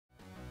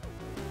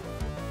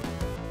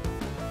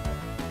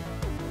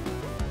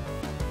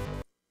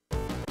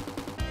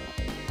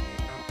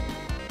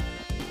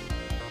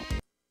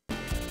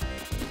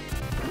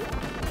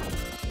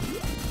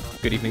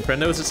Good evening,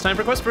 friendos. It's time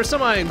for Quest for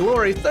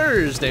Semi-Glory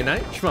Thursday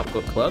night, Shmup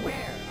Book Club.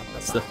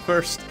 It's the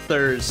first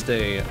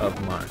Thursday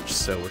of March,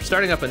 so we're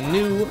starting up a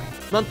new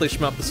monthly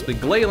Shmup. This will be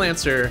Gley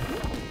Lancer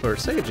for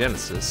Sega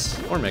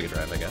Genesis, or Mega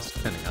Drive, I guess,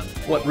 depending on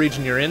what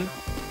region you're in.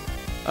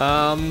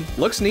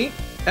 Looks neat.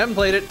 Haven't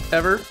played it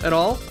ever at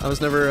all. I was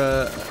never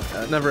a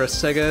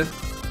Sega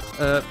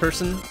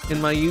person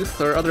in my youth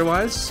or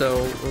otherwise,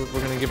 so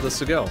we're gonna give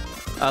this a go.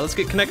 Let's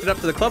get connected up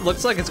to the club.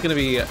 Looks like it's gonna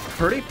be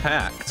pretty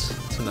packed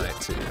tonight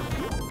too.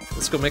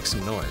 Let's go make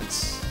some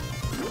noise.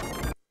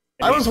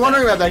 I was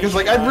wondering about that because,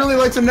 like, I'd really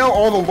like to know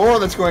all the lore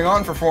that's going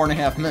on for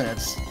 4.5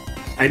 minutes.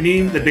 I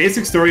mean, the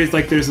basic story is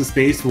like there's a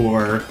space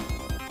war.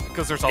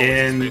 Because there's always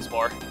a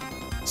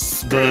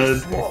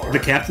space war. The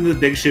captain of the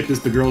big ship is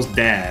the girl's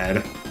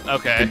dad.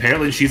 Okay.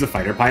 Apparently she's a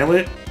fighter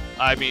pilot.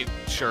 I mean,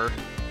 sure.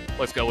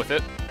 Let's go with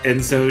it.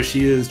 And so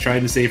she is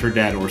trying to save her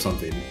dad or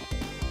something.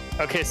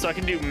 Okay, so I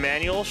can do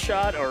manual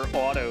shot or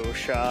auto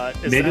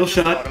shot. Is manual that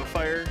shot. Auto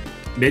fire.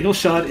 Manual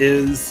shot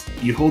is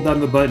you hold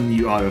down the button,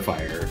 you auto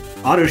fire.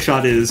 Auto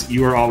shot is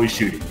you are always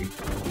shooting.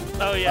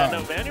 Oh yeah,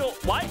 no manual.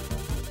 Why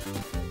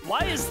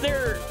is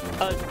there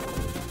a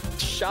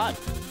shot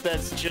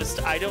that's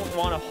just I don't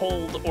want to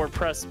hold or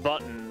press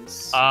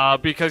buttons?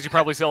 Because you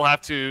probably still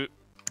have to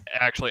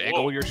actually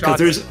angle your shots.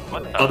 Because there's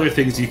other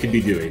things you could be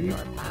doing.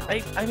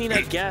 I mean,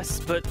 I guess,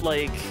 but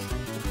like,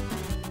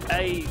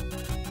 I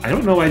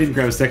don't know why I didn't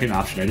grab a second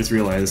option. I just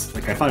realized,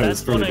 like, I thought it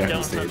was further back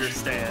on the stage.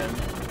 Understand.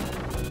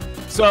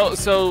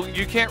 So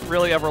you can't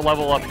really ever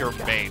level up your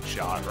main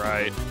shot,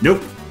 right?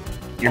 Nope.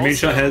 Your main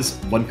shot has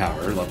 1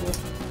 power level.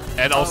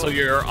 And also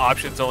your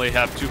options only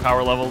have 2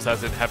 power levels,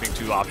 as in having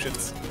 2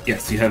 options?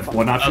 Yes, you have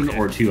 1 option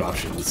or 2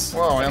 options.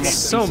 Whoa, I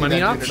almost so didn't see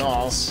many that dude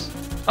options.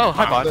 Oh,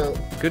 hi, Bot.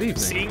 Good evening.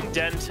 Seeing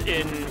Dent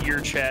in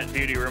your chat,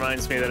 Beauty,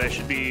 reminds me that I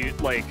should be,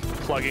 like,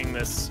 plugging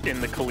this in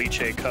the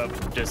Caliche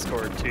Cup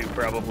Discord, too,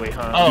 probably,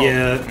 huh? Oh.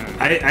 Yeah,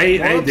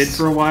 I did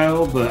for a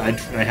while, but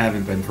I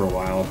haven't been for a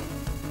while.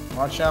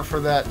 Watch out for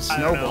that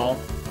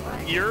snowball.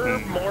 You're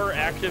more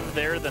active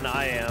there than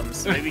I am,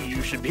 so maybe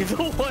you should be the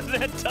one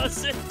that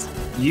does it.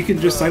 You can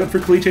just sign up for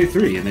Caliche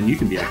 3, and then you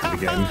can be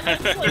active again.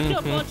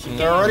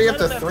 They're already up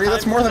to 3?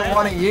 That's more than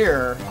 1 a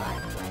year.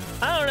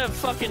 I don't have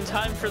fucking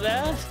time for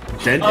that.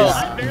 Dent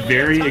is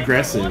very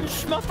aggressive. 1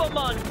 shmup a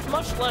month,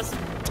 much less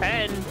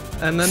 10.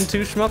 And then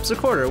 2 shmups a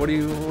quarter.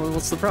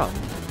 What's the problem?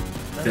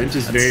 Dent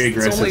is very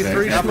aggressive only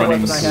 3 at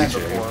running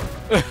Caliche.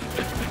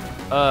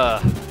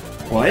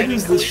 Why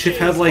does this ship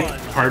have, like,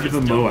 part of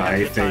a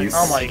Moai face?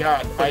 Oh my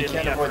god, I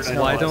can't avoid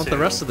snow. Why don't the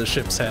rest of the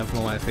ships have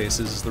Moai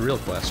faces is the real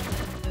question.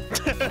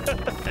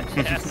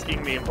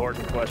 Asking me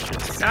important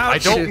questions.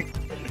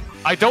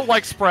 I don't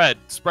like spread.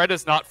 Spread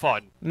is not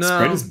fun. No.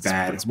 Spread is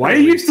bad. Why are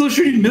you still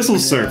shooting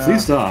missiles, sir?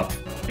 Please stop.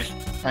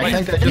 I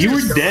think I just You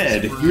were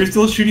dead. You were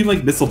still shooting,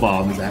 like, missile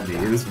bombs at me.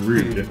 It was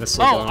rude.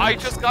 I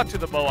just got to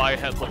the Moai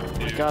headland,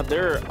 dude. God,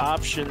 there are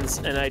options,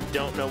 and I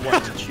don't know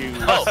what to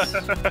choose.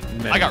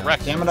 I got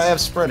wrecked. Damn it, I have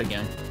spread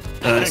again.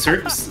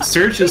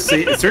 Search is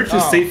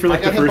safe for,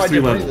 like, the first 3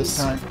 levels.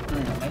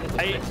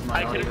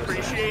 I can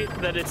appreciate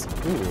that it's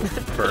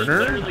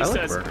burner? literally I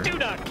like says, burner. do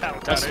not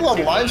count I on still it.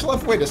 have lives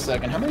left? Wait a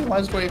second, how many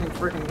lives do I even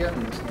freaking get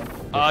in this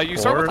game? You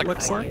start with, like,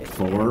 looks 4. like.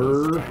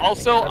 4.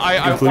 Also,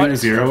 I including want... a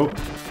 0.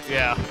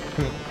 Yeah.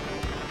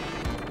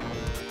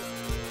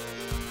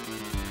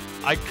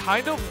 I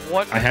kind of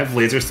want... I have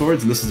laser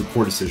swords, and this is a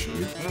poor decision.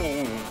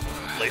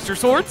 Laser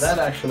swords? That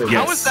actually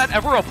Yes. How is that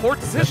ever a poor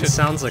That decision?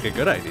 sounds like a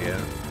good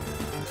idea.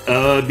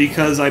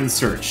 Because I'm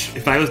Search.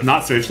 If I was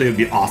not Search, they would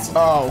be awesome.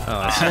 Oh.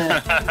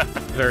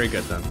 Very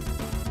good then.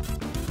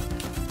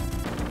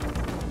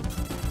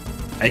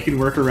 I can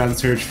work around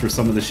Search for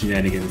some of the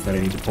shenanigans that I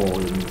need to pull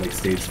in, like,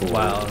 stage 4.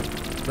 Wow.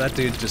 That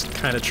dude just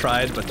kind of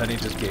tried, but then he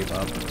just gave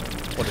up.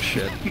 What a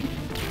shit.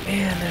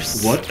 Man,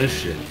 there's... What a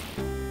shit.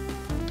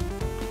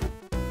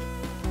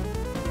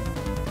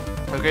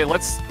 Okay,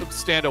 let's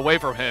stand away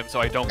from him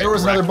so I don't get There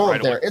was another wrecked bullet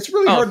right there. away. It's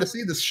really hard to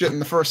see this shit in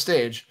the first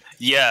stage.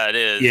 Yeah, it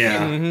is.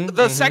 Yeah.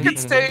 The second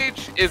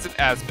stage isn't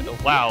as...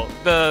 Wow.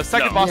 The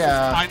second boss is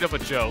kind of a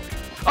joke.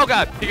 Oh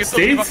god, he can still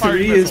Stage keep a firing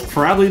 3 is missile.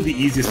 probably the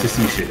easiest to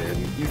see shit in.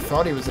 You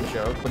thought he was a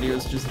joke, but he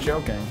was just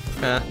joking.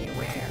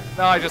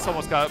 No, I just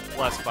almost got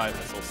blessed by a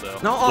missile, so...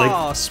 No,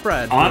 Like,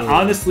 spread.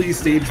 Honestly,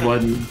 stage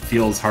 1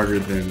 feels harder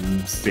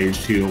than stage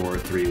 2 or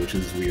 3, which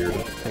is weird.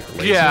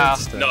 Yeah.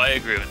 No, I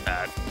agree with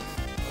that.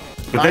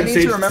 But I then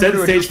need to remember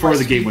to stage adjust 4 my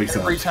the game speed wakes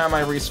up. every time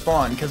I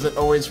respawn, because it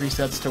always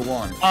resets to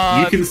 1.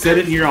 You can set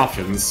it in your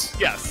options,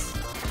 Yes.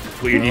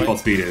 what your default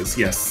speed is,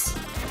 yes.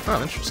 Oh,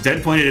 interesting.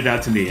 Den pointed it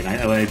out to me, and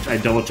I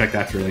double-checked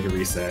after, like, a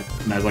reset.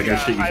 And I was like, oh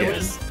shit, you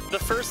can. The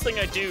first thing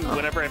I do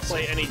whenever I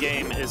play any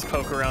game is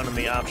poke around in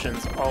the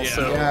options.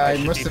 Also, Yeah, I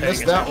should must be have paying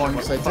missed that attention one,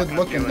 what because I the did fuck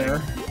look I'm in doing.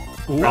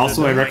 there.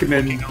 Also, I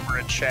recommend... Looking over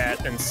at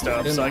chat and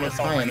stuff, didn't so I look guess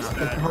I'll high raise enough. that,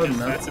 Look hard 'cause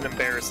enough. that's an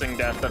embarrassing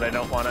death that I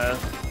don't want to...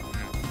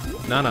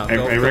 No,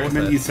 I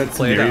recommend you set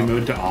scenario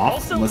mode to off,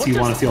 Also, unless what you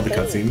want to does see all the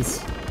hold?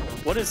 cutscenes.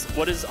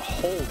 What is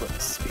hold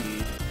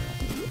speed?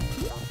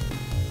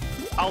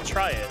 I'll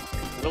try it.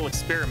 We'll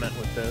experiment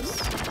with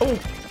this. Oh,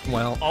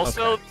 Well,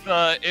 Also,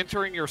 okay.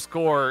 entering your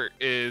score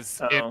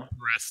is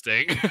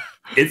interesting.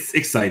 It's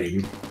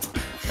exciting.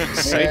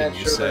 Exciting, Yeah, it you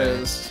sure say.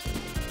 is.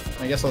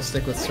 I guess I'll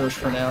stick with search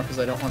for now because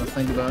I don't want to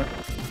think about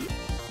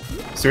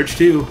it. Search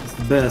 2 is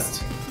the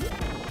best.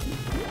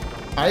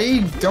 I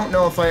don't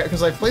know if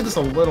because I played this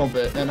a little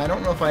bit, and I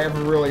don't know if I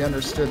ever really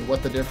understood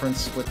what the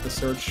difference with the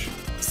search.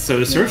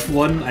 So Search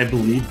 1, I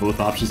believe both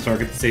options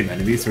target the same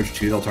enemy. Search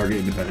 2, they'll target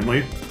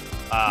independently.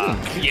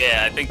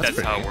 Yeah, I think that's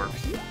pretty how neat. it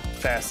works.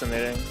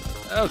 Fascinating.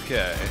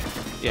 Okay.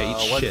 Yeah,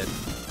 eat shit.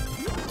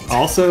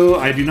 Also,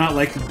 I do not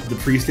like the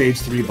pre-stage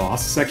 3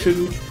 boss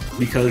section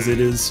because it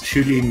is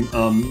shooting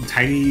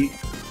tiny,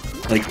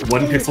 like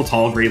 1 pixel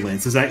tall gray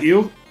lances at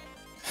you,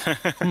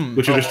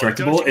 which are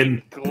destructible. Don't you And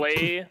mean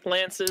Gley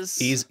lances?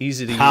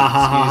 Easy to use. ha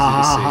ha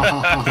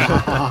Easy to ha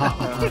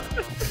ha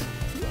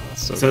ha.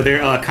 see. So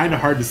they're kind of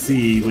hard to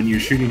see when you're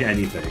shooting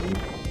anything.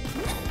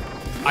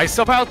 I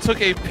somehow took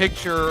a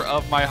picture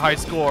of my high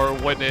score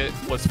when it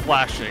was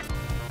flashing.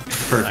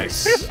 Perfect.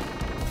 Nice.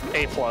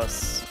 A+.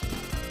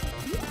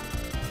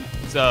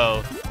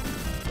 So,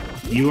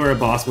 You are a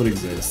boss what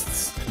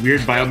exists.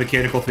 Weird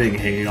biomechanical thing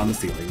hanging on the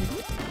ceiling.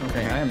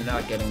 Okay, I am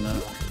not getting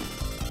that.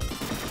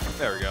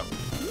 there we go.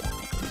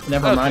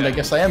 Never mind, I Okay.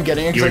 guess I am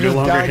getting it You because are I no just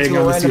longer died hanging to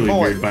on a the random ceiling,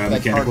 bullet. weird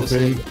That's hard biomechanical to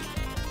see.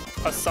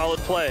 thing. A solid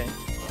play.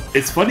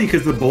 It's funny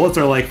because the bullets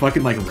are like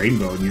fucking like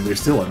rainbow and they're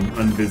still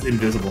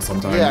invisible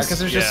sometimes. Yeah, because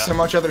there's just Yeah. so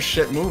much other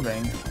shit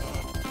moving.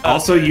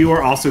 Also, you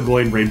are also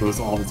glowing rainbows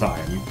all the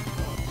time.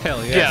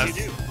 Hell yeah. Yes.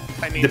 You do.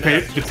 I mean,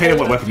 Depending that's just on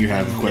what weapon you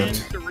have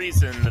equipped. the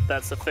reason that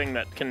that's a thing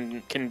that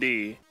can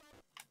be.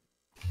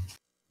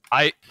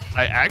 I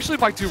actually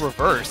might do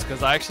reverse,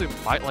 because I actually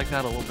might like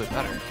that a little bit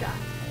better.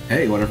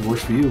 Hey, whatever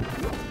works for you.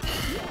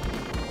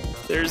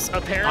 There's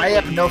apparently. I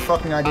have no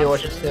fucking idea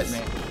what just hit options.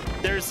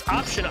 me. There's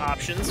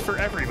options for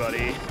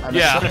everybody. I'm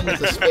Yeah. assuming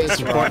it's a space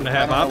It's important to rock.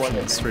 have I don't know what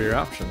options hit for me. your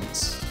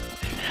options.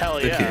 Hell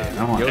Okay, yeah.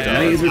 I want Yoda.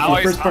 laser Now for I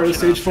the first part of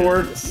option stage 4.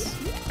 options.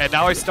 And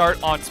now I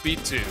start on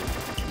speed 2.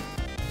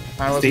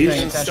 I wasn't Stage-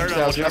 paying You attention can start because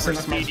I on was whatever messing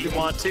with my speed you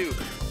want to.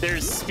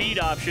 There's speed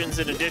options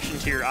in addition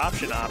to your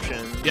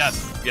options.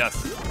 Yes,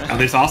 yes. And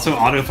there's also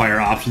auto fire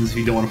options if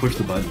you don't want to push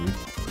the button.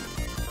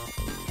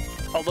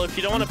 Although if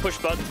you don't want to push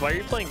buttons, why are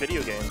you playing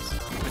video games?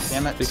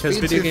 Damn it. Because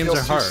Speed video 2 games feels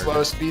are too hard.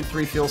 slow, Speed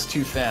 3 feels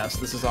too fast.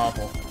 This is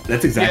awful.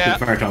 That's exactly Yeah.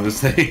 what Fireton was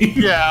saying.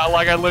 Yeah,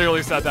 like I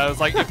literally said that. I was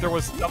like, if there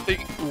was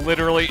something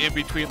literally in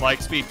between,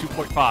 like speed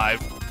 2.5.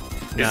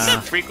 Is Nah.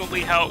 that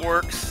frequently how it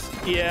works?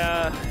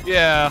 Yeah.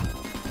 Yeah.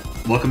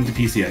 Welcome to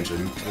PC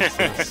Engine.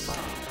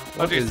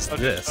 What geez, is geez,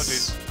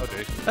 this? Oh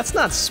geez. That's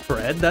not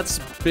spread. That's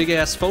big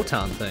ass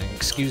photon thing.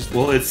 Excuse me.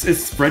 Well, it's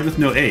spread with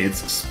no A.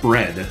 It's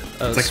spread.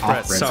 Oh, It's like spread.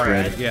 off-brand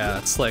Sorry. spread. Yeah,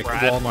 it's like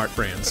Spread. Walmart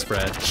brand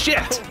spread.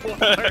 Shit.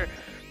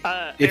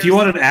 If you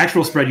want an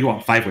actual spread, you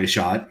want 5-way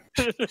shot.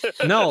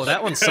 No,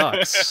 that one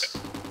sucks.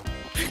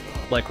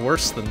 Like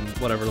worse than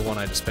whatever the one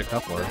I just picked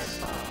up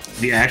was.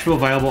 The actual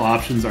viable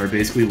options are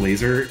basically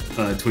laser,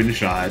 twin to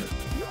shot,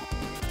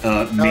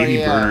 maybe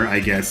yeah. burner, I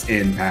guess,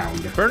 and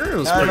pound. Burner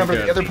was I pretty remember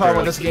good. the other problem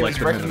for, with this game like, is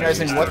the minute I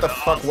recognizing used what it. the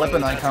fuck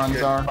weapon That's a icons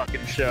good are.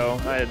 Fucking show.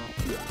 I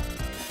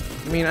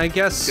mean, I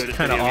guess Good at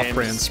kind of video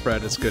off-brand games.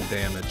 spread is good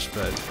damage,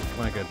 but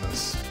my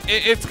goodness.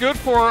 It's good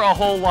for a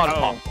whole lot of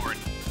Oh. popcorn.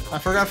 I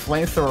forgot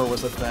flamethrower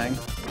was a thing.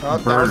 Oh,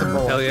 that was a Burner.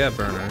 bullet. Hell yeah,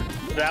 burner.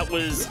 That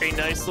was a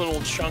nice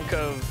little chunk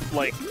of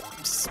like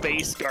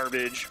space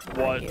garbage.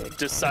 What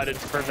decided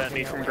to prevent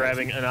me from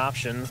grabbing an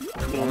option?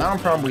 Well, now I'm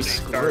probably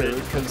screwed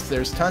because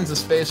there's tons of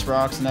space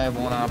rocks and I have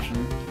one option.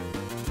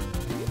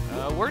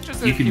 We're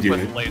just You can keep do with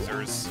it.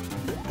 lasers.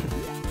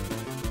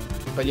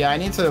 But yeah, I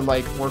need to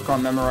like work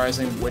on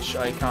memorizing which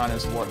icon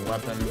is what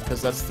weapon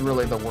because that's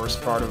really the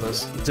worst part of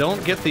this.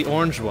 Don't get the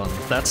orange one.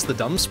 That's the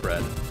dumb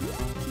spread.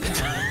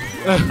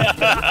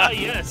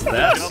 Yes,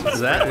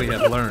 That we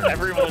have learned.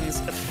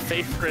 everyone's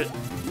favorite.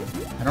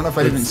 I don't know if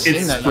I've even seen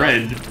It's that.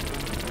 spread.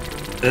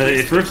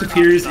 It first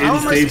appears How in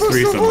am I stage supposed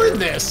 3 to somewhere. avoid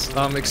this?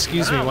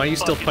 Excuse me, why are you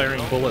still Fucking firing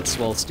hell. bullets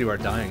whilst you are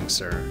dying,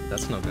 sir?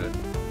 That's no good.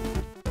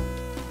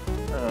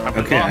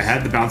 Okay, I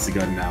had the bouncy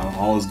gun now.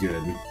 All is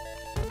good.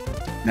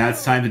 Now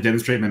it's time to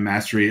demonstrate my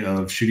mastery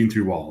of shooting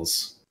through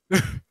walls.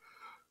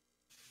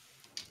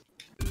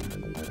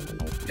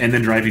 And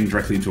then driving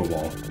directly into a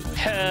wall.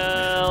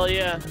 Hell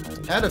yeah.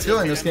 I had a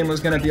feeling this game was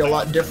going to be a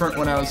lot different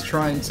when I was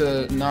trying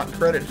to not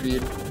credit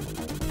feed.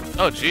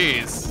 Oh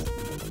jeez.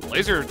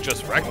 Laser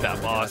just wrecked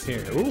that boss.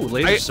 Here, ooh,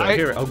 laser sight.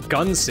 Here, oh,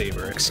 gun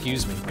saber.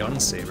 Excuse me, gun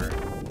saber.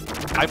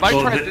 I might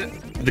Well, try to...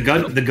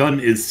 the gun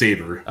is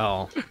saber.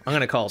 Oh, I'm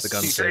gonna call it the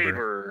gun saber.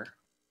 Saber.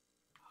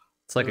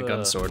 It's like a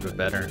gun sword, but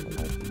better.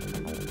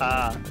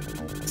 Ah.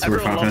 So we're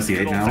Final Fantasy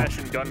VIII now.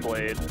 old-fashioned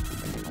gunblade.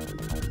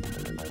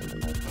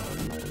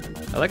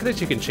 I like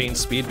that you can change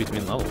speed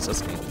between levels.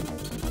 That's neat.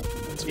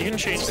 You can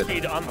change It's good.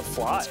 speed on the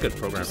fly. It's good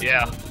programming.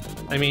 Yeah.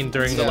 I mean,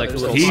 during the Yeah, like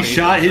there's little. He stage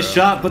shot his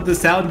intro. shot, but the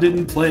sound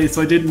didn't play,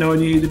 so I didn't know I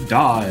needed to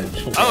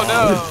dodge. Oh What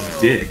no!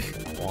 a dick.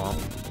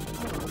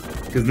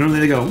 Womp. Because normally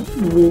they go.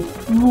 Whoop,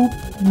 whoop,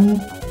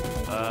 whoop.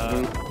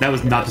 That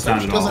was not the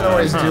sound Which at all. doesn't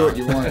always do what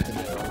you want it to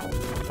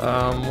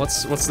do.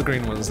 What's the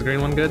green one? Is the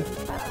green one good?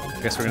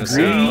 I guess we're gonna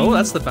see. Oh,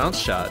 that's the bounce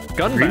shot.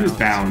 Gunbound. Green is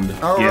bound.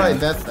 Oh, yeah. right,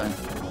 that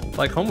thing.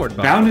 Like Homeward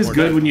Bound. Bound is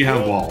good when you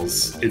have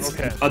walls. It's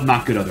Okay.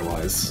 not good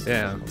otherwise.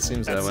 Yeah, it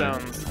seems that, That way.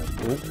 sounds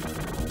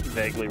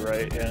vaguely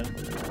right, yeah.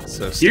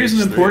 So Here's an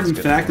stage 3 important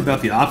is fact good.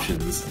 about the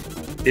options.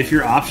 If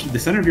your option, the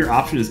center of your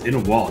option is in a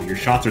wall, your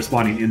shots are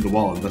spawning in the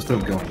wall and thus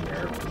don't go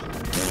anywhere.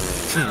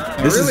 I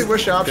This really is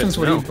wish options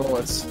good would to eat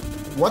bullets.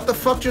 What the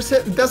fuck just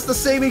hit? That's the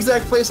same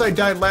exact place I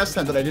died last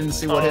time that I didn't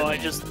see what hit Oh, me. I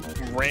just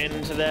ran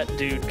into that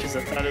dude because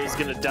I thought it was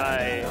gonna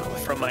die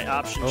from my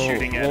option Oh,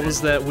 shooting at it. what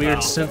was that weird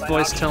Oh, synth my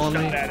voice option telling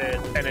shot me? at it,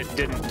 and it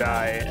didn't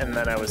die, and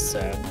then I was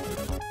sad.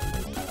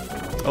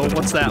 Oh,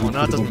 what's that one?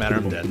 No, it doesn't matter.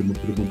 I'm dead.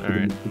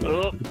 Alright.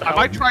 Oh, I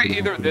might try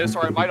either this,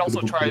 or I might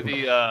also try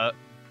the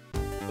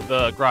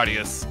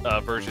Gradius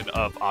version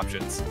of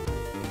options.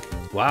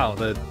 Wow,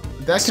 the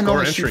That can score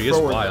only entry shoot is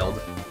forward.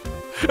 wild.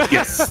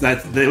 Yes,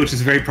 which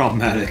is very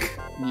problematic.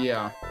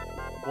 Yeah.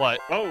 What?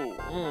 oh,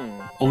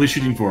 Only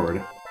shooting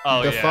forward.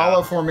 Oh, The yeah.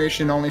 follow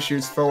formation only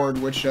shoots forward,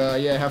 which,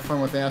 yeah, have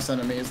fun with ass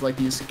enemies. Like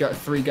these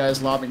three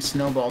guys lobbing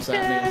snowballs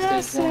at me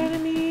in stage 1.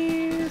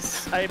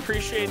 enemies. I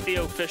appreciate the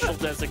official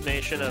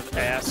designation of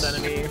ass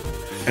enemy.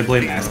 I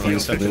blame ass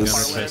planes for Such a this.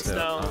 Parlance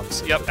now.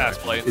 opposite. Yep, ass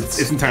plates.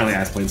 It's entirely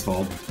ass planes'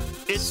 fault.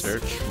 It's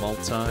Search, it's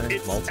multi-R.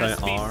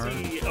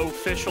 SBC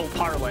official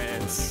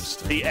parlance.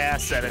 The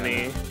ass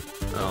enemy.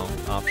 Oh,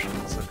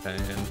 options, okay.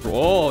 And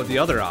oh, the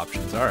other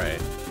options, alright.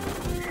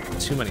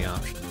 Too many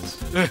options.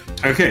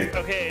 Okay.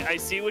 Okay, I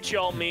see what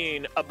y'all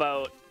mean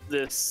about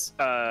this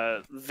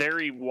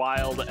very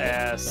wild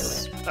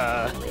ass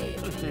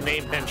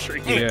name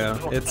entry. Yeah,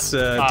 it's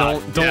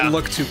don't yeah.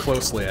 look too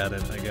closely at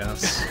it, I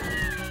guess.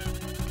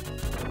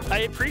 I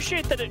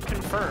appreciate that it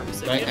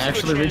confirms. It Did I gives you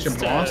actually reach a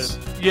chance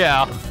boss?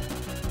 Yeah.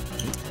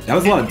 That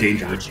was a lot of It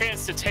gives you danger. a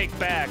chance to take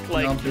back,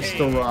 like, No, there's hey,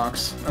 still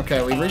rocks.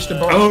 Okay, we reached a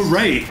boss. Oh,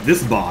 right,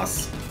 this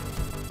boss.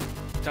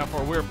 Time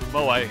for a weird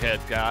Moai head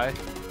guy,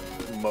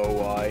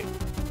 Moai.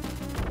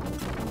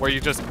 where you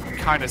just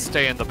kind of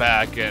stay in the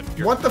back and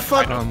you're What the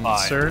fuck? kind of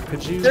fine. Sir,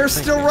 could you... There's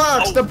thank still you.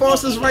 rocks! Oh, The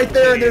boss is right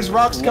there, and there's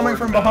rocks coming Lord,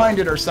 from no. behind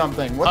it or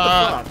something. What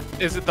the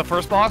fuck? Is it the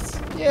first boss?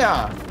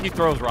 Yeah. He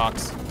throws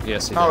rocks.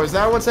 Yes, he Oh, did. is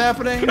that what's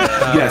happening?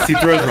 Yes, he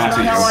throws rocks That's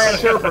not how I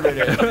at you. interpreted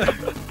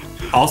it.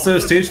 Also,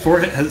 stage 4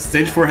 has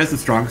the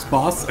strongest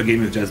boss, a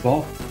game of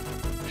Jezball.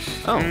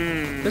 Oh,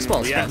 this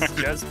ball's Yes, fun.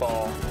 Jez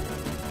Ball.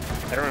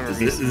 I don't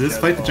remember. Is this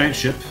fight the giant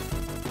ship?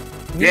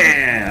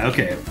 Yeah,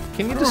 okay.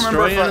 Can you I don't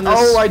remember destroy if it in I,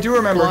 this? oh, I do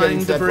remember flying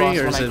getting that debris, boss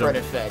or when is I it a-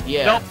 credit fed.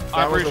 Yeah, Nope, that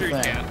I'm was pretty sure the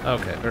you thing. can.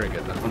 Okay, very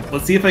good then.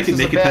 Let's see if I can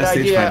This is make a it bad past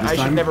stage idea. 5 this I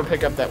should time. never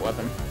pick up that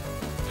weapon.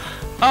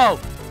 Oh!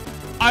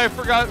 I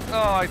forgot.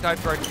 Oh, I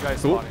tried you guys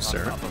spawning on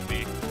sir. top of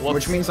me.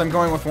 Which means I'm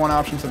going with one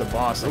option to the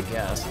boss, I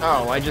guess.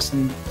 Oh, I just...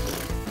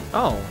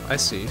 Oh, I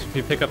see. If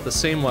you pick up the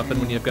same weapon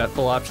when you've got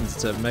full options,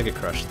 it's a Mega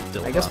Crush.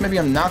 I guess maybe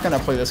I'm not gonna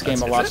play this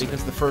game a lot Is it?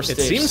 because the first It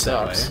stage seems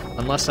sucks. that way,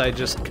 unless I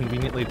just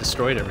conveniently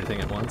destroyed everything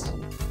at once.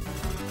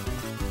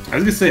 I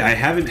was gonna say, I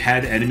haven't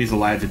had enemies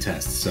alive to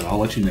test, so I'll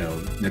let you know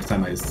next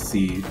time I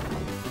see...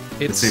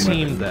 It same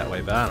seemed weapon. that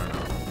way, but I don't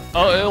know.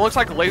 Oh, it looks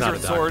like a laser Not a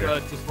sword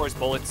doctor. destroys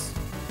bullets.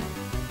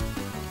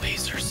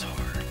 Laser sword.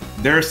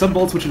 There are some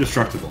bullets which are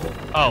destructible.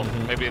 Oh,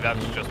 maybe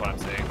that's just what I'm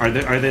saying.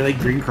 Are they like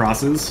green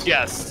crosses?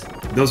 Yes.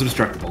 Those are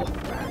destructible.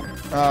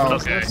 Oh,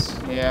 Okay.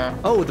 yeah.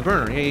 Oh, the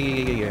burner.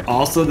 Yeah.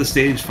 Also, the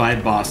stage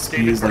 5 boss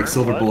David spews like Byrne,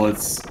 silver what?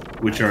 bullets,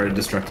 which are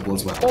destructible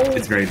as well. Oh.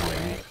 It's very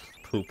annoying.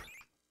 Poop.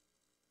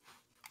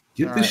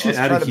 Get Alright, this shit let's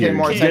out try of to pay here.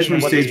 more You guys attention are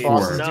to what stage this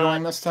boss 4. is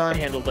doing this time.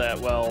 Handled that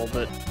well,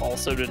 but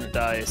also didn't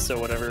die, so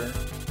whatever.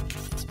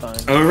 It's fine.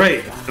 Oh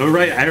right,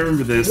 I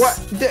remember this. What?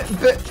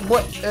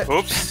 What?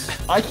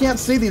 Oops. I can't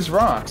see these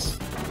rocks.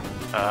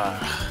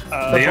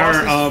 The They boss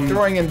are, is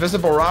throwing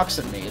invisible rocks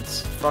at me.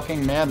 It's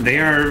fucking maddening. They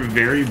are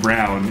very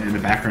brown, and the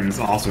background is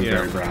also Yeah.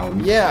 very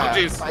brown. Yeah. Oh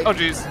jeez. Oh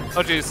jeez.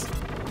 Oh jeez.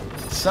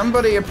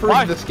 Somebody approved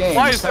Why? this game.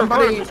 Why is there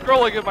Somebody. vertical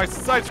scrolling in my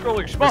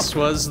side-scrolling This shmup?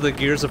 was the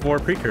Gears of War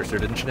precursor,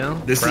 didn't you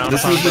know? This Brown is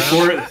upon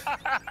brown.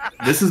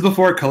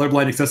 before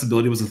colorblind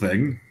accessibility was a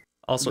thing.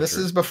 Also This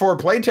true. is before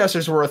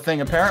playtesters were a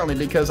thing, apparently,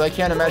 because I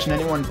can't imagine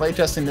anyone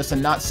playtesting this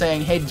and not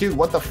saying, "Hey, dude,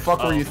 what the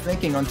fuck were you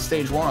thinking on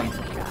stage 1?"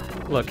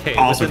 Look, hey,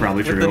 Also with,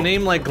 probably with true. a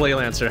name like Gley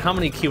Lancer, how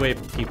many QA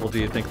people do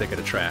you think they could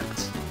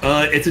attract?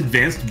 It's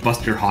Advanced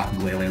Buster Hawk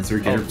Gley Lancer.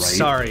 Get Oh, it right.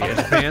 sorry,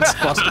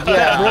 Advanced Buster. Yeah,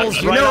 That rolls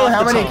do you right know off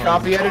how the many tongue.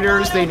 copy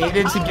editors they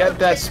needed to get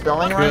that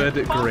spelling right?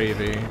 Good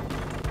gravy.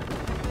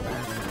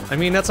 I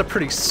mean, that's a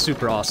pretty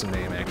super awesome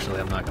name, actually.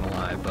 I'm not gonna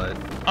lie, but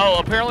Oh,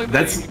 apparently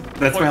That's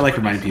why I like to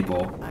remind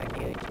people.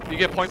 You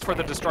get points for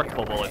the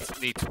destructible bullets.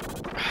 Neat.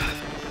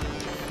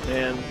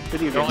 Man,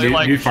 video Don't games. Only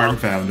like New farm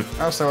found.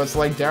 Oh, so it's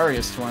like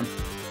Darius Twin.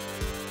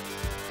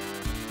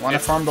 Want to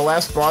farm the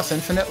last boss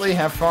infinitely?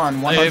 Have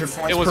fun. 100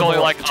 points It was per only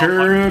bullet. like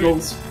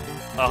Turtles.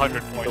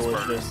 100 points per.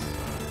 Delicious.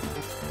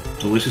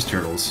 Delicious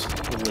turtles.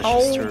 Delicious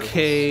turtle.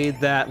 okay,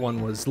 that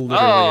one was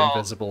literally Oh.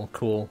 invisible.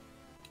 Cool.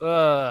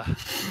 Well,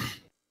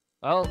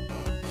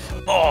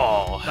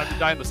 time to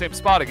die in the same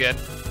spot again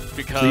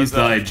because. Please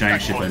die,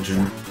 giant ship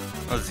engine.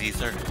 Oh,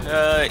 Zether.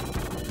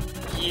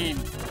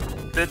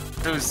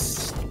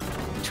 Those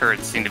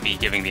turrets seem to be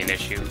giving me an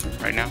issue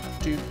right now.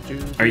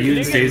 Are you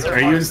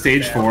in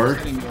stage 4?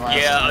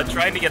 Yeah, I'm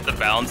trying to get the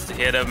bounce to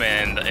hit him,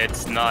 and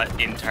it's not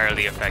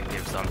entirely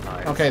effective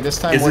sometimes. Okay, this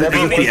time Is it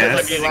whatever the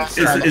S?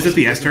 Is it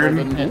the S turn?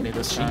 Didn't hit me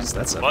this time. Jeez,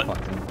 that's a What?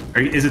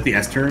 fucking. Is it the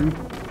S turn? It,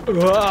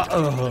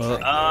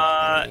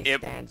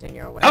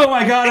 Oh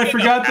my god, I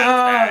forgot that,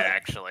 that!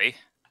 actually.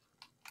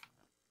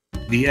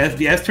 The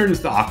S turn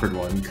is the awkward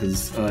one,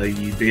 because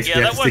you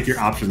basically have to stick your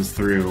options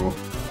through.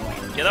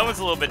 Yeah, that was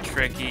a little bit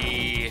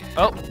tricky.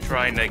 Oh.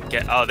 Trying to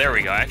get... Oh, there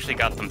we go. I actually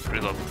got them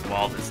through the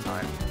wall this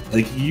time.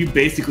 Like, you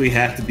basically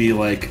have to be,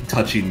 like,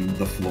 touching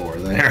the floor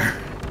there.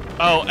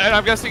 Oh, and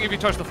I'm guessing if you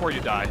touch the floor, you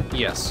die.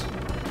 Yes.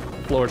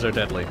 Floors are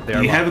deadly. They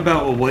are You have lava.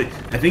 about what?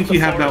 I think you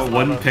have about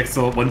floor is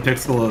one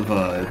pixel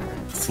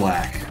of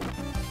slack.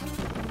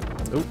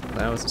 Oop,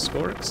 that was a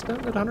score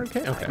extended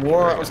 100k? Okay.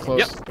 Whoa, that was close.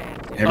 Yep.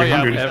 Every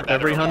yeah, 100.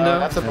 Every hundo?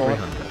 that's a every bullet.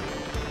 hundo.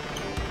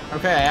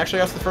 Okay, I actually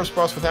got to the first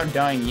boss without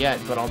dying yet,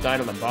 but I'll die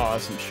to the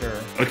boss, I'm sure.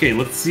 Okay,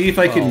 let's see if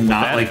I can with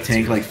not that like tank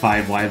attitude. like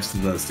 5 lives to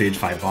the stage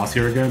 5 boss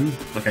here again,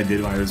 like I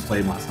did when I was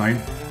playing last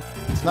night.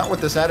 It's not with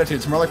this attitude,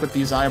 it's more like with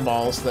these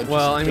eyeballs that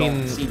Well, I just don't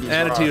mean, see these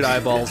attitude, rocks.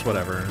 eyeballs,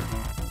 whatever.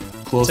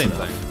 Close Same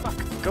enough.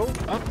 thing. Go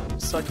up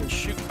so I can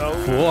shoot. Oh,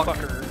 Fuck.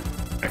 fucker.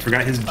 I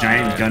forgot his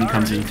giant gun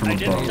comes in from I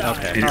above. didn't die.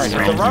 Okay. It just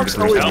Alright, if rounds the into rocks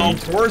the always first move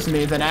level. towards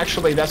me, then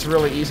actually that's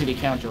really easy to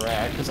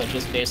counteract, because I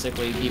just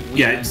basically keep weaving.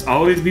 Yeah, it's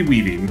always be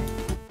weaving.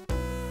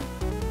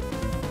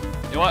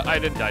 You know what? I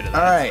didn't die to that.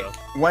 Alright,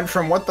 So. went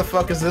from what the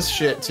fuck is this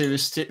shit to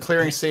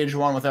clearing stage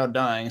 1 without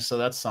dying, so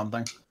that's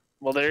something.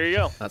 Well, there you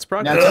go. That's Now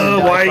progress. it's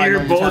only died why 5 are your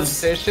million times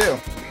bullets- in stage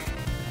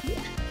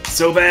 2.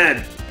 So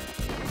bad.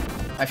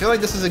 I feel like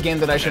this is a game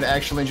that I should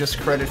actually just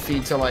credit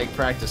feed to, like,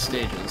 practice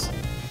stages.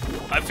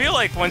 I feel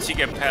like once you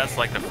get past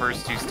like the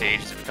first 2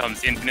 stages, it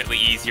becomes infinitely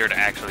easier to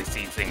actually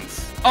see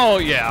things. Oh,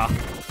 yeah.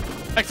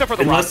 Except for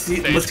the Unless rock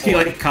you, stage unless you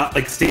four.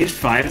 like stage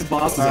 5's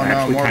boss is Oh, no,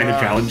 actually more kind of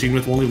rocks. challenging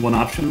with only one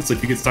option, so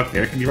if you get stuck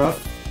there, it can be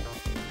rough.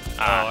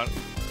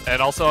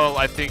 And also,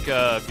 I think,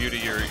 Beauty,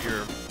 you're...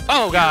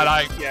 Oh,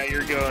 God, Yeah,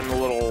 you're going a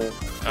little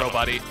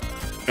Robot-y.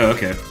 Oh,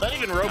 okay. not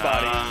even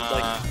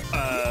robot-y,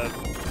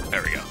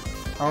 There we go.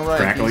 Alright,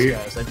 Crackly? these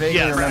guys. I vaguely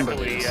yes, remember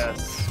actually, these.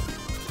 yes.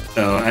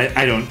 Oh,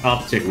 I don't. I'll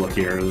have to take a look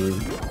here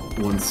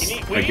once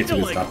We I need get to to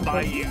the like stopping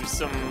buy point. you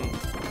some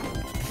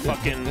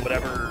fucking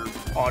whatever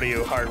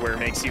audio hardware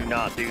makes you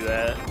not do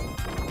that.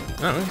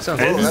 Oh, sounds I was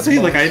that's just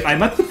saying, like, close.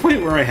 I'm at the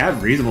point where I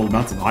have reasonable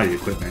amounts of audio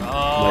equipment.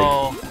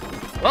 Oh.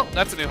 Well,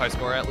 that's a new high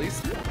score, at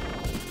least.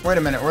 Wait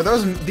a minute, were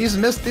those these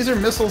are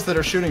missiles that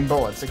are shooting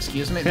bullets,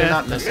 excuse me? They're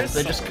not missiles,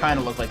 they just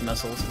kinda look like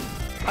missiles.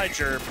 Hi,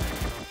 Jerp.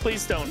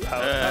 Please don't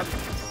pout. Okay,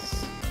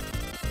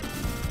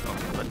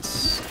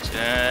 let's.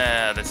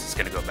 This is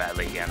gonna go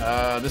badly again.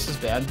 This is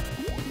bad.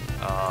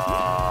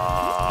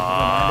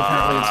 Uh,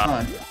 Apparently it's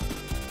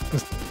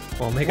fine.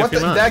 Well, make What up your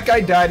the, mind. that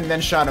guy died and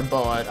then shot a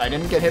bullet. I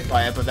didn't get hit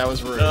by it, but that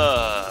was rude.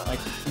 Like,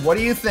 what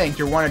do you think?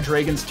 You're one of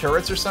Dragon's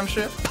turrets or some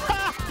shit?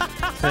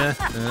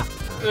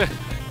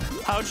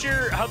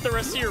 How'd the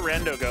rest of your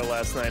rando go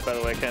last night, by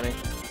the way, Kenny?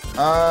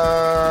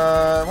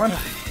 Went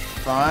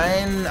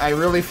fine. I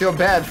really feel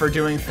bad for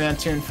doing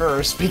Fantoon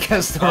first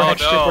because the Oh,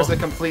 next ship no. was a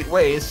complete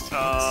waste.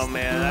 Oh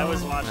man, I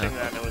was watching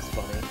that and it was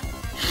funny.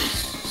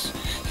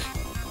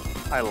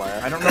 I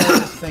laughed. I don't know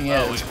what this thing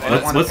is. I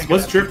don't wanna What's think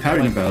of that Drip thing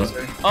pouting like about?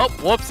 closer. Oh,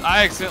 whoops,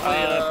 I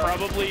accidentally...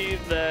 Probably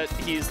that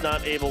he's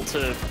not able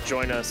to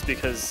join us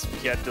because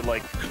he had to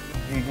like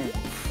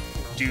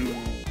do.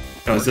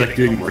 Oh, is that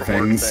doing more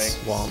getting things?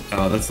 thing.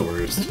 Oh, that's the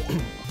worst.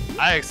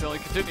 I accidentally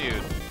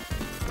continued.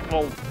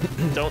 Well,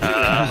 don't do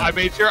that. I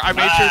made sure to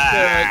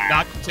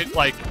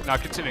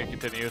not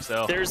continue,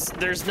 so...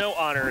 There's no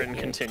honor in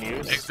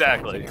continues.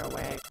 Exactly.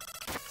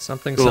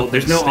 Something. Well,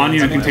 there's no on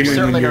you I mean,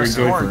 continuing when certainly you're no going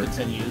scorn for it.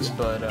 continues,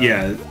 but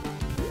Yeah,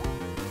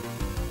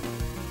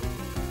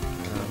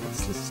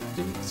 What's this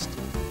dude's?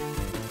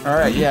 All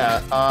right,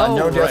 yeah. Oh,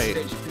 no death right.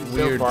 stage two so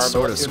Weird far, but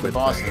sort let's of see what the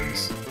squid boss thing.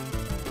 is.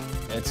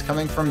 It's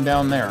coming from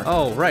down there.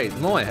 Oh, right,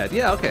 Moai head.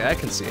 Yeah, okay, I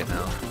can see it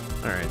now.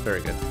 All right,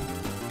 very good.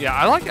 Yeah,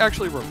 I like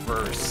actually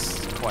reverse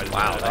quite a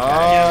Wow, bit. that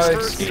Oh, Yeah,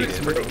 it's it's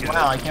pretty good.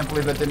 wow! I can't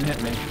believe that didn't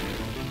hit me.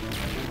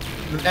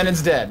 And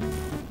it's dead.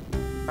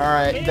 All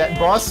right, that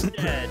boss.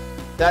 Dead.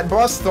 That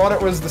boss thought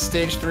it was the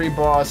stage 3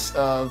 boss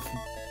of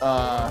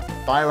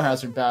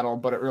Biohazard Battle,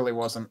 but it really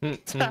wasn't.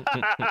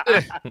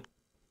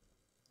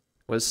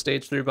 Was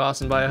stage 3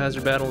 boss in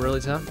Biohazard Battle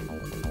really tough?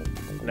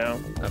 No.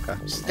 Okay.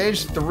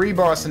 Stage 3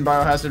 boss in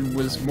Biohazard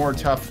was more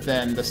tough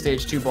than the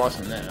stage 2 boss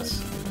in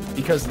this,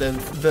 because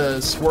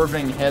the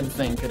swerving head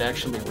thing could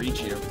actually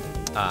reach you.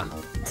 Ah.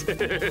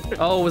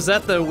 Oh, was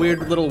that the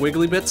weird little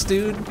wiggly bits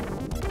dude?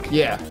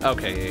 Yeah.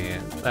 Okay, yeah.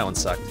 That one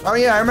sucked. Oh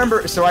yeah, I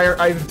remember. So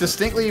I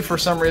distinctly, for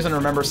some reason,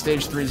 remember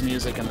stage 3's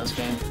music in this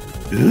game.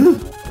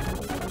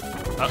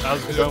 I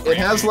was gonna go for It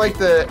has like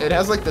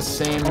the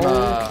same.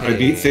 I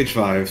beat stage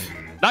 5.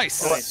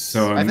 Nice.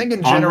 So I think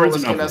in general onwards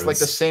this and game has like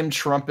the upwards. same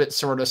trumpet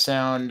sort of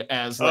sound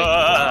as like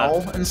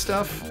growl and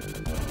stuff.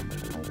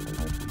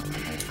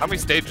 How many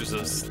stages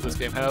does this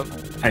game have?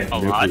 I have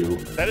A no lot. clue.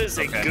 That is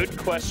a Okay. good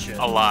question.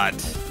 A lot.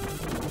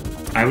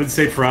 I would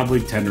say probably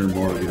 10 or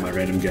more would be my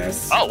random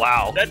guess. Oh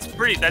wow. That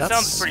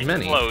sounds pretty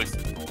many. close.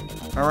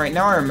 All right,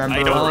 now I remember.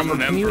 I don't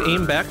Can you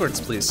remember. aim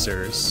backwards, please,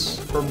 sirs?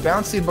 For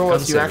bouncy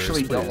bullets, you Gun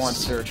actually savers, don't please. want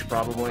search,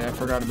 probably. I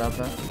forgot about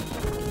that.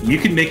 You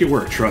can make it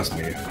work, trust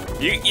me.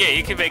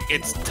 You can make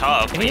it's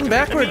tough. Aim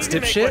backwards, You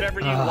can make dipshit. whatever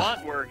you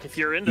want work if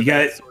you're into You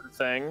that got- sort of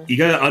thing. You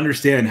gotta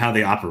understand how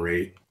they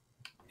operate,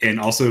 and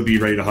also be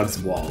ready to hug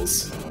some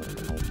walls.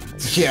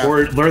 Yeah.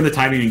 Or learn the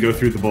timing and go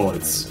through the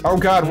bullets. Oh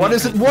god, what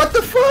is it? What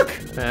the fuck?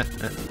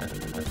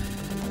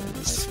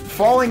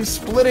 Falling,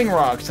 splitting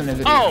rocks in a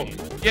video. Oh game.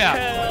 yeah.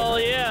 Hell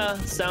yeah!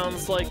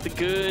 Sounds like the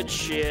good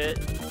shit.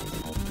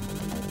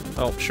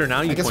 Oh, sure,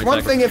 now you Like, it's point one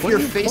back. thing if What you're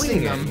are you facing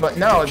pointing them, at, but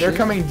no, they're dipshit?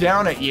 coming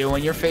down at you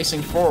and you're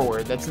facing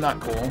forward. That's not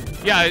cool.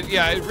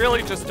 Yeah.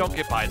 Really, just don't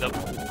get by them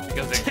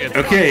because it.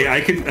 Okay,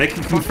 I can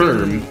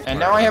confirm. And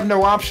now I have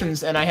no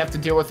options, and I have to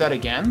deal with that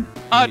again.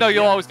 No,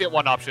 you'll always get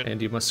one option.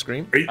 And you must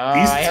scream. Are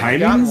these I haven't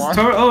gotten timings? one.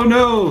 Oh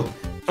no!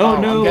 Oh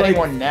no! I'm getting like,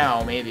 one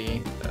now,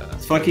 maybe.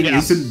 fucking Yeah.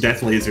 instant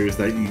death lasers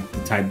that you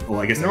time.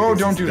 Well, I guess. No, I guess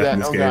don't it's do death that. in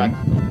this Oh game.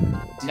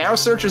 god. Now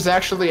search is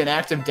actually an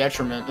active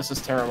detriment. This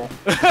is terrible.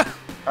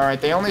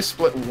 Alright, they only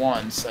split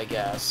once, I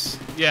guess.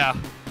 Yeah.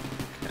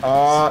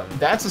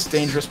 That's a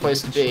dangerous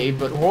place to be,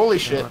 but holy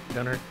shit.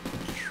 Gunner.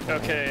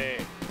 Okay.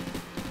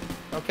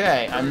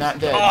 Okay, I'm not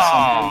dead.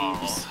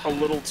 Oh. A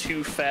little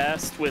too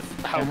fast with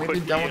how Can we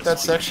quick be done with that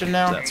section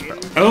now? That's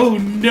probably. Oh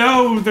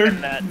no! They're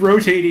And that-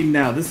 rotating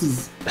now. This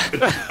is.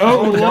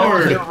 Oh They're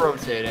lord!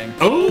 rotating.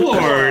 Oh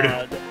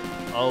lord!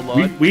 Oh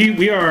lord.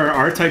 We are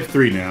R-Type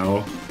 3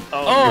 now.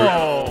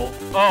 Oh. Oh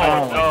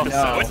Oh.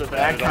 no, What's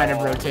that kind of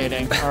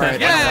rotating. Alright, I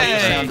don't like the Yay!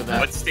 sound of that.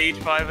 What's stage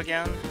 5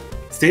 again?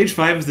 Stage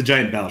 5 is the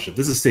giant battleship.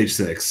 This is stage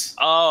 6.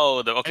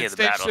 Oh, the And the stage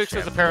 6 battleship.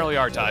 is apparently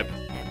our type.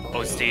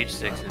 Oh, stage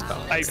 6 is.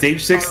 I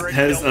Stage 6 already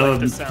has, don't like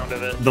the um, sound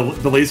of it.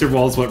 The laser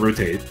walls what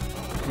rotate.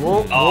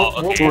 Whoa, Oh,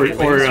 whoa, okay.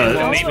 whoa, Or,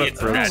 whoa, uh, maybe whoa.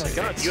 it's Oh my magic.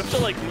 god, you have to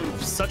like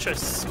move such a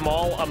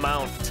small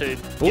amount to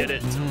get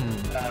it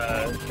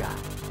to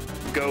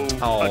go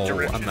Oh, a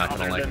direction I'm not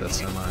gonna other like than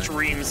this, am I?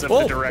 dreams of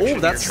Oh, the direction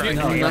that's you're trying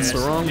no, to that's go.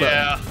 the wrong button.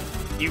 Yeah.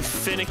 You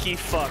finicky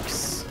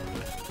fucks.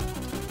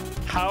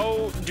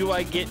 How do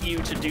I get you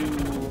to do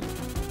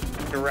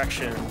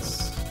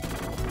directions?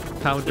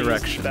 How Please be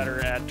direction?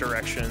 better at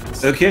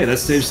directions. Okay,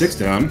 that's stage 6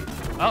 down.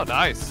 Oh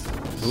nice.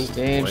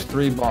 Stage boy.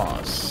 3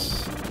 boss.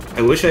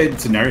 I wish I had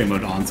scenario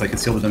mode on so I could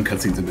see all the dumb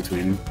cutscenes in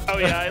between. Oh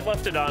yeah, I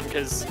left it on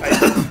because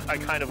I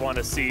kind of want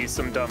to see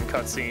some dumb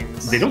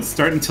cutscenes. They don't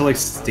start until like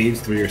stage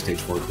 3 or stage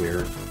 4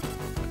 clear.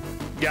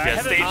 Yeah, I Yeah,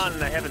 have it stage- on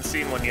and I haven't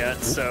seen one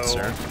yet, so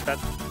sir. that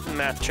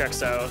math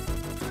checks out.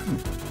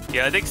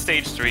 Yeah, I think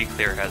stage 3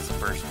 clear has the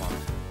first one.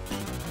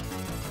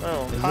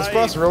 Oh, Is this hi,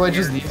 boss really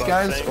just weird these butt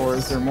guys, things. or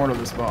is there more to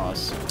this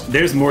boss?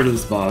 There's more to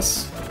this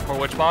boss. For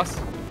which boss?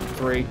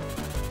 3.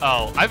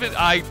 Oh,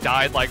 I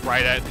died like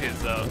right at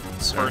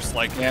his first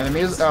like. Yeah, the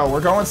music. Oh, we're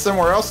going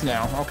somewhere else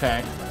now.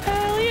 Okay.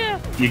 Hell yeah!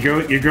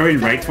 You're going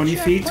right 20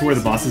 feet to where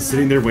the boss is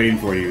sitting there waiting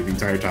for you the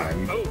entire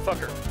time. Oh,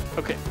 fucker.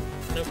 Okay.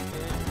 Nope.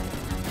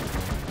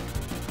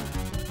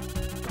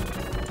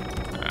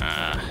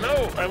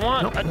 No, I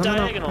want a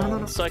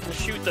diagonal so I can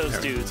shoot those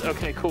dudes.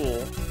 Okay,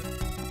 cool.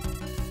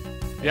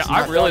 Yeah, It's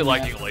I'm not really done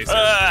liking yet. lasers.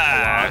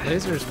 Ah!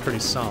 Laser's pretty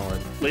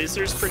solid.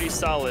 Laser's pretty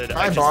solid.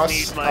 Hi, I just boss.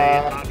 need my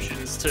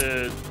options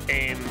to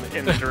aim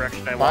in the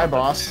direction I want. Bye, them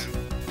boss.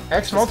 to.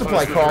 X multiply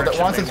Suppose the called. It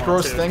direction wants they its want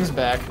gross to. things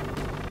back.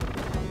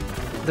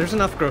 There's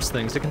enough gross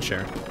things it can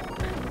share.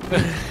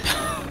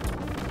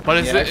 But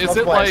is Yeah, it it's is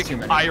it multiplies like too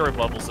many. higher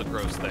levels of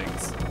gross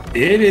things?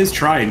 It is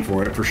trying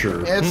for it, for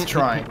sure. It's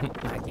trying.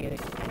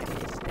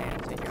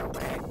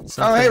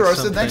 Something, hey,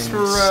 Roasted, thanks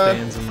something for,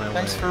 stands in my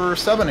Thanks way. for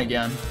subbing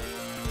again.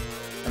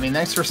 I mean,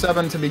 thanks for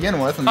subbing to begin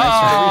with, and thanks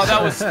Oh, for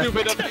that was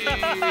stupid of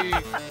me.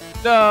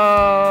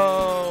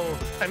 No.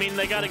 I mean,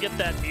 they gotta get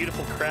that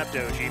beautiful crab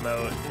doge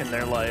emote in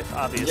their life,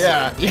 obviously.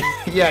 Yeah,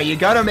 yeah, you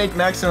gotta make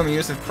maximum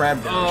use of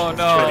crab doge. Oh I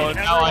no! mean,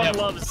 Now I everyone have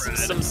loves bread.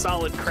 some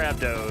solid crab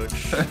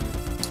doge.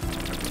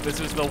 This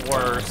is the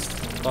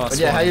worst. Boss But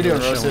yeah, how one, you doing,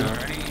 really showing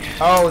Roasted? up.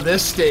 Oh,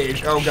 this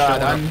stage. Oh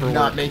god, Showing up for I'm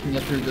not work. making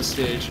it through this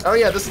stage. Oh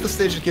yeah, this is the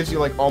stage that gives you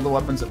like all the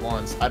weapons at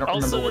once. I don't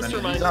remember Also, what this any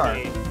of these reminds are.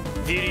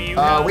 me. Do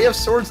you We have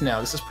swords now.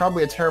 This is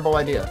probably a terrible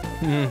idea.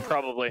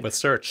 probably. With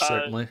search,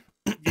 certainly.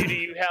 Do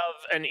you have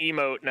an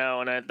emote now,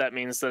 and that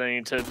means that I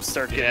need to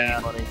start getting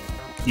you money?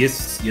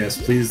 Yes,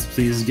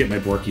 please get my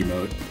Bork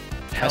emote.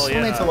 Hell still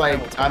yeah! need to, like,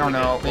 will I don't totally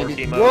know, get Bork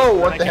maybe- emote, Whoa, and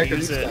what I the can heck are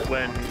use these it guys?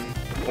 when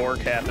Bork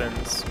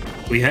happens.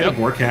 We had Yep. a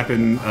Bork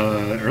happen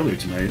earlier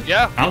tonight.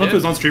 Yeah, I don't know we if it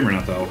was did. on stream or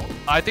not, though.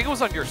 I think it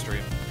was on your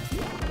stream.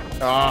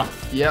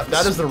 Yep,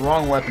 that is the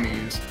wrong weapon to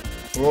use.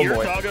 Oh Your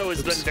boy. doggo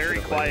has been very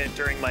quiet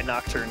during my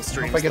nocturne I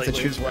streams hope I get to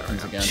lately. choose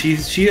weapons again.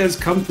 She has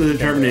come to the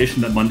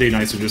determination that Monday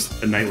nights are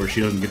just a night where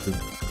she doesn't get to,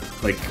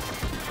 like,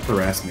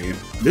 harass me.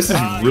 This is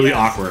really yes.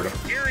 awkward.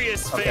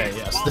 Furious Okay, face.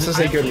 yes, this is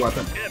a good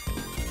weapon.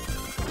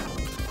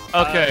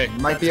 Okay,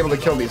 Might be able to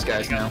kill these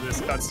guys now. This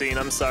cutscene,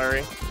 I'm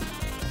sorry.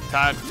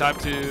 time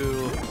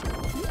to.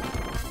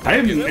 I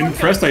am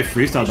impressed I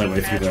freestyled my way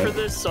through Match for that.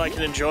 this, so I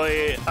can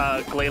enjoy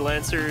Gley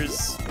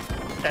Lancer's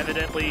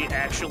evidently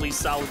actually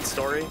solid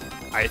story?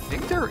 I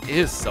think there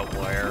is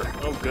somewhere.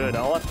 Oh, good.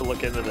 I'll have to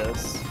look into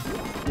this.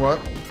 What?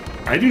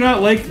 I do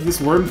not like this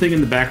worm thing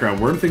in the background.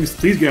 Worm things,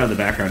 please get out of the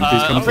background.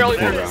 Please come to the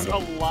There's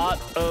foreground. a lot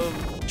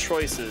of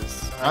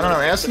choices. I don't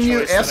know.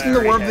 Asking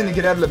the worm thing to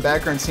get out of the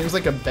background seems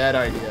like a bad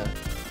idea.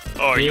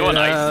 Oh, are you on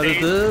ice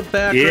stage? The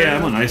background. Yeah,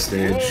 I'm on ice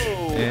stage.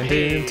 Whoa, And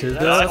hey, into the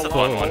that's a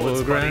lot of bullets,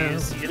 foreground.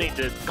 buddies. You need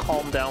to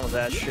calm down with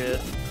that shit.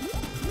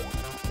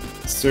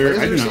 Sir,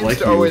 I do Laser not seems like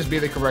to you. always be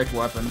the correct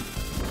weapon.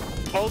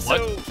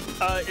 Also,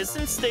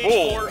 isn't stage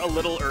 4 a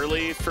little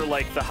early for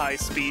like the high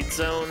speed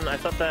zone? I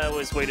thought that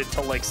was waited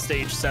till like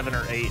stage 7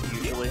 or 8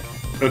 usually.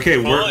 Okay,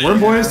 Well, Worm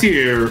Boy is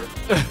here.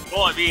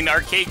 Well, I mean,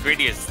 Arcade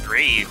Gritty is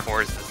 3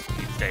 for the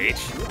speed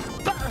stage.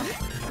 But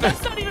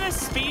that's not even a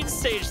speed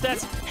stage.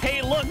 That's,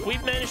 hey, look,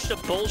 we've managed to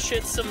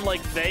bullshit some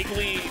like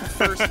vaguely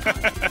first thing.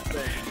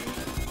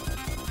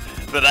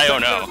 That I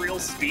don't That's know. not a real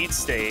speed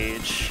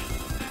stage.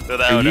 That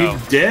I Are don't you know.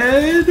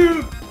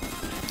 dead?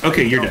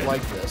 Okay, you're I don't dead.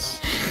 like this.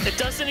 It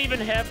doesn't even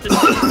have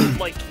the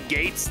like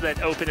gates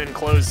that open and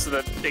close so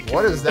that it can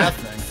What is that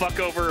thing? fuck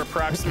over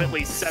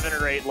approximately 7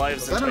 or 8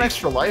 lives. Is that an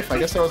extra life? I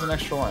guess that was an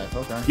extra life.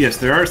 Okay. Yes,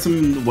 there are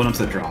some one-ups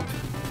that drop.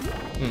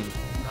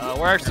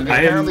 We're actually.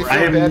 I apparently I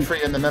feel am- bad for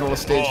you in the middle of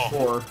stage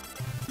 4.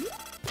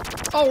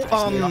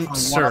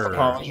 Sir.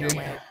 Apology.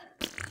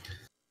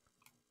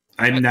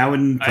 I'm now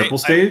in purple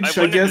stage, I went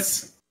into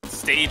guess.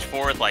 Stage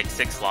 4 with like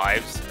 6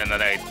 lives, and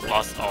then I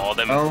lost all of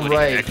them, Oh including the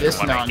right, extra this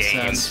one I gained.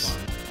 nonsense.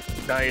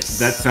 Nice.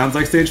 That sounds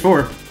like stage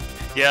 4.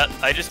 Yeah,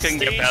 I just couldn't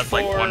Stage get past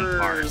like one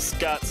part. 4's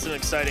got some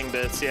exciting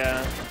bits,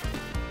 yeah.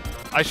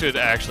 I should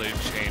actually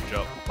change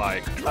up my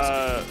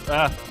controls.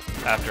 But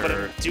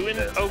After. I'm doing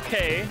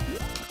okay.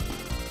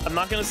 I'm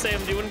not gonna say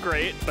I'm doing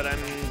great, but I'm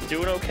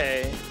doing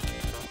okay.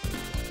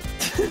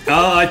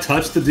 Oh, I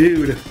touched the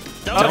dude.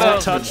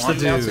 Don't touch the One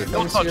bouncy dude.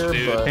 things touch here, the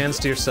dude. but- Hands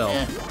to yourself.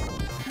 Eh.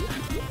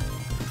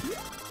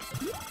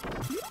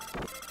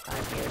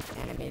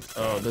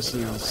 Oh, this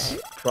is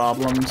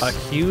problems. A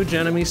huge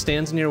enemy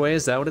stands in your way.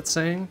 Is that what it's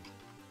saying?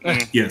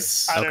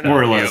 Yes, I don't know.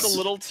 more or It's less. a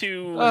little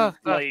too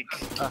like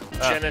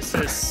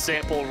Genesis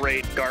sample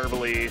rate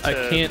garbly. I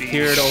To can't be...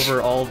 hear it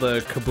over all the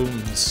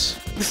kabooms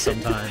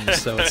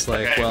sometimes, so it's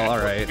like, well, all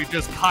right. We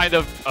just kind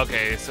of.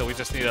 Okay, so we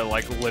just need to,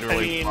 like, I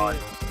literally. mean,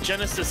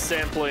 Genesis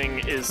sampling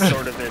is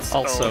sort of its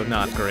Also own.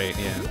 not great,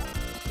 yeah.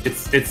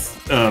 It's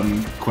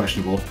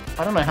questionable.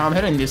 I don't know how I'm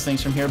hitting these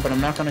things from here, but I'm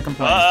not going to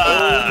complain.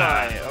 Oh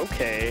my,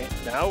 okay.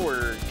 Now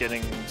we're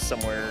getting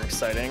somewhere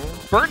exciting.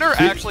 Burner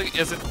actually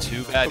isn't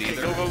too bad Okay,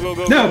 either.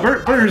 go. No,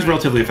 Burner's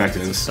relatively It's a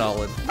effective.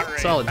 solid, Alright,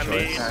 solid I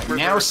choice. mean, Alright,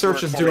 we're- now we're-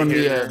 Search is we're doing me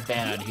here.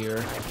 bad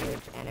here.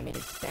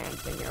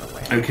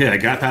 Okay, I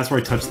got past where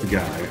I touched the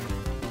guy.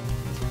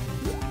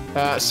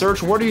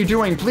 Search, what are you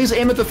doing? Please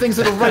aim at the things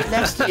that are right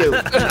next to you.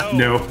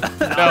 No,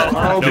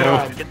 Oh No.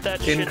 god. Get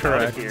that shit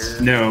Incorrect. out of here.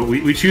 no,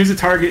 we choose a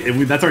target,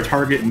 and that's our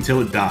target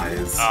until it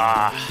dies.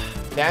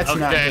 That's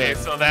not Okay, good.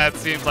 so that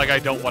seems like I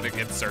don't want to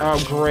get searched.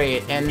 Oh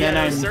great, and then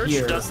Yeah, I'm Search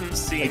here. doesn't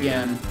seem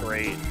again.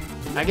 great.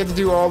 I get to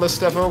do all this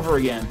stuff over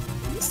again.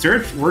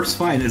 Search works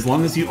fine as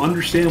long as you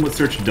understand what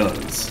search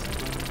does.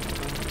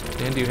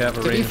 And you have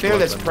a To be ranged fair,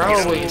 that's weapon.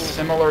 probably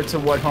similar to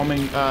what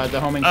homing, the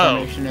homing Oh.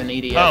 formation in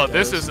EDF Oh,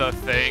 does. this is a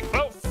thing.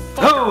 Oh,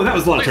 Oh, that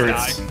was a lot of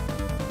Please turrets.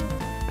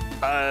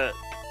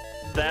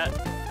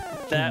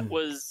 That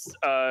was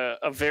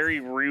a very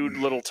rude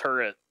little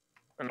turret,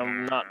 and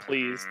I'm not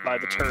pleased by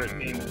the turret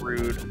being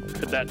rude.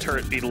 Could that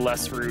turret be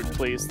less rude,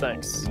 please?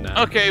 Thanks. No.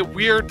 Okay,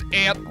 weird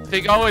ant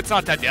thing. Oh, it's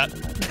not dead yet.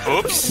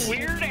 Oops!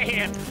 Weird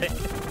ant thing.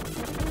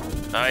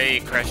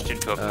 I crashed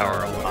into a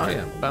power Oh line.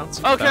 yeah,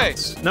 bounce. Okay,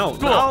 bounce. No,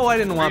 cool. no, I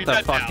didn't want Read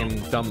that that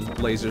fucking dumb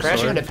laser Crashing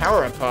sword. into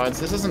power-up pods.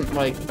 This isn't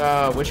like,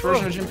 which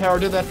version of Jim Power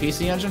did that?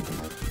 PC Engine?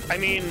 I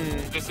mean,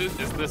 Is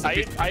this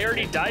I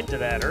already died to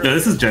that No, earlier.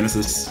 this is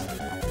Genesis.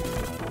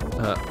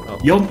 Oh.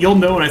 You'll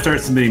know when I start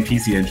submitting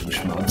PC Engine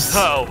shmups.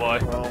 Oh boy.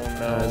 Oh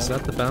no. Is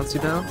that the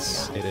bouncy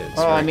bounce? It is.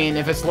 Oh, I right? mean,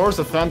 if it's Lords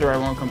of Thunder, I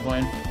won't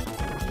complain.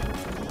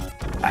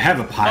 I have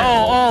a Oh, pile.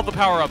 all the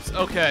power-ups.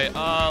 Okay,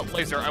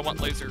 laser. I want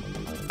laser.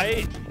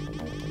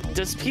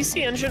 Does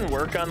PC Engine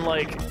work on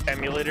like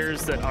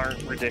emulators that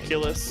aren't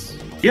ridiculous?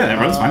 Yeah, it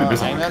runs fine at I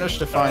BizHawk. managed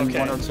to find Okay.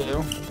 one or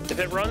two. If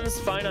it runs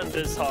fine on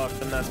BizHawk,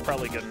 then that's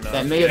probably good enough.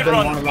 That may have been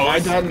one of them. I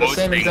died in the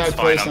same exact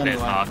place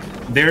anyway.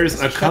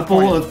 There's a Checkpoint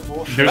couple is of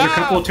bullshit.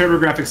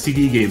 TurboGrafx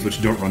CD games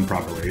which don't run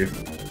properly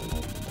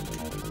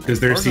because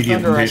their Lords of CD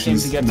Thunder I seem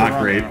implementation's to get to not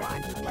run great. now.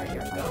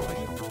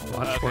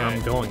 Watch where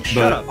I'm going.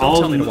 Shut But up! Don't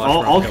tell me to watch where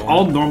I'm going.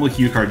 all normal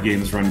Hue card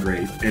games run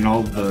great, and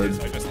all the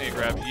So I just need to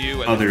grab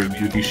you and other then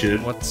grab you. goofy shit.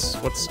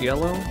 What's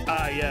yellow?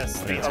 Ah, yes,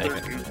 the Yeah, take other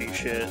it. goofy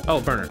shit. Oh,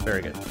 burner.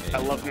 Very good. I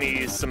love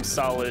me some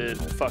solid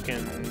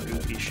fucking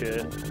goofy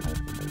shit.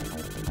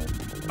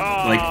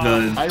 Oh, Like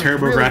the I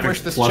TurboGrafx really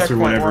wish this Plus or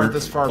checkpoint whatever. weren't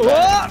this far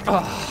back.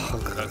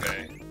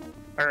 Okay.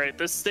 Alright,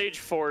 this stage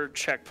 4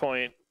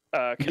 checkpoint.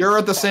 You're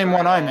at the same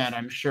one I'm at,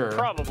 I'm sure.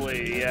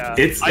 Probably, yeah.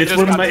 It's I just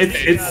one of got my to it's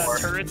stage it's four.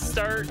 Turrets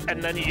start,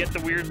 and then you get the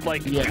weird,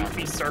 like, Yeah.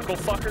 goofy circle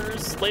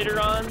fuckers later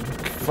on.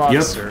 Fuck.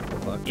 Yep. Circle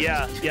fuck.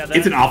 Yeah,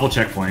 it's an that, awful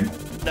checkpoint.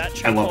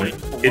 that I love it.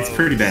 checkpoint It's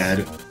pretty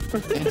bad.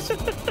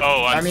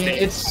 Oh, on I mean,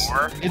 stage it's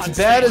 4? it's On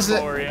bad stage as it.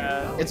 4,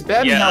 yeah. It's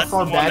bad Yeah, in how that's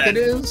far the one back that- it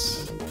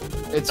is.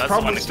 It's That's the one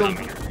probably that still. got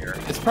me here.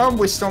 It's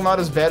probably still not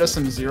as bad as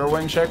some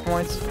zero-wing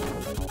checkpoints.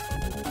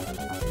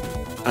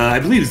 I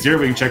believe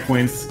zero-wing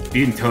checkpoints,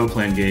 being Toe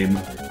Plan game,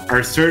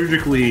 are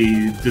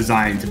surgically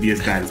designed to be as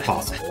bad as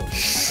possible.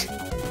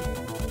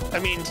 I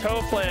mean,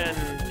 Toe Plan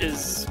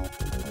is...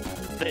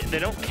 They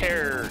don't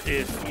care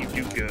if you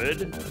do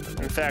good.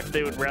 In fact,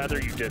 they would rather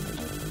you didn't.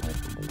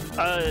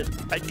 I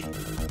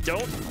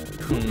don't...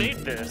 Who made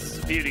this?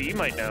 Beauty, you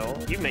might know.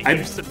 You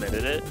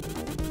submitted it.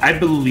 I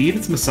believe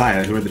it's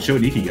Messiah, who are the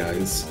Choniki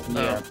guys.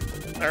 Yeah.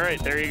 All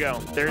right, there you go.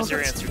 There's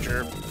your answer,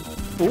 Jerp.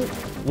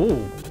 Ooh.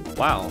 Ooh.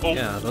 Wow. Oh.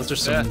 Yeah, those are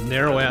some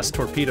narrow-ass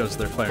torpedoes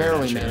they're firing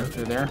Barely at made you. it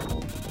through there.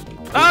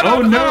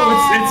 Oh no,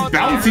 it's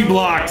bouncy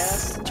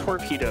blocks! Yes,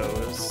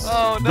 torpedoes.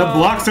 Oh no! The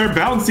blocks are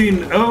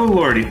bouncing! Oh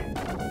lordy.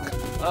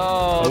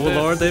 Oh, Oh this-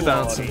 lord, they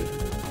bouncing.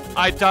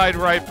 I died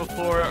right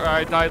before, or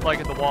I died like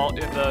in the wall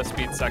in the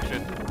speed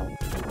section,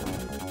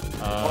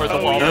 or the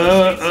wall.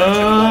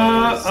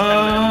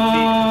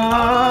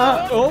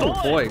 Oh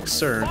boy,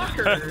 sir.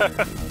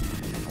 Fucker.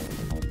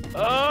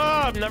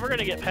 Oh, I'm never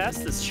gonna get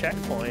past this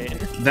checkpoint.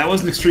 That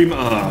was an extreme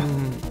I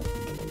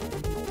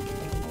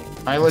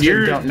legit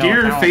Dear- don't know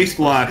dear how I'm face supposed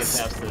to get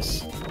blocks. past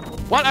this.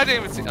 What? I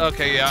didn't even see.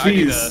 Okay, yeah, I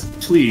need Please, to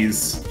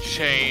please.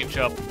 change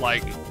up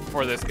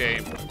for this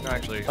game.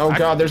 Actually. Oh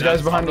god, there's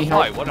guys behind me.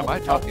 Why? Help. What am I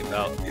talking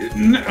about?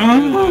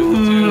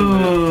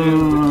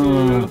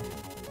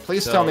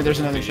 Please tell me there's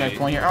another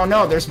checkpoint here. Oh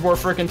no, there's more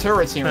freaking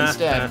turrets here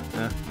instead.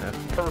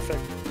 Perfect.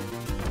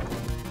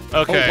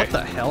 Okay. Oh, what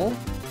the hell?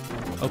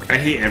 I Okay,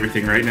 hate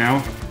everything right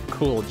now.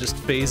 cool. Just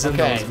phase in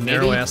Okay, those maybe-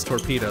 narrow-ass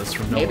torpedoes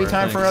from nowhere. Maybe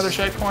time for another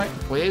thanks. checkpoint,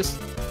 please.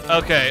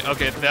 Okay,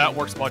 that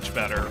works much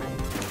better.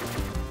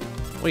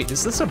 Wait,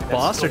 is this a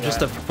boss or still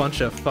just a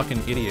bunch of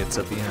fucking idiots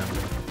at the end?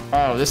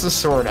 Oh, this is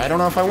Sword. I don't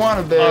know if I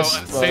wanted this.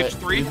 Oh, stage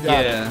but 3? you've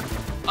got it.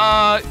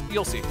 Yeah.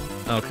 You'll see.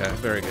 Okay,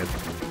 very good.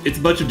 It's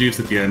a bunch of dupes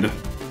at the end.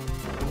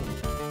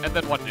 And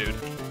then one dude.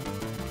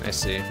 I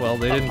see. Well,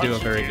 they didn't do a bunch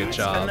of very good dudes,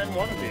 job. And then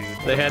one dude.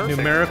 They had Perfect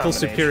numerical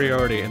combination.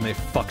 superiority and they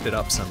fucked it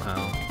up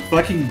somehow.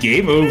 Fucking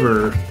game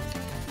over.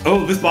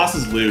 Oh, this boss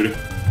is lewd.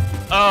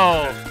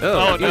 Oh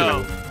Oh,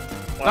 no.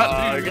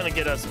 Wow, you're gonna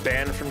get us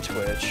banned from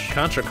Twitch.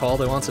 Contra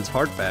called, it wants its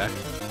heart back.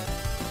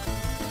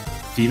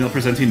 Female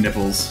presenting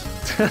nipples.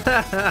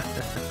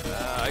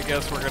 I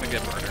guess we're gonna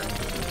get murdered.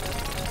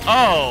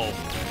 Oh!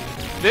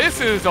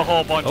 This is a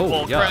whole bunch Oh, of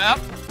bull yeah. crap.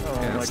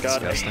 Oh Yeah, my it's god,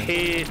 disgusting. I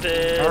hate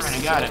this Alright,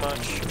 I got so it.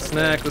 much.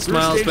 Snack the Through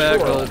smiles stage back,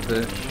 4.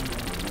 goldfish.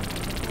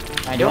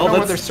 I don't Well, know that's-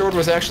 whether Sword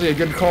was actually a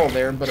good call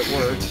there, but it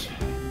worked.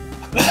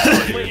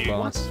 Weird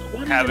boss.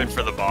 Have it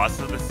for the boss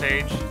of the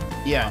stage.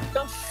 Yeah.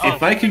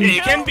 If I can...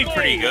 It can be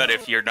pretty good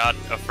if you're not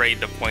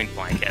afraid to point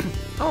blank it.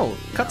 Oh,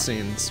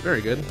 cutscenes.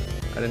 Very good.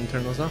 I didn't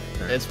turn those off.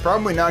 There. It's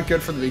probably not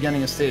good for the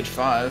beginning of stage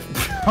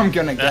 5. I'm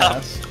gonna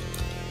guess.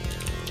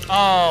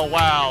 Oh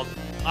wow.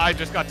 I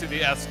just got to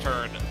the S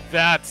turn.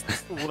 That's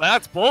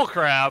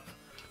bullcrap.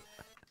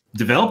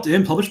 Developed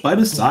and published by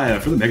Messiah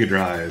for the Mega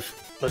Drive.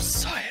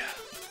 Messiah.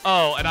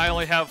 Oh, and I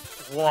only have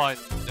one.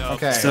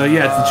 Okay. So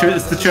yeah, it's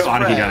the this is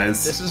Odyssey, Red.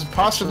 guys. This is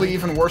possibly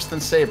even worse than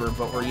Saber,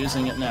 but we're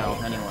using it now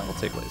anyway. I'll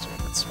take laser.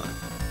 That's fine.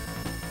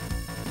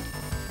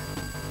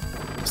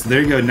 So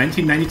there you go,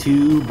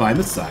 1992 by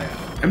Messiah.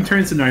 I'm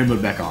turning scenario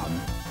mode back on.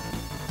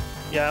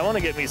 Yeah, I want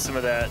to get me some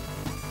of that.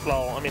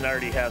 Well, I mean, I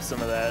already have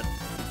some of that.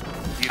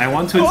 I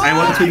want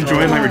to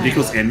enjoy my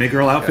ridiculous anime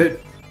girl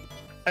outfit.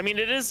 I mean,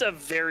 it is a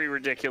very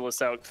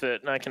ridiculous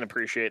outfit, and I can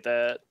appreciate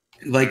that.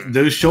 Like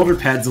those shoulder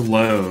pads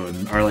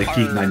alone are like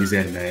peak 90s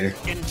anime.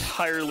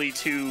 Entirely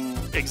too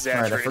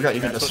exaggerated. Alright, I forgot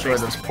you can That's what destroy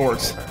makes those it-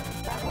 ports.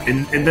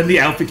 And then the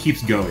outfit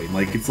keeps going.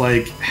 Like it's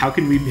like, how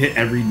can we hit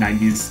every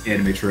 90s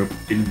anime trope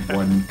in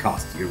one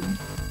costume?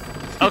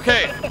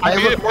 Okay, I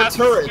made look it more past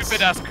the turrets.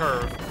 stupid S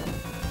curve.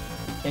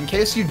 In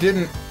case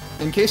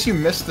you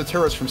missed the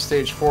turrets from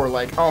stage 4,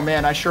 like, oh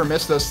man, I sure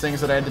missed those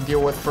things that I had to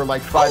deal with for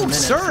like 5 minutes,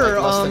 sir,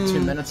 like less than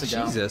 2 minutes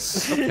ago.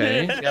 Jesus.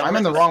 Okay. Yeah, I'm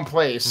in the wrong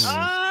place.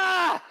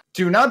 Ah!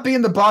 Do not be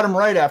in the bottom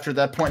right after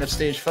that point of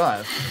stage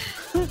 5.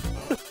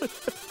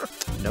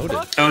 Noted.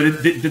 Oh,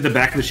 did the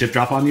back of the ship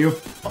drop on you?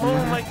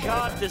 Oh my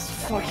god, this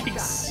fucking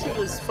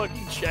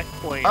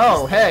checkpoint.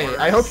 Oh, is hey,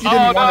 the I hope worst. you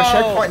didn't Oh, want a no.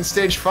 checkpoint in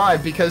stage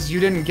 5 because you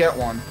didn't get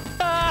one.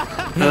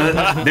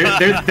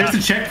 There's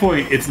a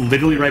checkpoint. It's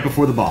literally right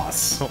before the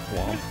boss. Oh,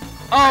 wow.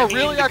 Oh, I mean,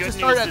 really? the I have good to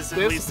start news at is at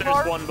this least there's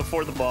part? one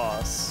before the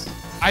boss.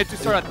 I have to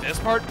start at this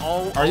part?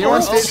 Oh, Are you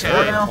on stage okay.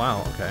 4 now?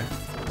 Wow, okay.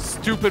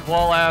 Stupid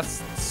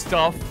wall-ass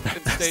stuff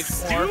in stage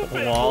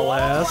 4.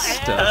 Wall-ass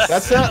stuff.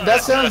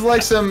 That sounds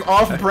like some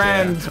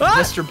off-brand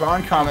Mr.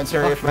 Bond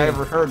commentary if I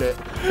ever heard it.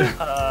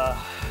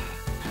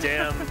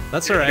 Damn.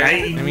 That's alright.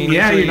 I mean,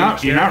 yeah, usually you're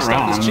not generic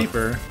stuff wrong. is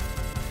cheaper.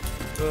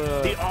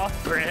 The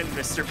off-brand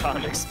Mr.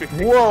 Bond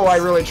experience. Whoa, I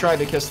really tried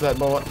to kiss that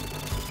bullet.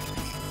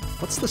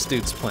 What's this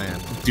dude's plan?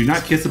 Do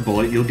not kiss a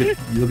bullet. You'll get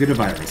a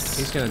virus,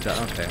 He's gonna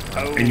die. Okay.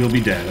 Oh, and you'll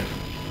be dead.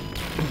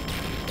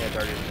 Yeah,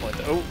 darted point.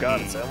 Oh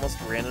god, it's almost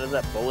ran into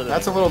that bullet.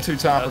 That's a little too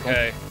topical.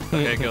 Okay.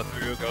 Okay, go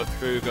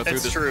through That's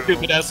this true.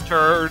 stupid ass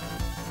turd.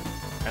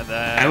 And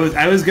then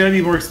I was gonna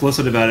be more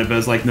explicit about it, but I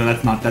was like, no,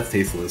 that's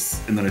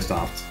tasteless, and then I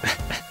stopped.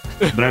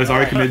 But I was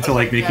already committed to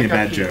like making a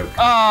bad joke.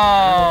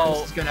 Oh,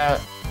 This is gonna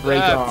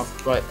break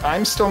off, but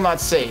I'm still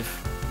not safe.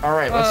 All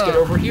right, let's get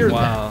over here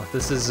Wow,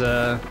 this is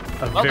a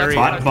very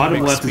Bottom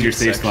quick left is your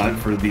speed safe section. spot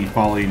for the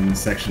falling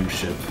section of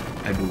ship,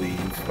 I believe.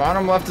 then.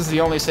 Bottom left is the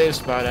only safe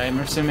spot. I'm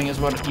assuming is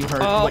what you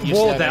heard. Oh, what you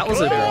whoa, said. that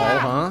was a wall,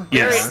 huh?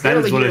 Yes, that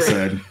is what I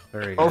said.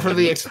 Very Over good.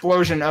 the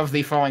explosion of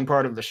the falling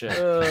part of the ship.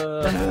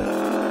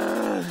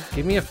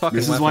 Give me a fucking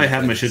This is weapon, why I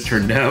have my please. shit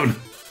turned down.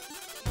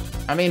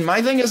 I mean,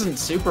 my thing isn't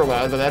super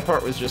loud, but that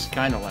part was just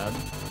kind of loud.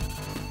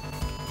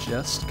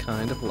 Just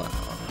kind of loud.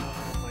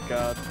 Oh my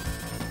god.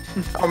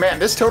 Oh man,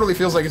 this totally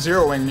feels like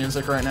Zero Wing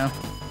music right now.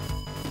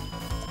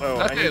 Oh,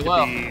 I Okay, need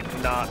well. to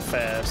be not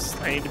fast.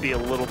 I need to be a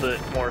little bit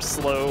more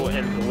slow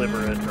and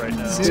deliberate right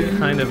now. This is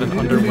kind of an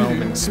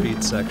underwhelming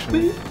speed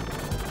section.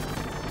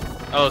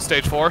 oh,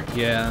 stage 4.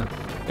 Yeah.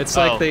 It's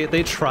Oh. like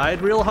they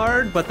tried real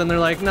hard, but then they're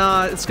like,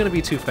 nah, it's gonna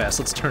be too fast.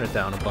 Let's turn it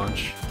down a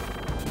bunch.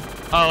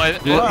 Oh, Wow,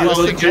 well, it's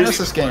a it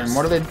Genesis game.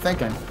 What are they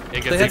thinking?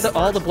 They had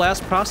all the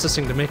blast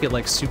processing to make it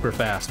like super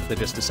fast, but they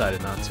just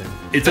decided not to.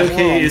 It's Whoa,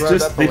 okay. It's grab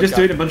just that they bullet just gun.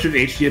 doing a bunch of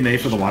HDMA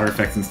for the water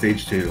effects in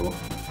stage 2.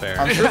 Fair.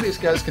 I'm sure these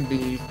guys can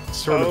be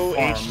sort Oh, of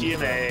farmed.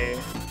 HDMA.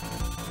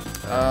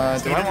 Do I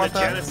Even want the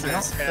that? Genesis I don't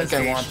has think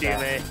I want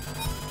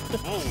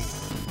HDMA.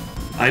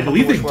 I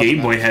believe the Which Game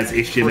weapon? Boy has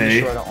Pretty sure I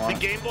HDMA. don't The want.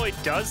 Game Boy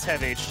does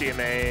have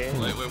HDMA.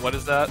 Wait, what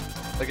is that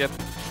again?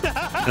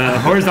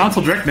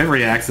 Horizontal direct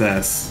memory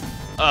access.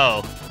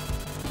 Oh,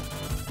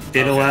 It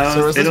Okay. allows.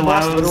 So is it this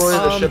boss allows. literally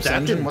the ship's that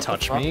engine? didn't What the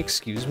touch fuck? me,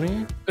 excuse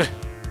me.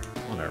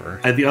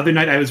 Whatever. The other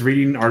night, I was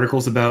reading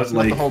articles about It's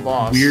not the like whole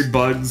boss. weird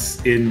bugs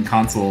in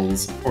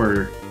consoles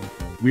or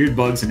weird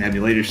bugs in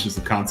emulations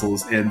of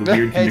consoles, and the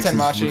weird Hey, mixes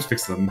Tenmachi. which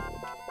fix them.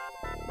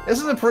 This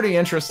is a pretty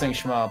interesting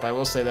shmup, I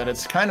will say that.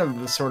 It's kind of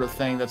the sort of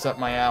thing that's up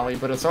my alley,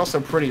 but it's also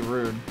pretty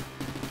rude.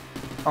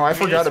 Oh, I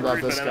forgot it's about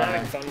rude, this but I'm guy.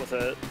 having fun with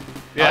it.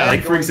 yeah.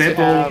 like, for going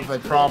example- to have a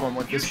problem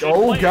with You this. should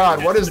Oh play god,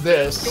 it. what It's is the big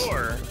this?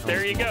 score.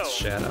 There you go.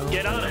 Shadow.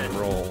 Get on and it.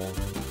 roll.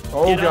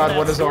 Oh Get on god, that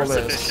what is all Source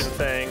this? Edition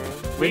thing.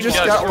 We just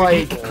got got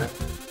like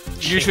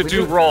You should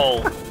do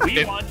roll. We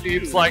It want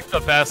seems you. like the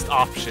best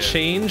option.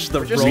 Change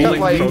the just rolling got,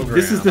 like- program.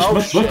 This is the Oh,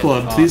 Shmup Book shit.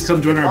 Club. Please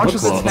come join our book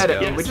launches its club. head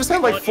at me. Yes, We just we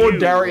had like want 4 you.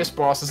 Darius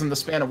bosses in the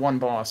span of one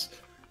boss.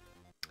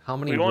 How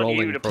many We want you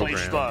rolling to play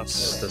programs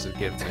shmups. does it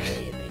give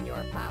me?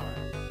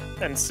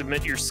 And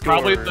submit your scores.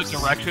 Probably the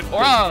direction. to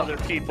Or other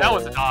people. that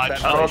was a dodge.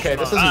 that Oh, play okay,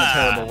 this shmups. isn't a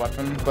terrible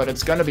weapon, but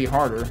it's gonna be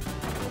harder.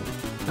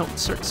 No,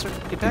 sir,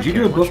 get back Did you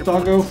here. do a What's book,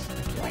 your- doggo?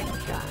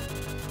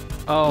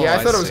 Oh, Yeah,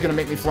 I thought it was see. gonna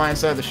make me fly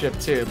inside the ship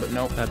too, but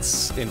nope.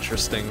 That's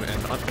interesting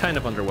and kind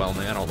of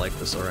underwhelming. I don't like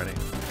this already.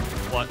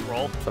 What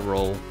roll? The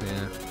roll,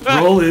 yeah.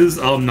 Roll is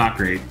not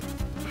great.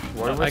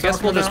 What are we I guess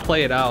we'll talking just about?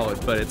 play it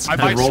out, but it's I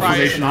The might roll try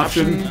formation it.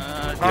 option.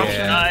 Don't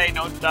Yeah. die,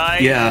 don't die.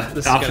 Yeah,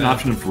 This is option gonna-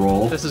 option of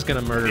roll. this is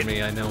gonna murder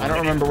me. I know. I don't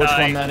remember which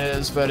Die. one that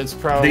is, but it's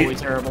probably They-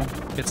 terrible.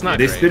 It's not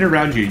They great. spin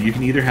around you. You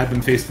can either have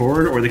them face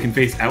forward or they can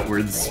face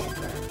outwards.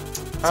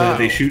 So that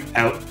they Oh. shoot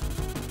out.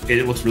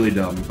 It looks really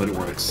dumb, but it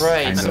works.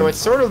 Right, kind so of. it's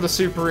sort of the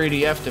Super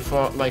EDF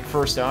default, like,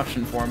 first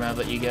option format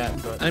that you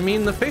get, but... I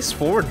mean, the face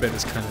forward bit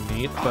is kind of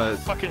neat, but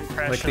Fucking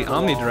crash like the into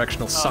wall.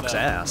 omnidirectional sucks no.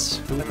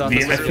 ass. Who thought The,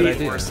 this was a I good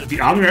think idea? the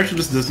omnidirectional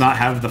just does not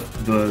have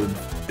the.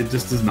 It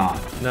just does not.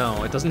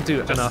 No, it doesn't do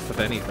enough of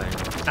anything.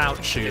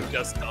 Ouch, shoot. It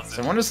just So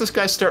doesn't. when does this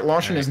guy start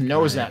launching his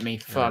nose at me?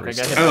 Fuck, I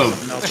got hit by Oh,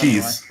 something else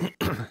jeez.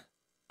 anyway.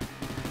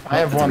 I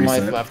have That's a one life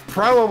reset. left.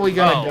 Probably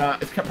gonna Oh. die.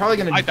 It's probably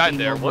gonna I died game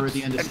there, over whoops. at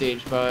the end of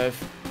stage 5.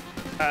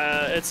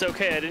 It's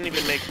okay, I didn't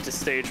even make it to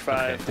stage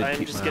 5. did I'm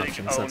keep just my getting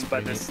options, that's owned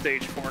by pretty the neat.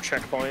 stage 4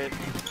 checkpoint.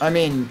 I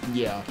mean,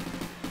 yeah.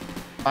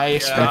 I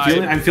expect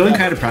I'm feeling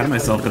kind of proud of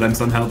myself that I'm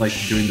somehow like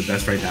doing the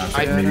best right now.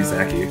 Except for maybe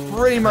Zaki.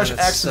 pretty much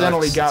Kinda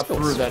accidentally sucks. got Still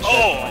through that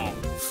Oh!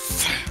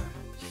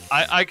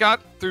 checkpoint. I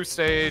got through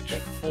stage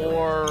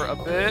 4 a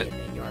bit.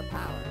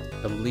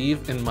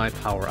 Believe in my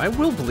power. I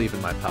will believe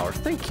in my power.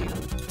 Thank you.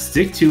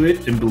 Stick to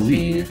it and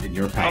believe in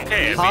your power.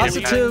 Okay, I mean,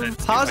 Positive,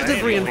 it's positive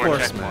fine.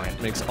 reinforcement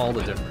Checkpoint. makes all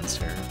the difference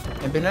here.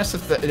 It'd be nice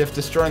if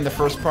destroying the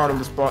first part of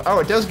this boss... Oh,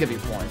 it does give you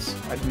points.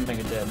 I didn't think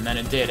it did, and then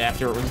it did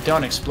after it was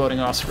done exploding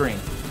off screen.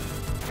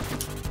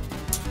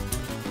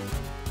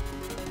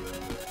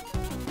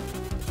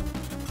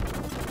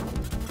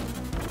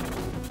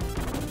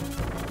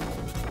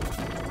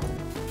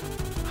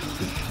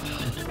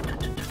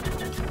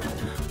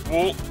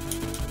 Whoa.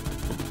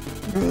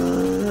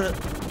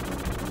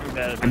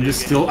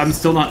 I'm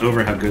still not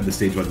over how good the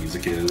stage 1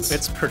 music is.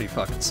 It's pretty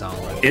fucking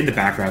solid. in the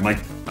background, like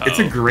it's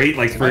a great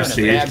like first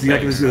Kinda stage. bad You got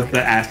thing. this with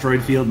the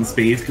asteroid field in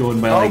space going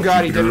by Oh, like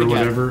God, he did Jupiter it or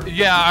again. whatever.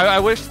 Yeah, I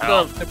wish the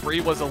Oh.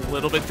 debris was a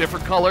little bit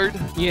different colored.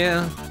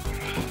 Yeah.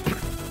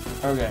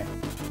 Okay.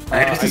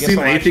 I just guess assume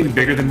I'll anything actually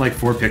bigger than like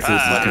 4 pixels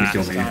is gonna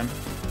kill this me. time.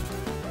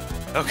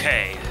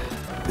 Okay.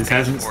 This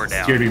hasn't 4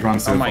 down. scared me wrong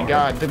so Oh my far.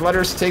 god, the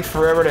letters take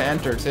forever to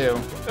enter, too.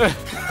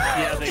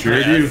 Yeah, they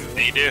Sure can. do.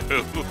 They do.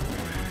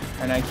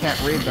 and I can't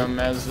read them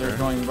as they're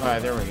going by.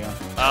 There we go.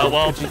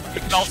 Well, you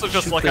can also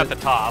just look at the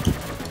top.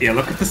 Yeah,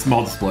 look at the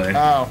small display.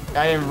 Oh,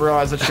 I didn't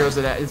realize it shows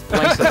it. It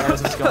blinks it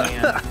as it's going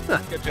in.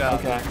 Good job.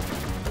 Okay.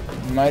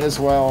 Might as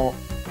well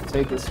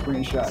take a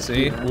screenshot.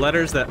 See, here.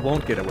 letters that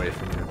won't get away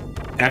from you.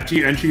 After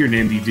you enter your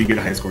name, you do get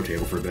a high score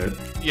table for a bit.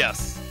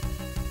 Yes.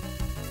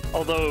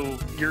 Although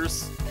your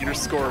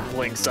score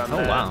blinks on Oh,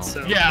 that. wow.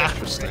 So Yeah.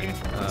 Interesting.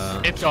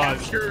 It does.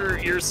 capture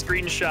your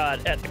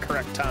screenshot at the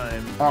correct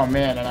time. Oh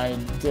man, and I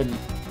didn't.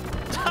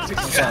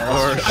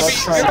 Or-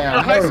 Let's try Your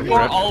now. high There we score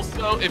go.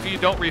 also, if you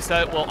don't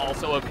reset, will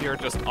also appear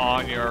just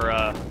on your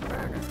on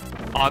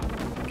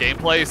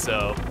gameplay.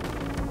 So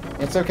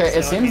It's okay. So,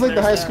 It seems I mean, like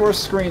the high there's score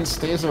screen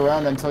stays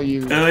around until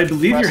you. I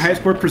believe your press- high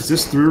score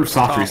persists through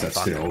soft Oh, resets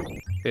fuck. still.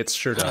 It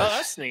sure Oh, does.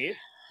 that's neat.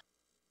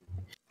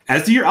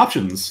 As do your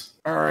options.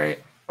 All right,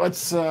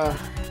 let's. oh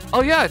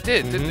yeah, it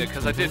did, didn't it?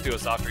 Because I did do a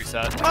soft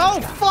reset.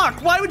 Oh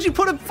fuck! Why would you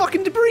put a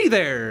fucking debris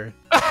there?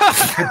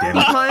 God damn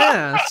it. My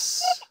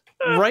ass.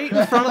 Right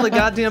in front of the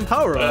goddamn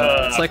power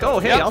up. It's like, oh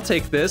hey, Yep. I'll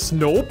take this.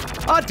 Nope.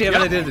 Ah, damn it,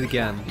 I did it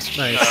again.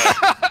 Nice.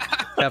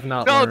 Have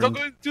not No, learned. don't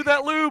go do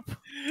that loop.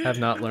 Have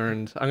not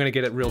learned. I'm gonna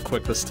get it real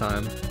quick this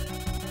time.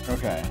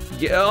 Okay.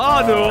 Yeah.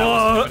 Oh no.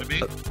 That was good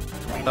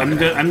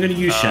to me. I'm gonna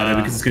use Shadow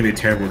because it's gonna be a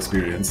terrible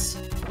experience.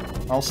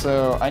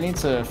 Also, I need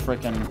to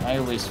frickin'. I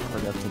always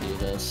forget to do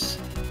this.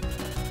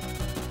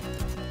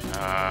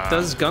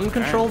 Does gun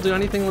control do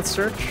anything with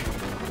search?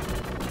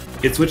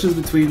 It switches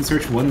between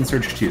search 1 and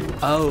search 2.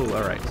 Oh,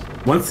 all right.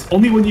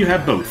 Only when you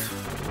have both.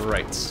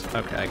 Right.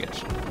 Okay, I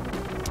get you.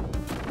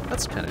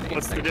 That's kind of neat.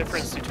 What's the thank you.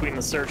 difference between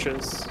the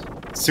searches?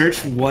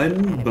 Search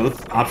 1,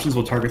 both options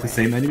will target the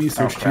same enemy.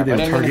 Search 2, crap. they I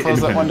will didn't mean to target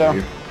close that window.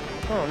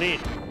 independently. Oh, neat.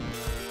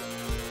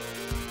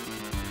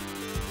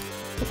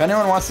 If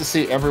anyone wants to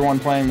see everyone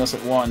playing this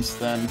at once,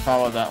 then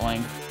follow that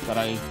link that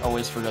I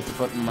always forget to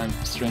put in my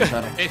stream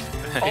title. In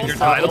your Also,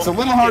 title. It's a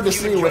little hard to if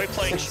you see enjoy with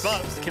playing 6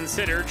 Shmups,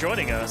 consider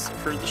joining us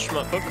for the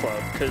Shmup Book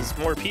Club, because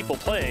more people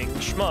playing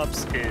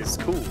Shmups is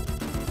cool.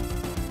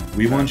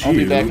 We want I'll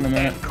you. be back in a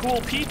minute. And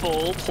cool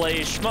people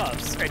play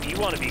Shmups, and you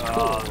want to be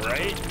cool,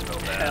 right?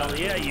 Hell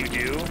yeah, you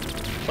do.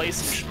 Play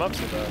some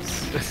Shmups with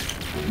us.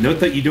 Note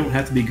that you don't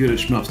have to be good at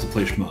shmups to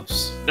play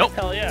shmups. Nope.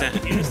 Hell yeah,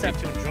 you just have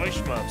to enjoy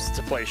Shmups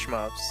to play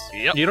Shmups.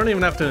 Yep. You don't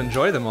even have to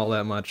enjoy them all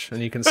that much,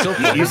 and you can still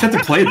play. You just have to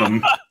play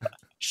them.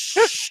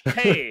 Shh!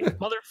 Hey,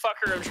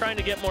 motherfucker, I'm trying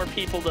to get more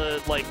people to,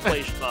 like,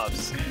 play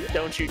Shmups.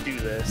 Don't you do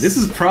this. This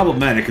is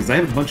problematic because I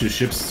have a bunch of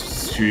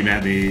ships shooting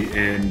at me,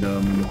 and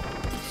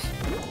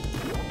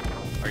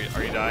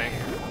Are you dying?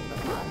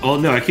 oh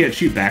no, I can't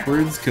shoot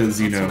backwards because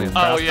you know.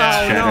 Oh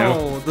yeah. Oh Shadow.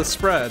 no, the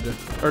spread.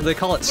 Or they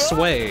call it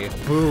sway.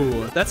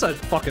 Boo. That's a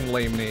fucking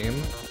lame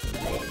name.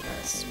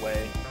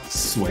 Sway.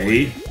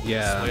 Sway.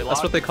 Yeah, Sway that's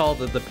lock? what they call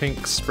the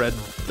pink spread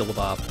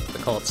billabop. They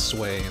call it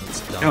sway, and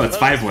it's dumb. No, it's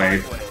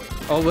 5-way.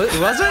 Oh,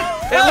 was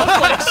it? It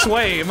looked like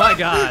sway, my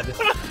god.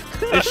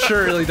 It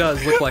surely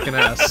does look like an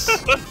S.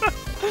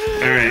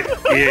 Alright,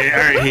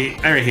 yeah,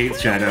 alright, hate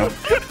Shadow.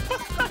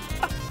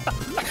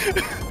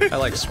 I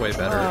like sway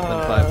better than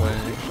 5-way,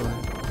 actually.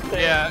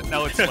 Yeah.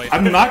 No, it's late.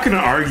 I'm not gonna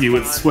argue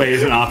with Sway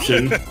as an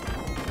option.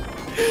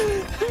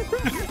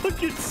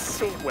 Look at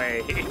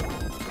Sway.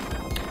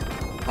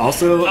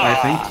 Also, I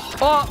think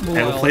Oh,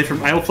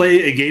 I will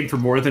play a game for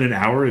more than an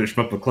hour in a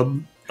Shmup Book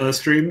Club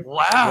stream.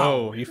 Wow.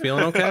 Whoa, you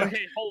feeling okay?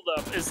 Okay, hold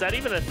up. Is that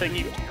even a thing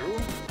you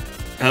do?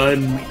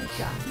 And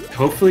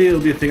hopefully it'll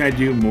be a thing I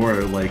do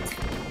more, like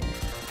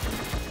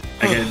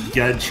I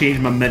gotta change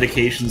my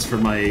medications for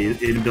my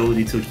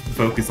inability to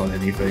focus on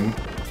anything.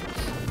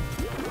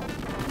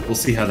 We'll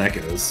see how that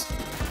goes.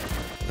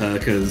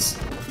 Because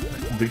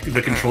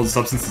the controlled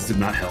substances did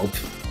not help.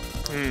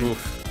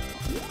 Oof.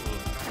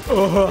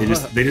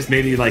 They just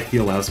made me like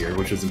feel lousier,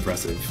 which is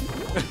impressive.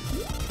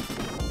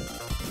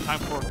 Time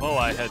for a bow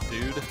I had,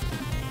 dude.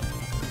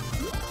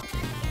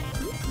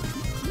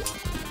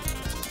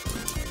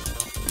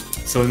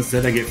 So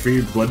instead, I get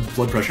free blood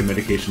pressure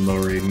medication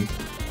lowering.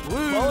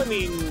 Well, I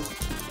mean,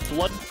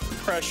 blood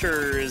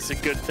pressure is a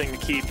good thing to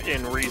keep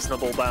in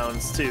reasonable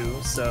bounds, too,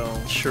 so...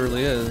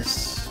 Surely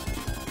is.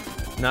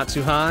 Not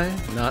too high,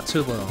 not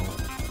too low.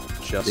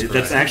 Just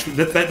That's right. actually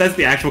that's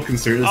the actual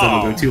concern is that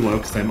I'll Oh. go too low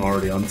because I'm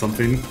already on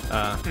something.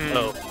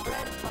 Oh.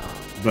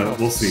 But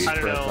we'll see. I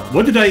don't know.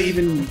 What did I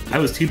even? I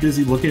was too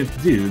busy looking at the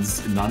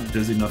dudes and not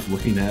busy enough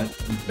looking at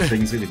the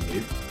things hitting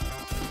me.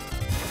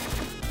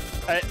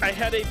 I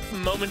had a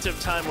moment of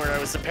time where I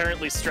was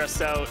apparently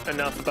stressed out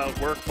enough about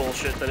work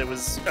bullshit that it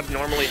was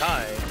abnormally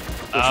high,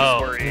 which Oh.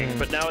 is worrying.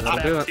 But now it's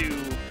I'll do back it.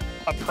 to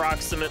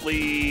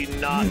approximately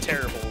not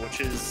terrible, which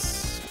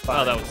is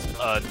fine. Oh,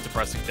 that was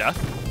depressing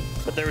death.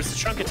 But there was a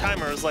chunk of time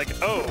where I was like,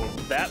 oh,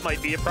 that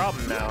might be a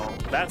problem now.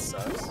 That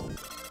sucks.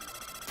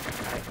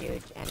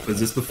 Was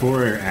this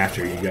before or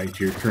after you got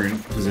to your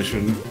current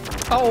position?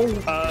 Oh!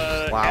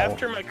 Wow.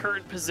 After my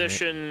current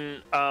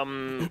position,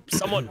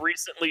 somewhat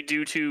recently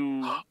due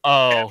to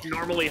Oh.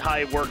 abnormally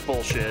high work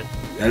bullshit.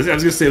 I was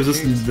gonna say, was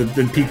this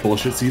the peak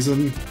bullshit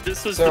season?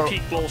 This was So- the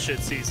peak bullshit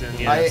season,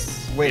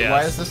 yes. Wait, Yes.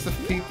 why is this the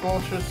peak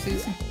bullshit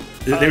season?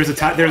 There was a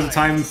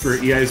time for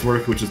EI's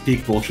work, which was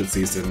peak bullshit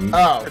season.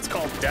 Oh, It's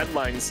called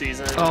deadline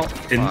season. Oh,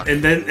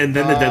 And then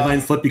the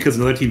deadline slipped because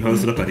another team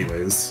hosted up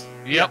anyways.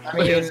 Yep. I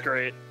mean, It was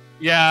great.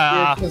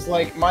 Yeah. because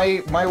like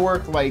my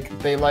work, like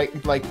they like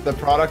the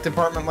product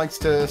department likes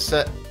to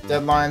set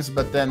deadlines,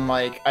 but then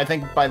like I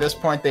think by this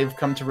point they've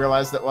come to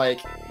realize that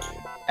like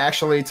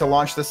actually to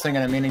launch this thing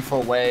in a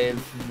meaningful way,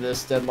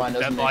 this deadline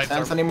doesn't make Deadlines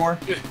sense are- anymore.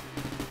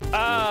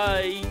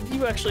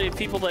 You actually have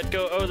people that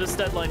go, oh, this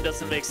deadline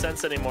doesn't make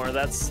sense anymore.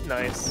 That's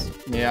nice.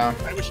 Yeah.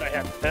 I wish I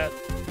had that.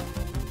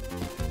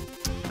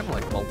 kind of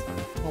like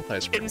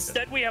multi-is pretty good.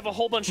 Instead, we have a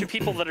whole bunch of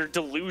people that are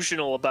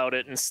delusional about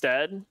it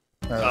instead.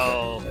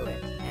 Oh.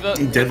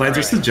 Deadlines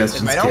are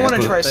suggestions. I don't want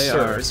to Kat, try They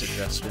are search.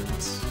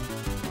 suggestions.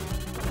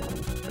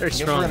 Very I guess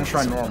strong. we're gonna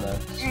try normal.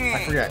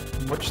 I forget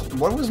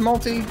what was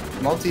multi.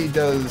 Multi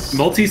does.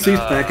 Multi sweeps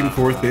back and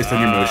forth based on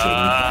your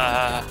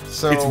motion.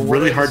 So It's what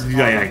really is hard to do R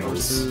diagonals.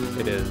 versus-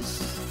 It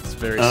is. It's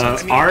very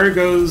sensitive. R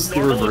goes the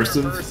Normal reverse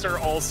and of. reverse are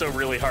also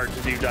really hard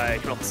to do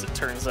diagonals, it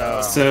turns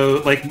out.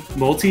 So, like,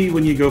 multi,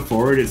 when you go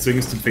forward, it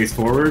swings to face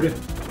forward,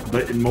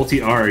 but in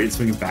multi-R, it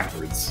swings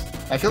backwards.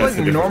 I feel That's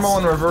like the normal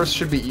difference. and reverse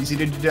should be easy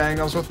to do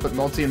diagonals with, but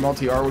multi and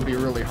multi-R would be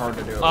really hard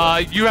to do.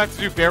 You have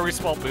to do very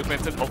small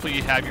movements, and hopefully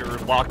you have your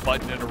lock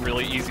button in a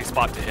really easy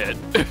spot to hit.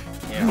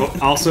 Well,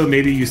 also,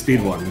 maybe you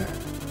speed one.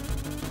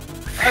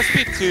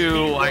 Speed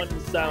 2, like, One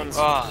sounds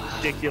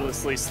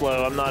ridiculously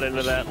slow. I'm not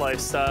into that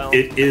lifestyle.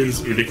 It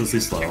is ridiculously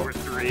 2 slow. or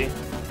 3.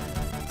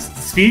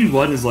 Speed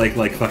one is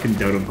like fucking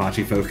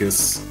Dodonpachi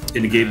focus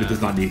in a game that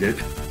does not need it.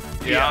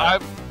 yeah,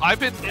 I've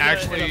been In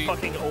actually... a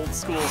fucking old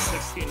school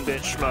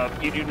 16-bit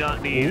shmup, you do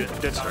not need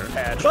the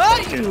patch.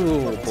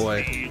 Oh,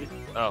 boy. Speed.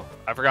 Oh,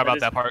 I forgot about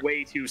is that part.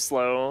 Way too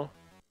slow.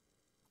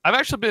 I've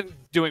actually been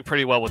doing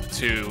pretty well with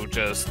 2,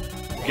 just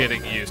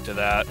getting used to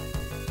that.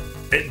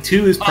 And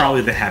 2 is probably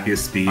the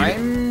happiest speed.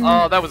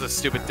 Oh, that was a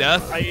stupid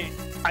death.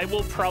 I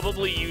will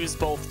probably use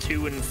both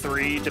 2 and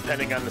 3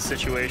 depending on the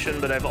situation,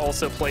 but I've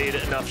also played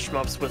enough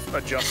shmups with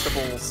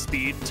adjustable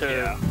speed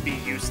to be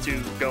used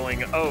to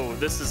going, oh,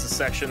 this is a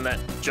section that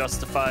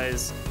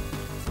justifies,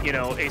 you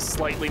know, a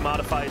slightly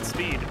modified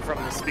speed from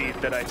the speed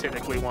that I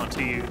typically want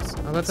to use.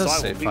 Oh, that So does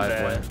I say will do 5-way.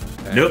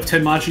 that. Okay. Nope,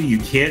 Tenmachi, you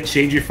can't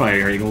change your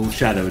fire angle with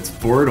Shadow. It's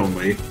forward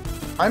only.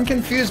 I'm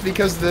confused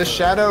because the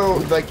shadow,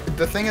 like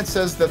the thing it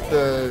says that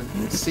the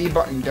C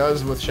button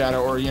does with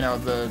shadow, or you know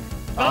the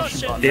option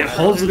shit. button. It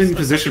holds it in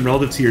position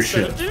relative to your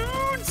ship.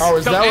 Oh,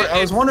 is No, that? it- What,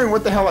 I was wondering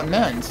what the hell it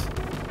meant.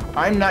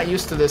 I'm not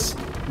used to this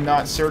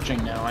not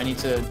searching now. I need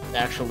to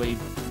actually.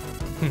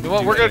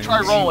 Well, we're gonna try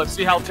roll and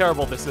see how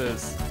terrible this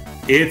is.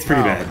 It's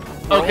pretty Oh. bad.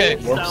 Okay.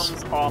 Roll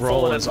sounds awful,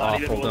 Roll and is I'm not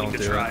awful, even willing don't to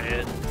do try it.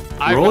 it.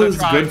 I'm Roll gonna is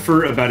try, good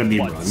for about a meme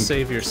What? run.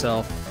 Save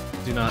yourself.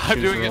 Do not I'm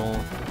choose doing it. roll.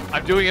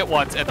 I'm doing it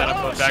once, and then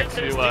I'm going back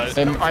to,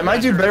 And I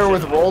might do better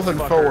with roll than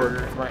Fucker.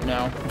 forward right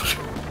now.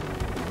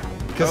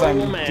 Because Oh,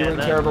 I'm man, doing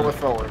that- terrible with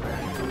forward.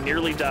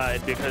 Nearly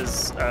died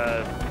because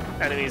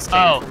enemies came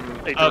Oh,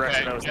 from a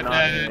direction I was and not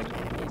then-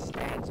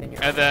 in.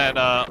 and then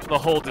the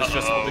hold is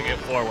just holding it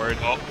forward.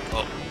 Oh,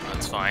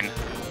 that's fine.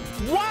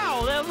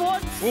 Wow, that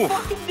one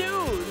fucking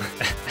dude!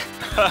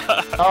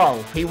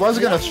 Oh, he was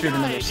gonna One shoot guy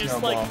another just,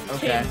 snowball. like,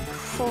 Okay. came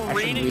should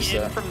craning use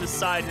in that. from the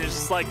side and is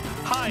just like,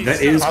 hi, That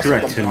stop, is Possible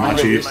correct, to Tenmachi. find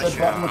a reset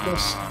button with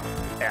this?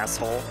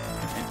 asshole.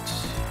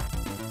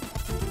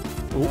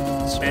 Ooh,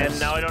 And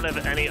now I don't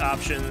have any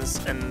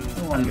options, and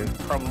wonder. I'm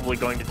probably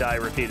going to die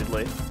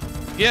repeatedly.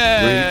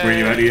 Yay! Were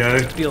you at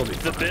EI? Fieldy.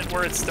 The bit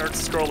where it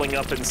starts scrolling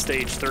up in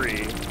stage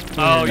 3.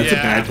 Oh, That's yeah.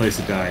 a bad place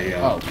to die,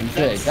 yeah. Oh,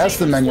 config. That's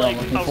the menu I'm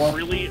like looking a for.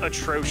 really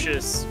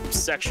atrocious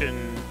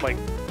section, like,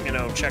 you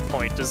know,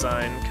 checkpoint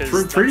design.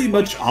 For pretty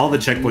much all the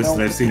checkpoints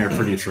that I've seen are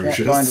pretty Blind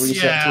atrocious.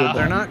 reset Yeah, to a They're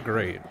button. not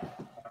great,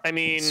 I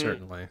mean,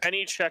 certainly.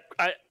 any check.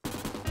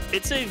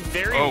 It's a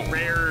very Oh.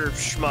 rare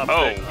shmup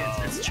Oh. that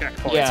gets its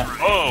checkpoints Yeah. right.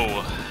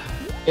 Oh!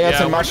 Yeah, it's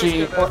a we're just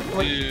mushy.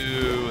 gonna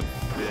do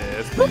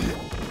this.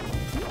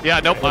 Yeah,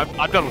 nope,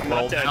 I'm done with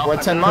roll now. What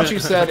Tenmachi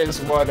said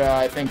is what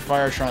I think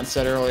Firetron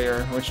said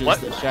earlier, which is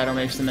What? that Shadow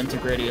makes them into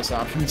gradius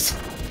options.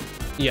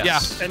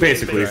 Yes. I mean,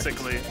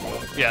 Basically.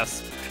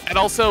 Yes. And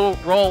also,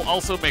 roll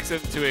also makes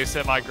it into a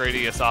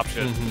semi-gradius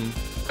option.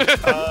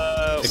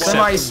 Except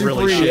Semi-super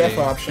really EDF shitty.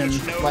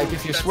 option. Like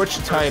if you that's switch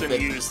the type person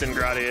it. used in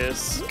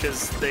Gradius,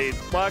 because they,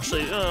 well,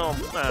 actually, oh, I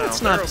don't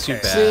That's know, not they're too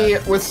okay.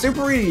 bad. See, with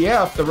Super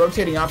EDF, the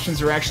rotating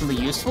options are actually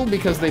useful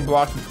because they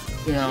block,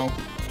 you know,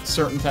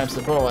 certain types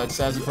of bullets,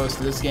 as opposed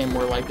to this game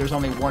where, like, there's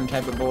only one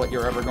type of bullet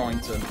you're ever going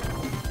to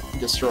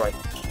destroy.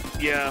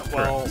 Yeah,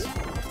 well,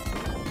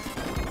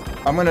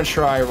 I'm gonna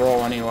try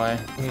roll anyway.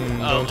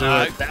 Don't do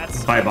it.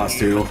 that's Bye, Boss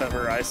funny 2. if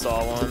ever I saw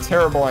It's one. a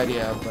terrible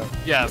idea, but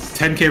Yes.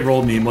 10k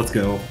roll meme, let's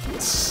go.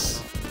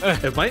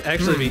 It might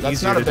actually be That's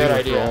easier not a to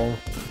bad do with idea.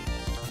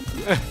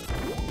 roll.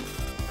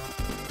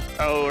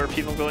 Oh, are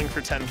people going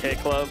for 10K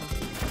Club?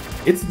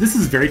 This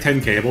is very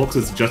 10kable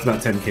because it's just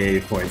about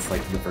 10k points,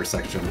 like the first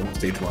section,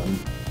 stage 1.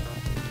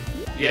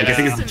 Yeah. Like, I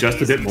think It's it's an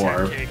just a bit easy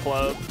more. 10K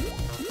Club.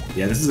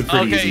 Yeah, this is a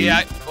pretty Okay, easy.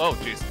 yeah. Oh,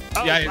 jeez.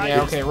 Oh, Yeah, I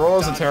yeah, okay, roll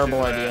is a dodged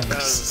terrible that. idea. That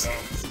was-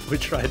 We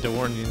tried to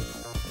warn you.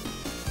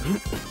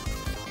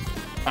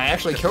 I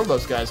actually killed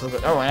those guys with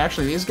it. Oh, and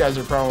actually these guys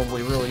are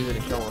probably really easy to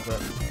kill with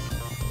it.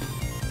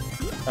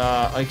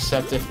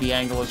 Except if the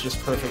angle is just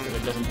perfect and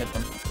it doesn't hit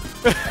them.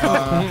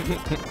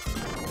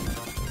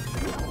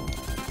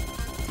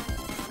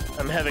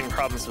 I'm having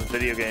problems with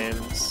video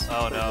games.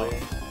 Oh no.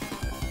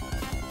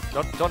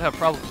 Don't have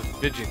problems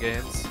with video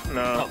games.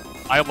 No.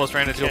 Oh, I almost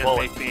ran into a Can't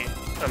bullet. make me.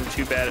 I'm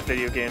too bad at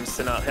video games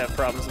to not have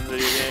problems with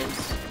video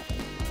games.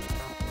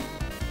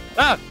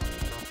 Ah!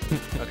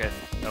 Okay,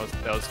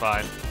 that was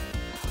fine.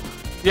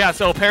 Yeah,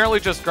 so apparently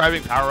just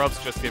grabbing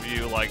power-ups just give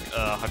you like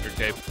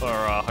 100k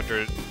or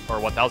 100 or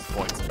 1,000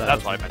 points.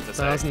 That's what I meant to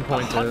say. 1,000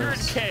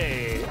 pointers.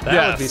 100k!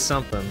 That would be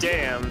something.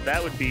 Damn,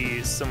 that would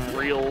be some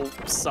real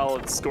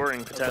solid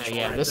scoring potential.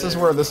 Yeah, right this there. is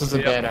where this is a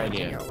bad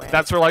idea.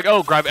 That's where like,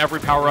 oh, grab every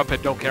power-up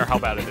and don't care how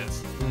bad it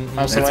is.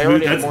 Oh, so I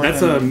already have more that's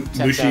than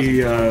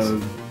Mushi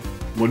 10,000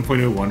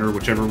 1.01 or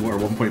whichever, or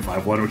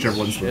 1.51, whichever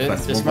one's the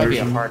festival This might be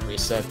a version. hard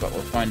reset, but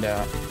we'll find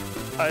out.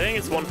 I think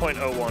it's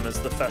 1.01 is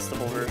the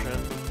festival version.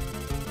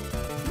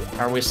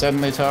 Are we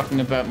suddenly talking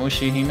about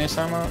Mushi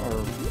Hime-sama,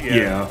 or...?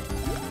 Yeah,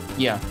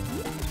 Yeah.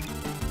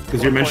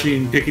 because you're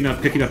mentioning picking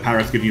up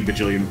power-ups giving you a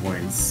bajillion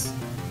points,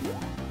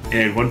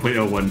 and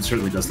 1.01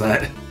 certainly does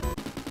that.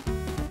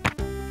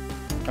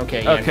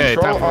 Okay, yeah, Okay,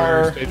 Control time for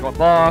R... stage 1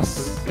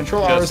 boss.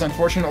 Control R is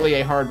unfortunately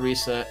a hard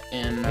reset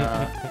in,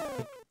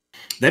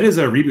 That is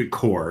a reboot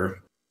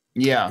core,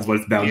 yeah. is what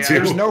it's bound Yeah, to.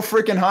 There's no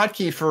freaking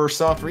hotkey for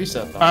soft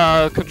reset,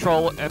 though.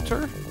 Control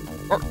Enter?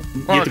 Or have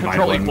to buy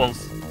control one.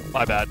 equals.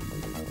 My bad.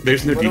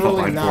 There's no default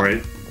Literally line not. for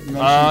it. Mentioned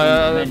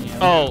in the menu.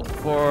 Oh,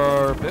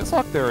 for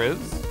BitSock there is.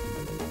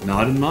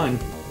 Not in mine.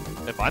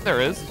 In mine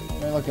there is.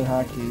 Let me look at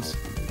hotkeys.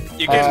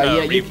 You can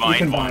yeah, you rebind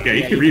can one. bind. Yeah,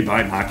 you can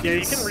rebind hotkeys. Yeah,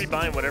 you can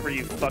rebind whatever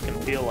you fucking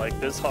feel like.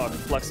 BizHawk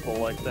flexible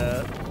like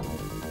that.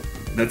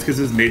 That's because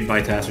it's made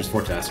by tasters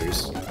for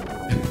tasters.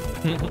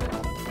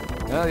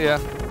 Oh yeah.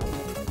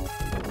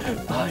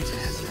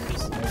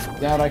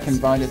 Doubt I can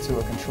bind it to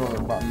a controller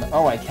button.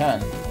 Oh, I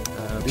can.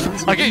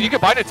 Again, you can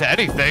bind it to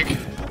anything.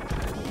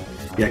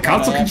 Yeah,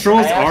 console I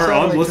controls actually are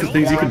on the list of don't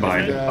things you can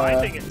bind bind. it.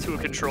 Binding it to a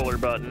controller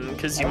button,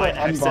 because you might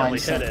I'm accidentally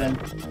buying hit it.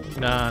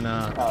 something.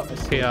 Nah. Oh,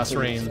 it's- Chaos it's-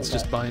 reigns. okay.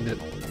 Just bind it.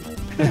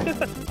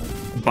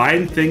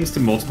 Bind things to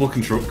multiple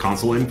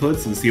console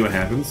inputs and see what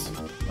happens.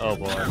 Oh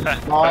boy.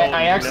 Well, I no.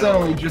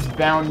 accidentally just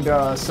bound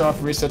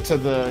soft reset to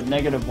the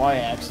negative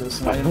y-axis,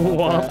 and I didn't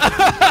want What?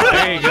 that.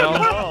 There you go.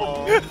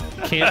 Oh,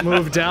 Can't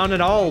move down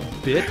at all,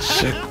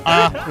 bitch.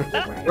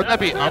 Wouldn't that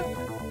be up?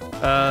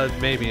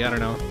 Maybe, I don't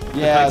know.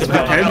 Yeah, It it's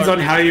not- depends on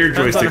how your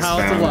Depends on joystick's how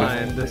it's bound.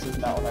 aligned. This is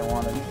not what I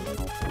wanted.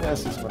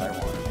 This is what I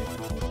wanted.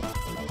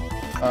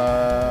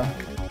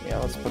 Yeah,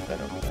 let's put that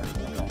over there.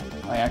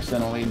 Okay. I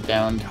accidentally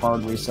downed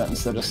hard reset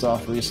instead of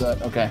soft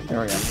reset. Okay,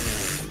 there we go.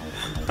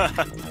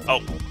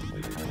 Oh,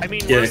 I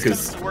mean, Yeah, worst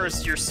 'cause- comes to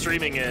worst, you're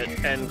streaming it,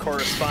 and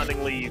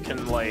correspondingly you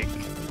can, like,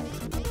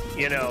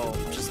 you know,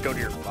 just go to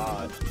your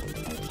mod.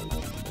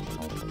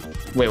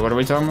 Wait, what are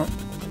we talking about?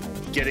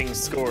 Getting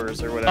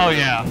scores or whatever. Oh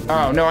yeah.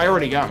 Oh, no, I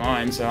already got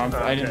mine, so I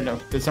Okay. didn't know.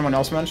 Did someone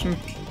else mention?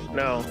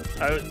 No,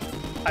 I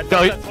thought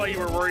No, that's why you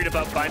were worried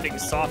about binding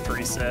soft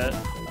reset.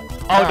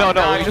 Oh no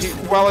no. I just,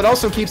 well, it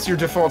also keeps your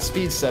default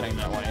speed setting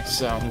that way,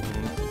 so...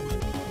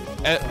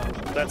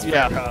 That's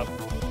Yeah. fair cop.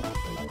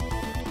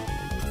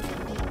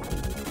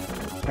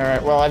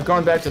 Alright, well, I've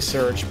gone back to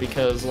search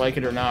because, like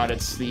it or not,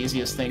 it's the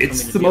easiest thing for me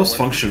It's to the deal most with.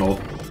 functional.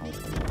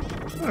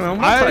 I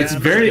don't know. It's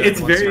very-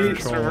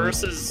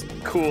 Reverse is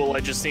cool, I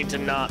just need to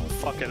not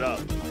fuck it up.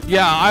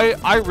 Yeah,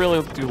 I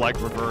really do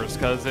like reverse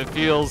because it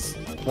feels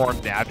more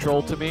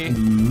natural to me.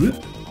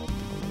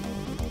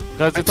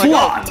 Because it's like,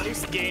 Plot!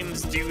 Most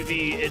games do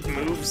the it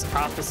moves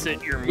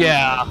opposite your movement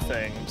Yeah.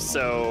 thing,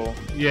 so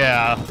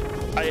yeah.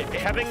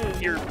 having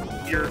your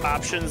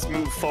options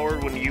move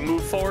forward when you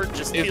move forward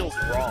just If- feels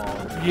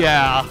wrong.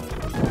 Yeah.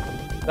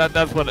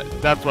 That's what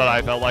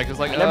I felt like. It's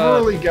like I never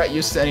really got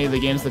used to any of the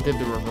games that did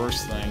the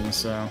reverse thing,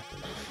 so...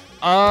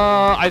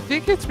 I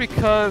think it's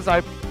because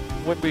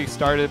when we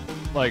started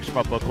like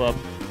Shmup Book Club,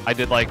 I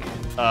did like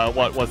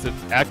what was it,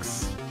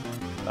 X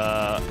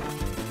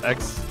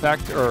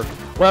Factor or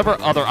whatever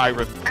other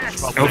Iron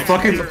Shmup Oh, Book-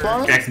 fucking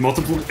Multiply?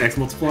 X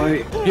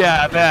multiply.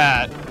 Yeah,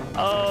 that.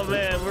 Oh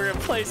man, we're gonna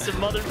play some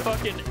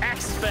motherfucking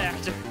X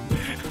Factor.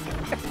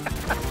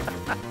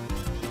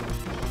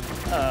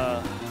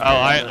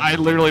 I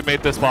literally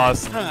made this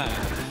boss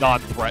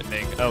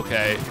non-threatening.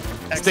 Okay.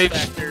 X Stage.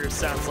 Factor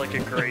sounds like a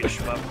great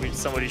shmup.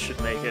 Somebody should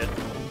make it.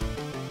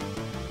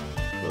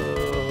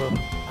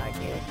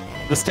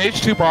 The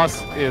stage 2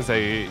 boss is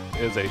a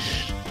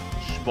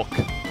shmuck.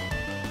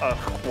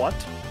 What?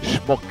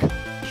 Shmuck.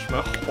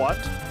 What?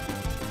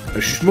 A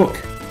schmuck.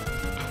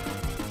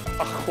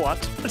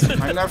 What?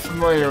 I'm not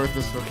familiar with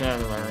this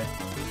vocabulary.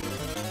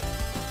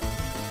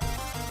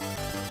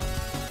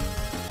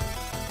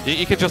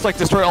 You can just like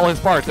destroy all his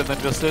parts and then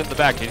just sit in the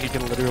back and he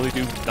can literally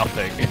do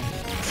nothing.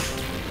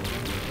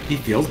 He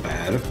feels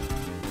bad.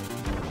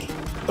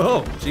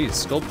 Oh, jeez,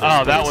 sculpt.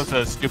 Oh, that was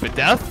a stupid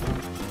death.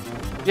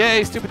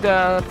 Yay, stupid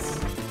deaths.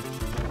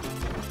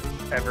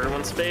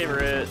 Everyone's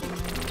favorite.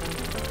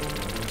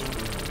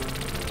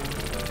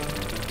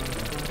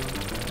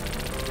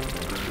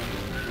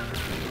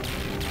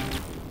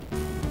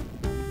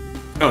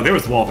 Oh, there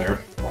was the wall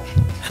there.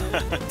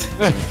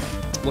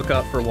 Look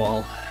out for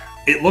wall.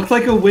 It looked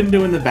like a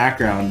window in the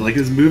background. Like it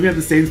was moving at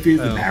the same speed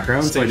as the Oh,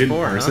 background, so I stage didn't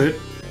 4, parse huh? it.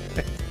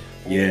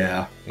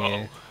 Yeah.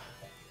 Yeah.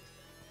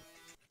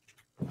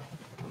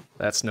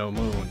 That's no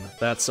moon.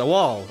 That's a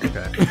wall.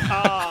 Okay.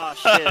 Ah,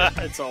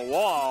 shit, it's a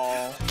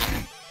wall.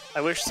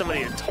 I wish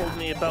somebody had told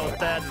me about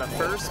that in the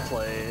first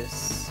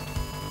place.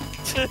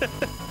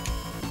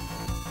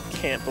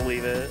 Can't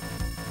believe it.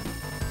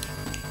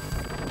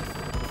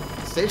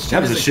 Stage 2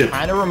 That was a ship.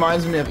 kind of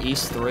reminds me of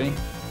East 3.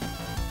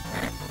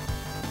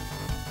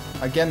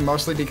 Again,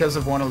 mostly because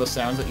of one of the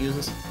sounds it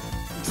uses.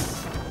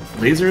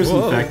 Laser is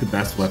Whoa. in fact the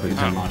best weapon in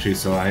Tenmachi,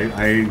 so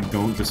I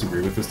don't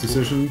disagree with this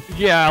decision.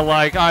 Yeah,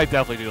 like, I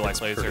definitely do like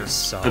Pretty laser.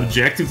 solid.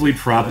 Objectively,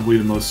 probably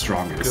the most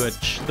strongest.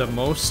 Good. The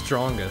most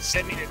strongest.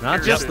 I mean, it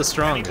Not pierces. just the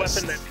strongest.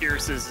 Any weapon that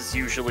pierces is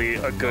usually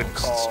a The good most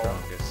call.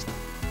 Strongest.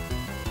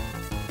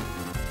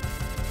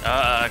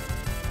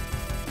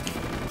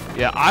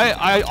 Yeah,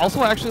 I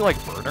also actually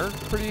like Burner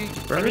pretty.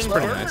 Burner's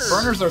pretty nice.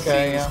 Burner's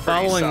okay, yeah.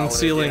 Following solid,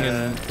 ceiling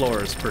yeah. and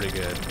floor is pretty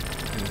good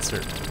in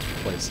certain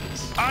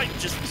places. I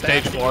just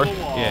Stage backed 4?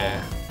 into a wall.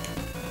 Yeah.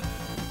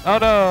 Oh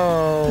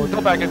no!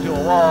 Go back into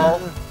a wall.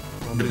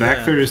 The do back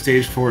that. third of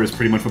stage 4 is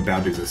pretty much what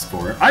Bound exists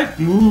for.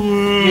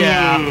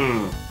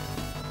 Yeah.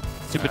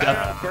 Stupid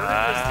death. Burner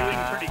was doing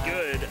pretty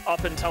good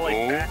up until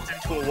I backed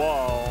into a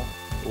wall.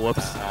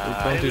 Whoops.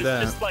 Don't It do was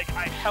that. just like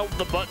I held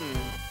the button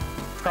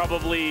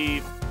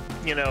probably,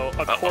 you know,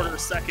 a quarter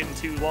second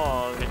too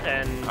long,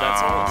 and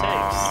that's all it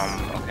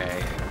takes.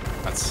 Okay.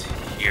 That's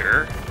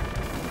here.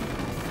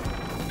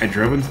 I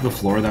drove into the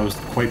floor. That was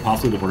quite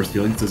possibly the worst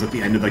feeling. Because at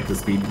the end of like the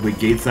speed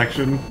gate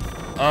section.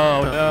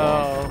 Oh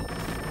no.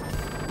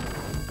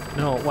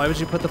 No, why would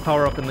you put the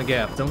power up in the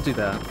gap? Don't do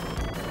that.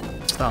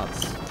 Stop.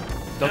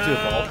 Don't do it,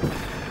 Paul.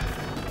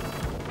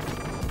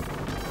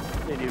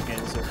 Video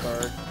games are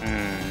hard.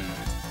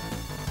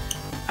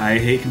 I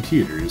hate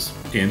computers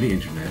and the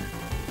internet.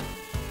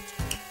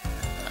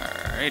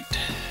 Alright.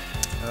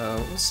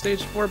 Was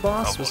stage 4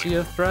 boss? Oh, Was boy. he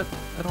a threat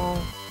at all?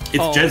 It's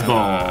Oh,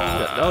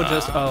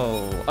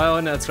 Jezball. Oh,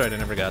 and that's right. I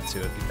never got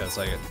to it because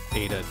I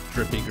ate a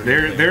drippy green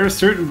thing. There are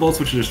certain bolts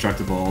which are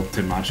destructible,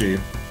 Tenmachi.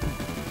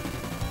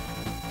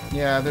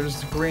 Yeah,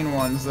 there's green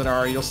ones that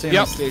are. You'll see them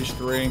Yep. in Stage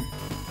 3.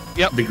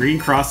 The green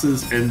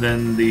crosses and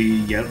then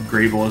the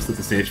gray bullets that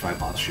the stage 5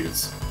 boss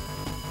shoots.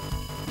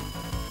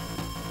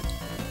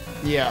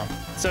 Yeah.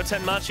 So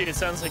Tenmachi, it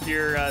sounds like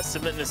you're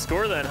submitting a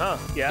score then, huh?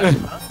 Yeah.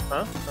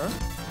 huh?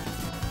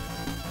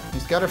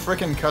 He's got a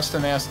freaking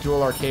custom-ass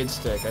dual arcade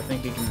stick. I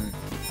think he can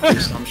do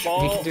some, he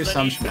can do then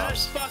some you better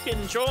shmups.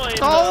 fucking join the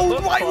Oh,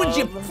 book why would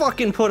you club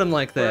fucking put him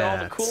like where that?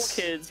 all the cool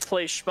kids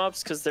play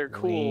shmups because they're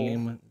cool.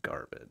 Lame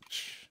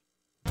garbage.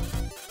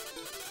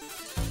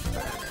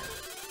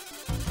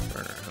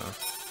 Burner, huh?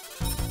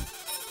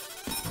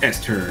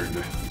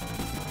 S-turn.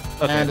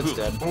 And it's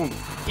dead.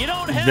 You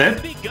don't have That-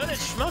 to be good at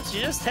shmups,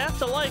 you just have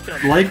to like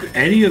them. Like,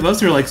 any of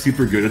us are like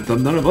super good at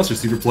them. None of us are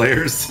super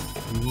players.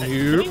 I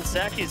mean,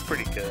 Zaki's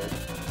pretty good.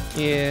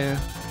 Yeah.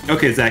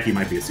 Okay, Zaki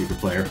might be a super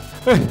player.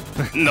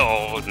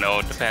 No,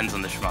 it depends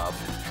on the shmup.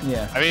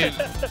 Yeah. I mean,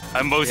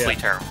 I'm mostly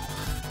terrible.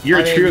 You're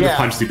I a mean, true the yeah,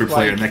 punch super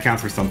player, like, and that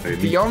counts for something.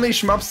 The only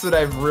shmups that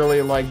I've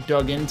really like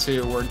dug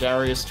into were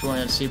Darius Twin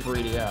and Super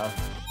EDF.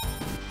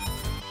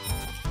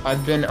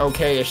 I've been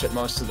okay-ish at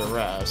most of the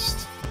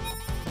rest.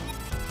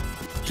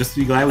 Just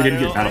to be glad we didn't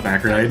get Battle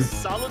Back Ride.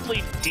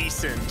 Solidly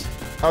decent.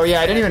 Oh yeah,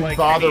 I didn't even like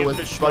bother any of with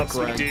the Butt shmups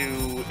we Greg.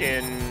 do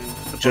in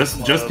the Just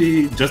book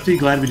club. be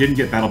glad we didn't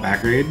get Battle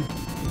Back Raid.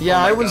 Yeah,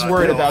 Oh my I was God,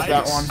 worried no, about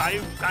that one.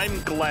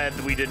 I'm glad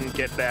we didn't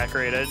get back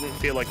rate. I didn't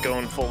feel like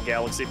going full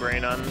Galaxy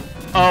Brain on.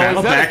 Oh, Battle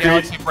is that Back a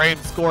Galaxy Brain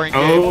scoring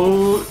game?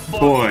 Oh Fuck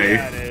boy.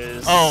 yeah, it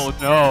is. Oh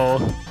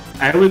no.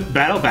 I would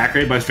Battle Back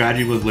Raid. My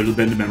strategy would literally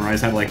been to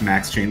memorize how to like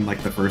max chain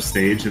like the first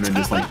stage and then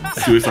just like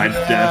suicide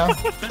Yeah.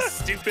 death. The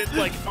stupid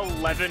like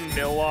 11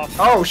 mil off.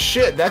 Oh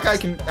shit, that guy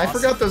can. I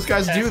forgot those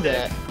guys do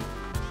that.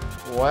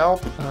 Well,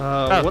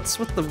 What's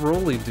with the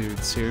roly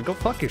dudes here? Go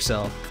fuck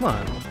yourself. Come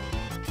on.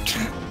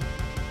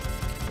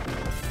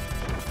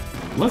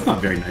 Well, that's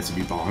not very nice of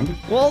you, Bond.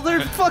 Well,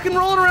 they're fucking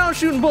rolling around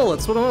shooting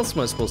bullets. What else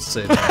am I supposed to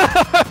say?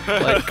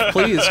 Like,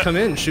 please come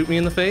in, shoot me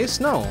in the face?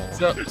 No.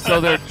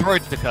 So they're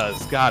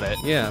droids. Got it.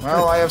 Yeah.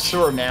 well, I have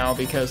sword now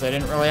because I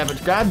didn't really have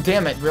it. God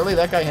damn it! Really,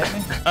 that guy hit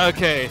me.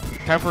 Okay,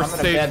 time for I'm in a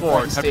stage bad 4.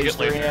 point in Time to stage get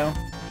 3 laser. now.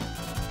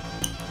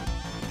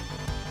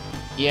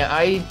 Yeah,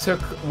 I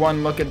took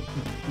one look at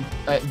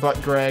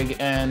Butt Greg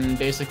and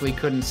basically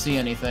couldn't see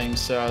anything,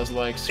 so I was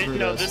like, screw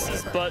No, this.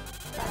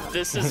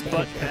 this is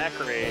butt back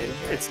raid.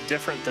 It's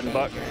different than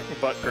butt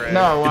grade.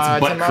 No, It's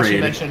Butt Tamashi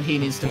Grade. mentioned he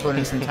needs to put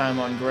in some time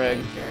on Greg.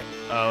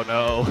 Oh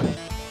no.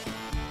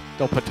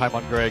 Don't put time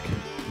on Greg.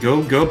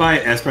 Go buy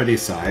Esprade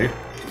Sai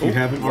if you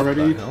haven't what the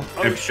already. hell?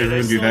 Oh shit, I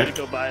Everyone do still need that.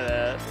 to go buy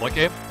that. What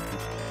game?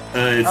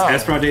 It's Oh,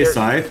 Esprade there-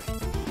 Sai.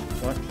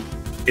 What?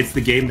 It's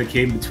the game that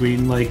came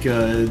between like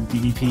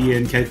DDP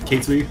and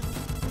Katesui.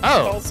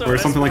 Oh. Also, or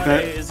something like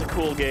that. Esprade is a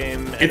cool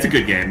game. and It's a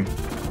good game.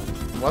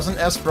 Wasn't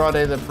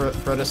Esprade the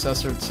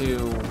predecessor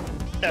to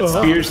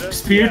That's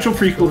Spiritual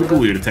prequel to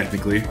Galuda,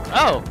 technically.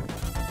 Oh.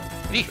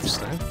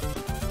 Interesting.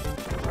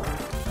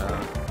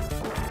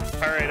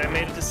 Alright, I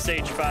made it to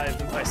stage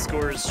 5, and my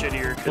score is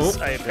shittier because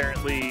I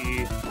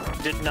apparently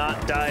did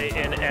not die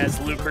in as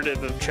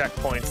lucrative of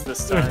checkpoints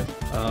this time.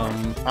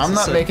 I'm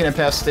not making it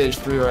past stage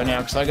 3 right now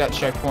because I got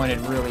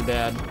checkpointed really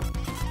bad.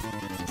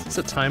 It's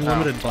a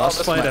time-limited boss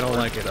this fight. might I don't work.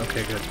 like it.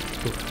 Okay, good.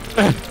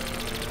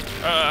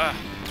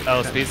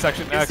 Oh, speed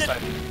section next.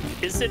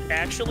 Is it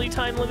actually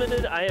time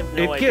limited? I have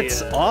no It idea.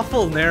 gets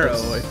awful narrow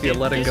if you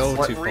let it go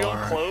It's too real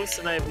far. close,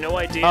 and I have no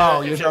idea. Oh,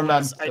 if you're it talking about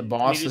was- the I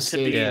boss needed of to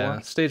stage be- Yeah,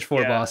 stage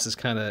 4 Yeah. boss is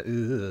kind of.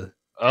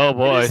 Oh It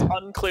boy. is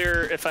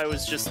unclear if I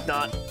was just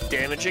not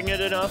damaging it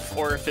enough,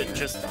 or if it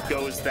just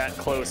goes that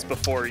close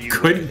before you.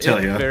 Couldn't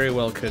tell you. Very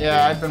well could.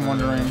 Yeah, be. I've been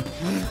wondering.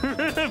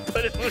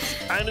 But it was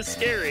kind of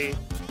scary.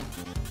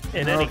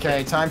 In any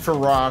Okay, case. time for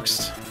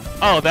rocks.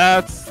 Oh,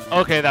 that's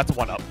okay. That's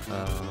one up.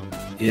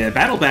 Yeah,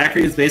 Battle Backer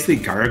is basically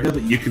Garaga,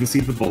 but you can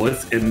see the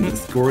bullets, and the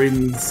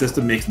scoring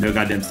system makes no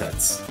goddamn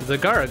sense. The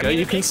Garaga, I mean,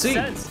 you it can makes see.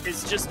 sense.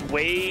 It's just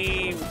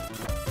way,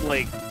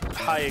 like,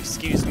 hi,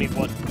 excuse me,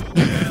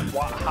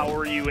 how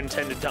are you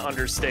intended to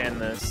understand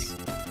this?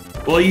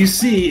 Well, you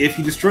see, if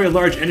you destroy a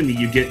large enemy,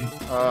 you get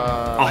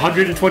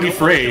 120 Don't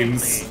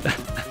frames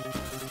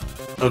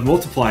of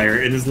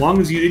multiplier, and as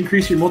long as you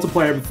increase your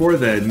multiplier before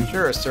then,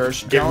 Sure,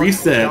 Serge. It Don't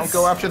resets.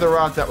 go after the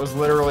rock that was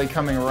literally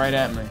coming right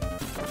at me.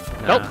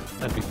 Nope.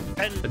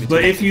 And,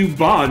 but if you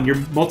bomb, your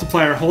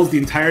multiplier holds the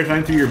entire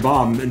time through your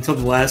bomb until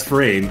the last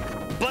frame.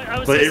 but I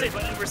was but gonna it- say,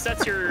 but it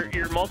resets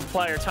your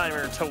multiplier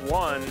timer to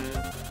 1,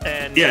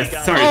 and Yes, you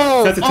got- sorry,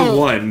 Oh, sets it to oh.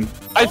 1.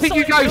 I think Also,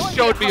 you guys no idea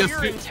showed me how a.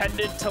 you're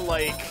intended to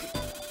like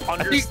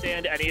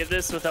understand any of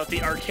this without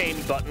the arcane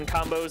button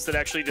combos that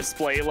actually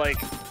display like.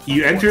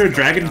 You enter a what's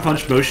Dragon going on.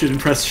 Punch motion and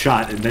press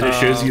shot, and then it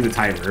shows you the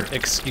timer.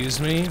 Excuse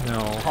me? No.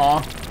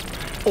 Huh?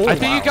 I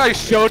think you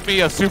guys showed me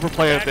a super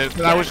play of this,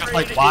 and I was just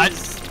like, what?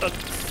 Is a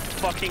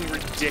fucking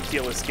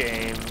ridiculous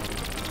game.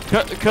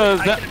 Because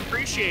I can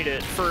appreciate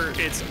it for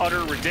its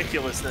utter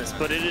ridiculousness,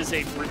 but it is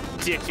a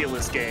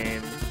ridiculous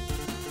game.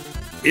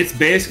 It's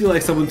basically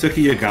like someone took a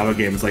Yagawa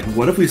game. It's like,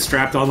 what if we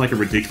strapped on like a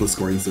ridiculous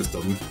scoring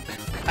system?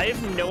 I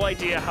have no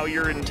idea how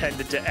you're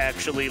intended to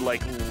actually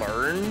like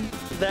learn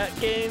that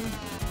game.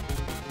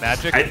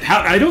 magic.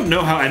 I don't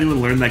know how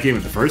anyone learned that game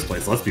in the first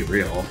place. Let's be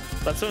real.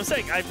 That's what I'm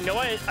saying. I have no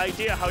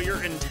idea how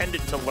you're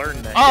intended to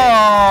learn that.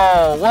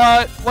 Oh,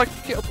 what? What?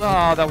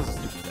 Oh, that was a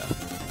stupid death.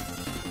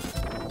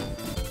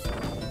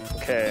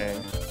 Game.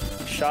 Okay,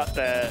 shot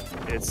that.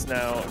 It's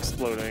now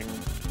exploding.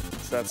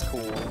 So that's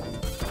cool.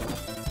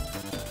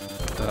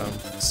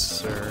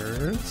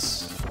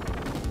 Sirs.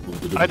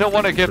 I don't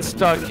want to get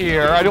stuck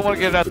here. I don't want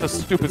to get at the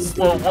stupid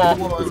slow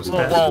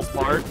walls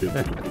part.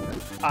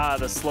 Ah,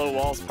 the slow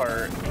walls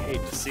part. I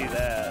hate to see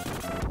that.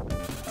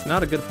 It's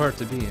not a good part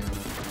to be in.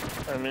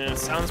 I mean, it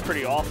sounds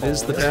pretty awful. It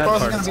is the This bad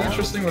boss is part. gonna be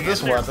interesting with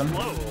this And they're weapon.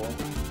 slow.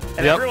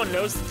 And Yep. everyone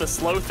knows that the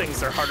slow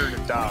things are harder to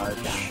dodge.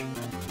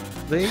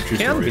 They True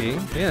can story. be,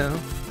 yeah.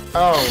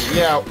 Oh,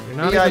 yeah. You're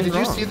not Yeah, even did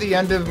you wrong. see the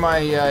end of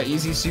my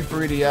Easy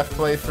Super EDF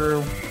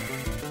playthrough?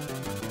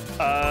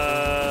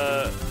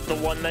 The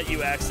one that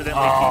you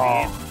accidentally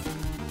Oh.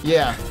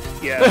 Yeah.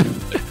 PB'd? Yeah.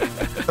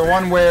 The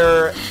one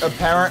where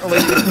apparently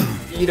the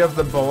speed of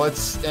the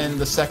bullets in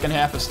the second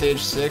half of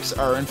stage 6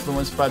 are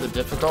influenced by the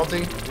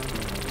difficulty.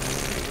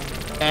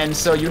 And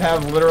so you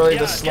have literally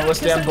Yeah, the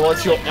slowest yeah, 'cause damn I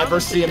bullets you'll literally ever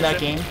see in that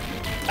commented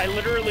game. I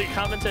literally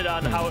commented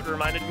on how it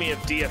reminded me of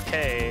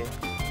DFK.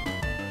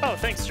 Oh,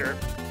 thanks, Jerp.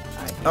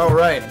 Oh,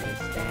 right.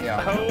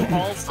 Yeah. Oh,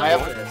 also I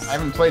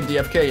haven't played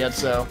DFK yet,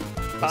 so.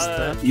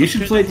 You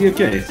should play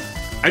DFK.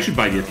 I should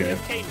buy DFK.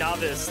 DFK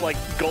Novice, like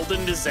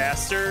Golden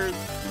Disaster,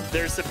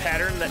 there's a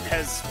pattern that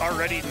has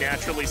already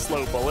naturally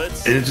slow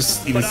bullets. And it's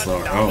just even But on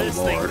slower. Novice,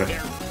 Oh lord.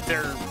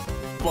 they're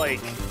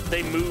like,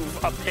 they move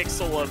a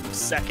pixel a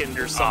second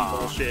or some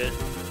bullshit.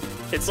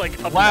 It's like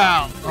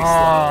Wow.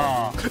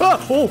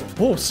 obnoxiously slow.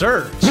 Oh,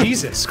 sir.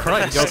 Jesus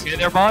Christ. You okay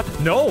there, Bond?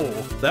 No,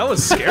 that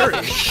was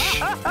scary.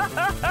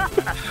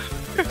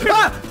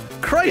 Ah,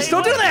 Christ, Hey,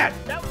 don't do look, that!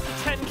 That was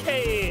a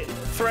 10K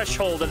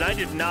threshold, and I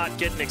did not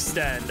get an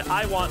extend.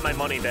 I want my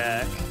money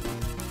back.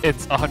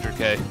 It's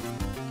 100K.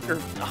 Or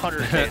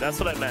 100K, that's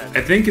what I meant.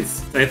 I think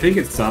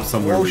it stopped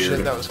somewhere Oh weird.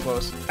 shit, that was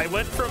close. I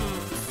went from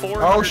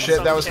 400 Oh, shit,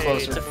 some that was K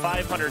closer. to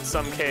 500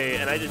 some K,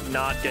 and I did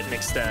not get an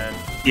extend.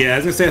 Yeah, I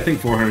was gonna say I think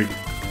 400.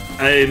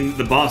 And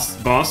the boss,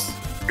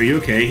 are you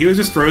okay? He was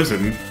just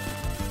frozen.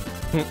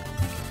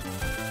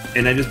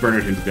 And I just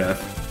burned him to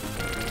death.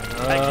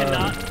 I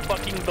cannot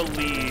fucking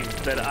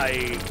believe that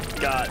I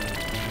got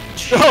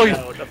Oh, cheated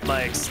out of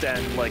my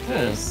extend like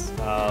this.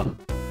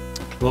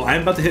 Well,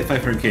 I'm about to hit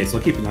 500k, so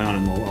I'll keep an eye on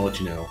him. I'll let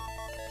you know.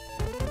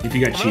 If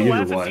you got I'm cheated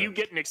gonna or laugh what. if you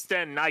get an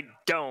extend and I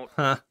don't.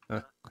 Huh.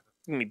 It's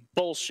gonna be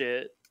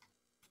bullshit.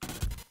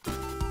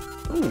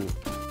 Ooh,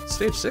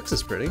 stage 6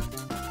 is pretty.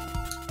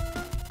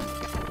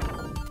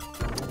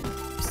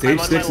 Stage I'm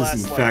on 6 my is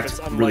in last lap. fact It's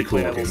really cool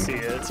unlikely I will looking. see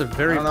it. It's a I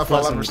very don't know if I'll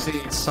pleasant ever see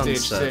Stage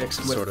sunset 6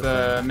 with sort of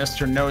thing.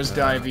 Mr.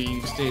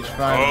 Nosedivey Stage 5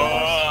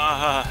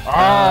 boss.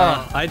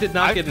 I did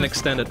not get an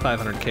extended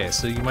 500k,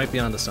 so you might be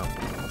onto something.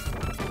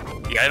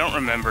 Yeah, I don't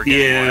remember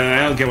getting one.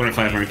 Yeah, I don't get one at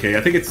 500k.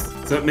 I think it's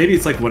so maybe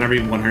it's like one every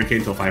 100k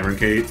until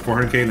 500k. It's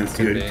 400k and then it's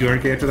Could be.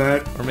 200k after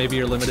that. Or maybe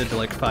you're limited to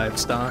like 5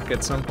 stock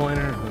at some point,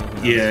 or who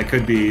knows? Yeah, it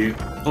could be.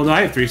 Well, no,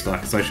 I have 3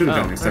 stock, so I should have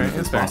gotten extended alright,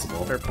 if it's fair.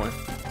 possible. Fair point.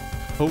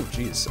 Oh,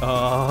 jeez.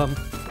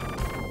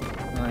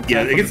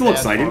 Yeah, it gets a little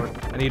exciting.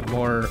 I need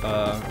more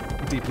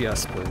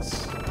DPS,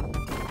 please.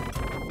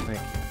 Thank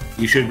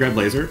you. You should grab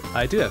laser.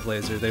 I do have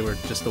laser. They were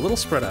just a little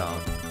spread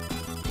out.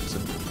 It's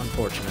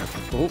unfortunate.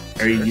 Oh,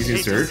 Are you surge. using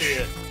Hate to see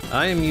search? it.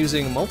 I am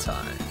using multi.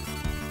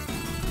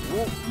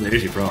 That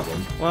is your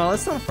problem. Well,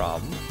 it's not a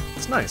problem.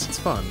 It's nice. It's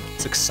fun.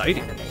 It's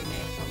exciting.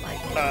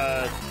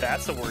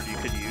 That's a word you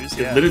could use. It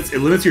Yeah.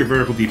 limits your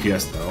vertical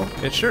DPS though.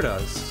 It sure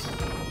does.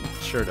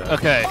 It sure does.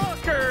 Okay.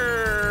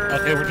 Fucker!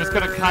 Okay, we're just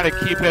gonna kind of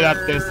keep it at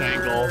this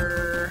angle.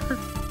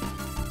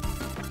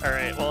 All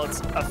right. Well, it's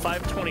a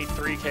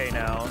 523k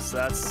now, so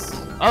that's.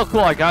 Oh, cool!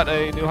 I got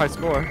a new high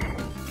score.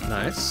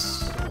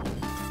 Nice.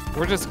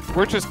 We're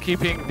just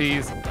keeping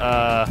these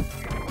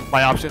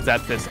my options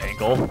at this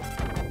angle.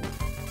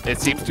 It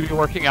seems to be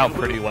working out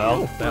pretty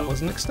well. Oh, that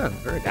was an extend.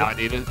 Very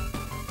good.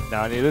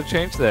 Now I need to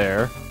change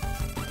there.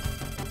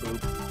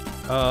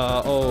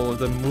 Oh,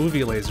 the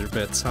movie laser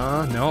bits,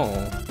 huh?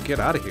 No. Get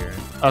out of here.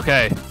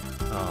 Okay.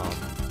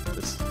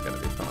 This is gonna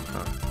be fun,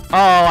 huh?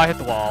 Oh, I hit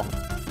the wall.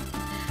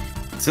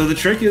 So the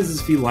trick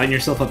is if you line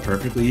yourself up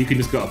perfectly, you can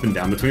just go up and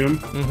down between them.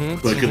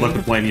 Mm-hmm. But good luck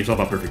with lining yourself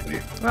up perfectly.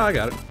 Oh, I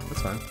got it.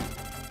 That's fine.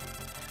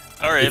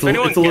 All right, It's if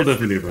anyone it's a little gets,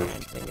 bit of a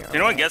maneuver. if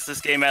anyone gets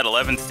this game at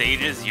 11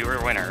 stages, you're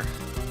a winner.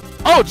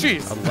 Oh,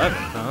 jeez. 11,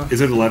 huh?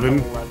 Is it 11?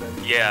 11.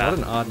 Yeah. What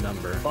an odd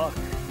number. Fuck.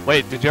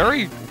 Wait, did you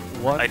already?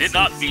 I did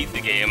not beat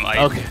the game.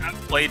 I Okay. have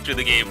played through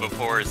the game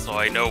before, so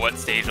I know what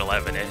stage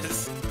 11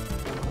 is.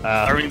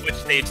 I mean, which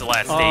stage the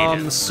last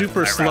stage is.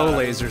 Super I slow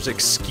rather- lasers,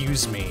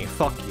 excuse me.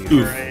 Fuck you.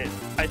 Oof. All right.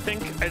 I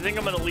think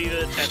I'm gonna leave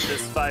it at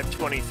this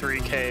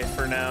 523k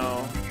for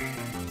now.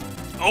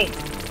 Oh,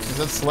 Is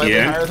that slightly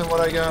Yeah. higher than what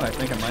I got? I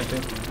think it might be.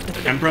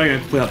 I'm probably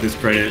gonna play out this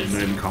credit and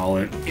then call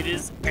it. It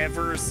is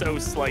ever so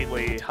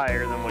slightly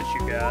higher than what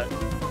you got.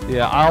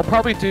 Yeah, I'll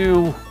probably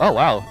do. Oh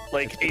wow.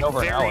 Like a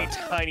Over an very hour.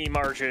 tiny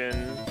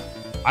margin.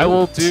 I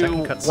will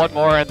Second do cutscene. one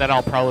more and then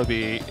I'll probably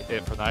be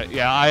it for that.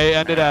 Yeah, I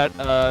ended at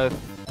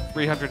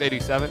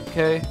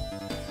 387k.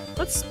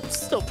 That's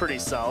still pretty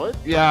solid.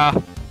 Yeah.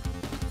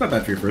 Not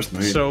bad for your first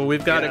night. So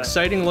we've got Yeah.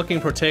 exciting looking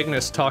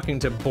protagonists talking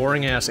to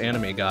boring ass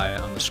anime guy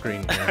on the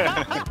screen here.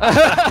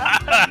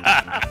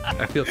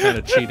 I feel kind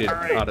of cheated All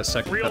right, out of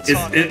second real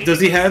cutscene. Does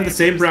he have the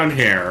same brown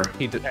hair?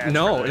 He did. Patch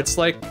No, for that. it's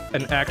like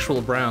an actual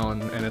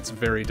brown, and it's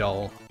very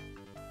dull.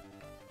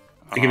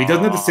 Like if he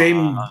doesn't have the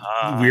same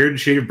weird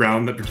shade of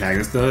brown that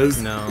protagonist does,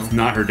 No. it's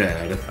not her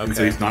dad, and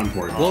so Okay. he's not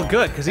important. Well,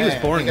 good, because he was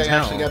Hey, boring I as think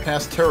I actually hell. got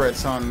past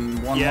turrets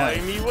on one Yeah, I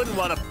life. mean, you wouldn't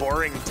want a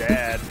boring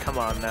dad. Come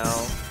on now.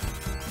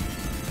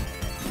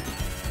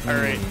 All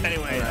right.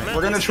 Anyway, I'm at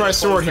We're gonna least try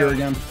sword close here out-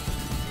 again.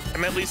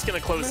 I'm at least gonna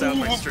close out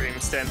my stream.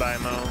 Stand by,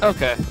 Mo.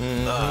 Okay.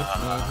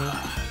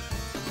 Mm-hmm.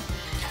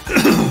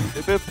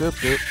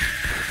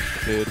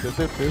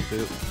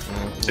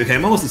 Okay,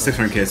 I'm almost at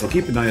 600k, so I'll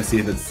keep an eye to see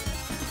if it's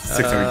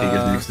 600k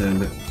gets an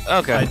extend. I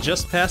Okay.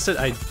 just passed it.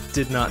 I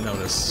did not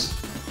notice.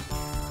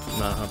 I'm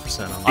not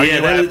 100% on Are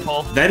that. you at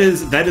Paul? that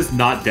is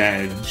not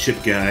dad, ship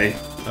guy.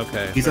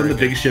 Okay. He's on very the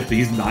good. big ship, but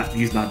he's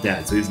not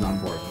dad, so he's not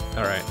important.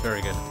 All right,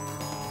 very good.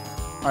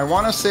 I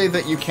want to say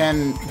that you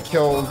can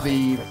kill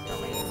the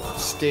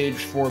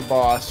stage 4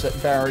 boss at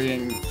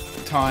varying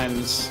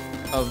times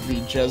of the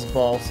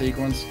Jezball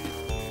sequence.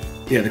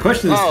 Yeah, the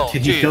question is, Oh,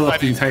 can you geez, fill I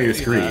up the didn't entire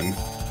see screen?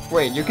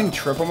 Wait, you can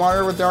triple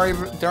monitor with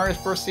Darius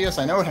Burst CS?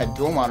 I know it had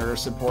dual monitor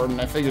support, and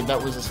I figured that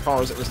was as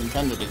far as it was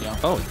intended to go.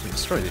 Oh, you can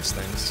destroy these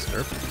things.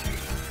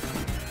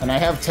 Derp. And I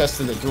have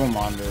tested the dual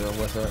monitor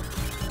with it.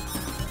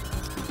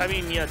 I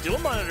mean, yeah, dual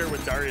monitor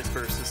with Darius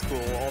Burst is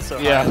cool. Also,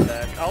 Yeah. hide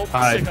attack. I'll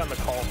Hide. stick on the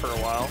call for a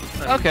while.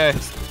 and Okay.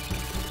 just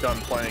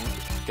Done playing.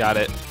 Got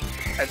it.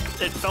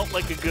 It felt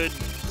like a good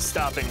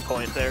stopping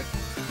point there.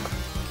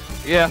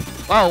 Yeah.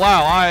 Oh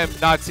wow, I am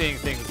not seeing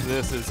things.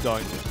 This is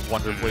going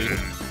wonderfully.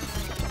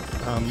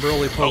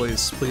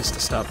 Roly-poly's pleased to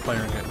stop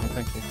firing at me.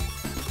 Thank you.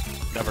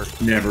 Never.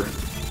 Never.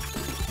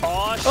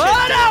 Oh shit!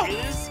 Oh,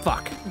 There is,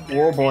 Fuck.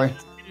 Oh boy.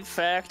 in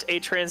fact, a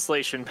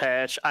translation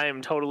patch. I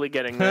am totally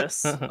getting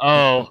this.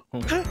 Oh.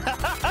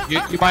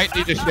 you might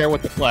need to share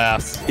with the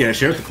class. Yeah,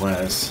 share with the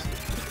class.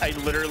 I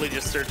literally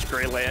just searched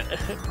Gley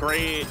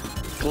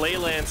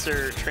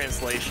Lancer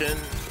translation,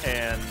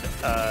 and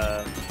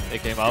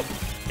It came up.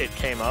 it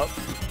came up.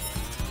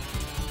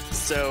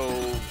 So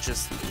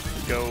just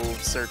go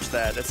search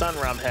that. It's on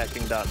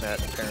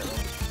romhacking.net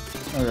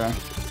apparently. Okay.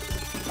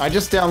 I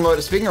just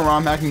downloaded, speaking of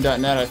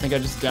romhacking.net, I think I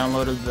just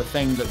downloaded the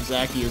thing that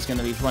Zaki is going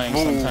to be playing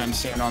sometime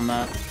soon on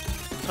that.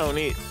 Oh,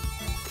 neat.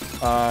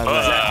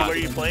 Exactly, what are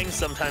you playing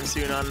sometime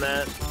soon on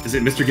that? Is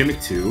it Mr.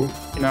 Gimmick 2?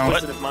 No.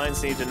 Positive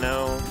minds need to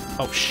know.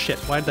 Oh shit,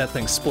 why'd that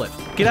thing split?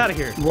 Get out of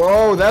here.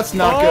 Whoa, that's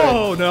not good.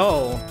 Oh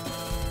no.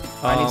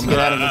 I need to get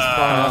out of this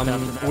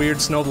bar. Weird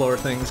snowblower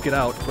things, get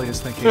out, please,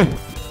 thank you.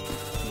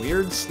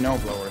 Weird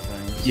snowblower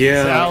things.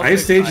 Yeah, Sounds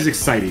Ice Stage is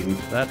exciting.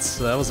 that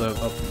was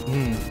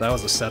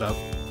a setup.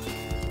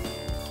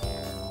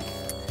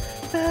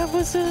 That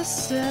was a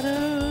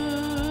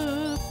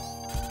setup.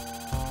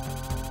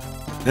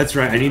 That's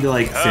right. I need to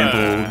like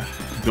sample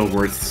Bill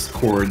Worth's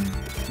chord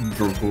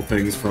vocal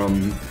things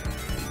from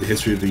the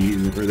history of the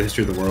universe, the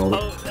history of the world.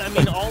 Oh, I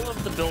mean, all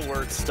of the Bill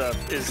Wirth stuff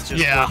is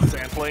just worth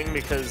sampling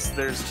because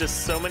there's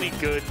just so many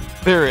good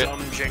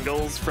dumb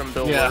jingles from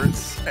Bill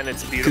Wirth, and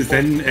it's beautiful. Because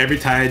then every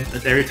time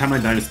I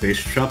die in a space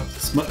shmup,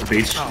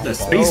 space Oh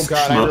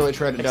god, I shmup, really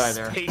tried to die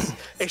there. the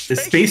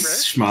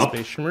space shmup,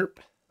 Space Shmup.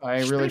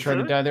 I really tried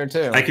to die there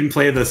too. I can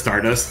play the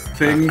Stardust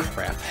thing.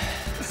 Crap.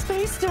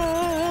 Space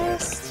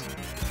Dust!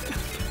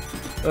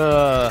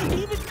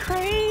 Even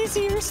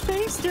crazier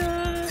Space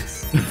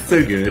Dust!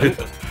 So good.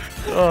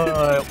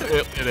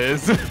 It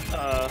is.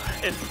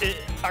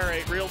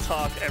 Alright, real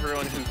talk,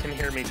 everyone who can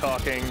hear me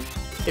talking.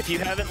 If you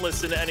haven't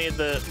listened to any of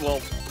the,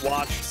 well,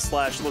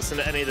 watch/listen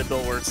to any of the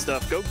Bill Wirth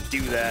stuff, go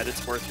do that.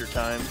 It's worth your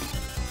time.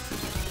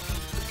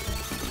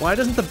 Why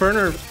doesn't the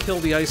burner kill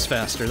the ice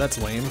faster? That's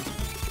lame.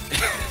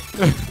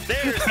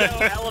 There's no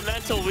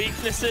elemental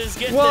weaknesses.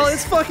 Get Well, this.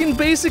 it's fucking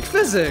basic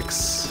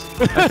physics,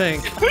 I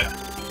think.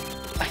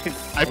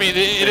 I mean,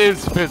 it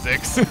is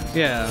physics.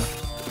 Yeah,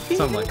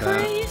 something like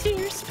that.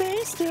 Crazier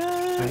Space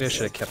Dust. Maybe I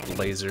should have kept the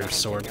laser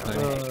sword thing.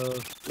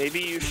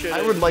 Maybe you should.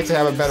 I would like to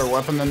have a better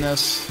weapon than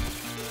this. A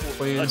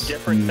Please.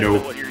 different thing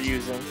than what you're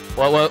using.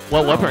 What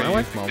weapon I are you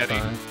like multi.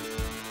 getting?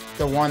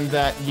 The one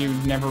that you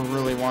never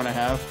really want to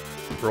have.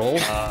 Roll.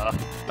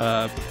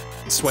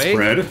 Sway.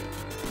 Spread.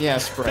 Yeah,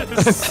 spread.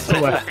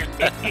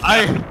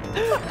 I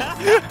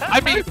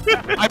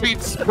mean,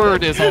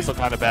 Spurred is also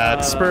kind of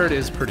bad. Spurred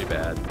is pretty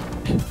bad.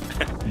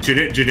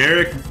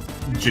 Generic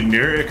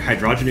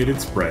hydrogenated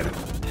spread.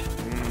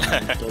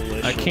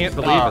 Delicious. I can't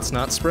believe it's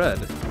not spread.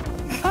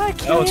 I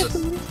can't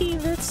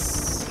believe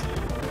it's.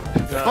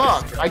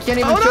 Fuck! I can't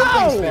even kill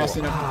things fast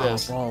enough for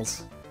this.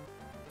 Balls.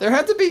 There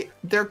had to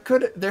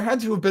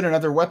have been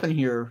another weapon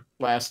here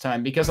last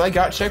time because I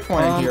got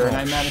checkpointed here and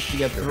I managed to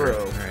get through.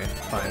 Alright,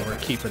 fine. We're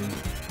keeping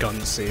Gun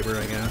Saber,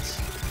 I guess.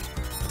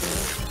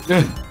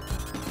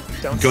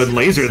 Don't Good seem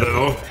laser so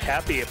though.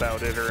 Happy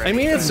about it or I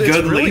mean, it's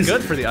Good really laser.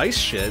 good for the ice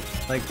shit.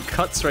 Like,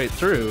 cuts right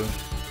through.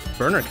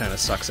 Burner kind of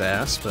sucks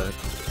ass, but...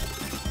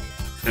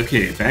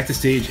 Okay, back to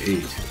stage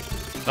 8.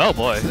 Oh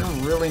boy. Is there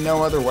really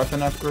no other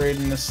weapon upgrade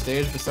in this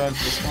stage besides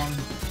this one?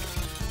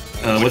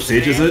 What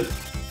stage is it?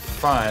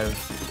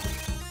 5.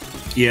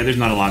 Yeah, there's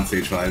not a lot in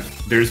stage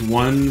 5. There's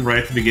one right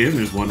at the beginning,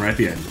 there's one right at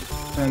the end.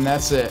 And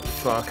that's it.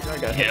 Fuck, I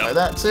got hit Yeah. by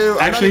that too.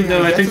 Actually,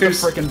 no, I think there's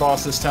there's- the frickin'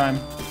 boss this time.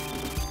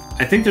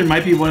 I think there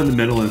might be one in the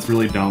middle and it's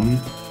really dumb,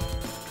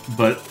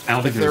 but I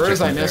don't think If there's there a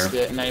is, I checkpoint missed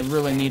there. it, and I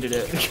really needed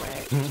it.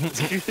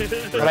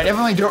 But I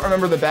definitely don't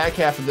remember the back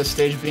half of this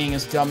stage being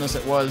as dumb as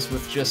it was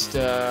with just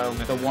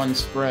the one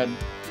spread.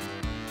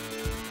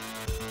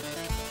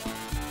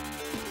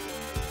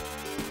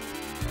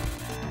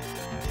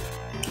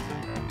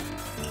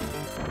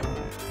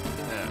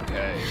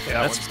 Okay.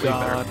 That's way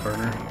better than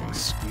Burner.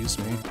 Excuse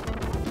me.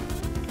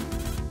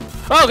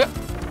 Oh, okay.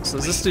 So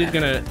is this dude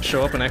gonna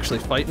show up and actually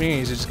fight me,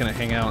 or is he just gonna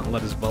hang out and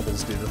let his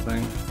bubbles do the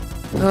thing?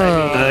 You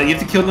have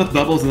to kill enough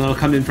bubbles and they'll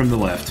come in from the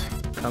left.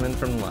 Come in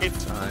from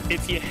left. Alright.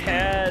 If you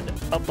had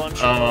a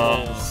bunch of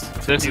balls to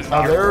this do is- Oh,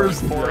 artwork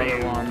there's the for other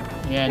you, one.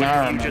 Yeah, now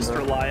I would you remember. just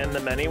rely on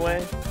them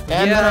anyway?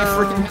 And then I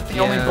freaking hit the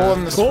only bullet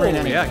in the cool. screen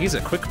anyway. Yeah, he's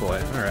a quick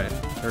boy. Alright.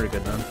 Very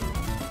good then.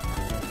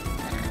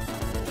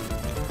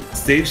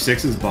 Stage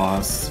 6's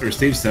boss, or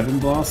stage 7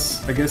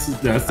 boss, I guess.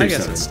 No, that's I stage guess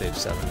 7. it's stage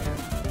 7, yeah.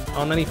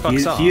 Oh, and then he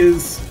fucks off. He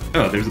is.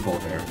 Oh, there's a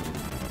bolt there.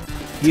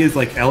 He is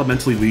like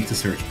elementally weak to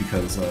search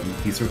because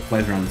he sort of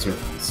flies around in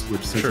circles,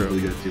 which Search True. is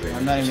really good at doing.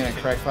 I'm not even gonna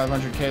crack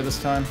 500k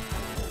this time.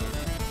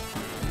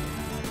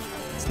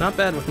 It's not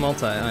bad with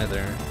multi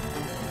either.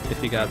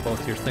 If you got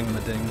both your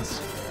thingamadings.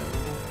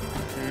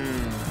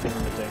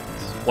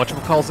 Thingamadings.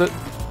 Whatchamacallit?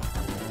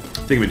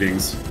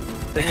 Thingamadings.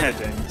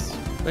 Thingamadings.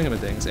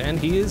 Thingamadings. And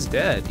he is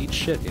dead. Eat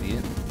shit,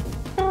 idiot.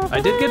 I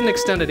did get an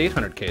extended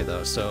 800k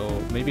though,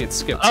 so maybe it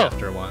skips Oh.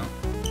 after a while.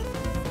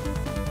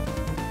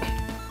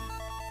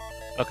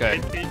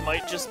 Okay. It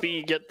might just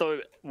be get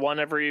the one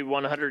every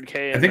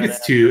 100k. I think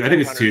it's 2. I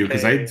think it's 2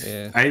 because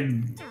Yeah. I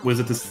was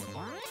at this.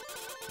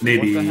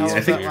 Maybe What the hell I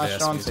is think that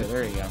latched onto?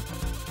 There you go.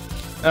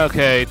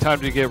 Okay, time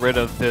to get rid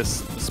of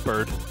this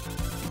Spurred.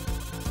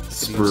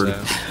 Spurred.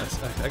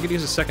 I could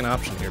use a second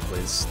option here,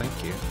 please. Thank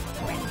you.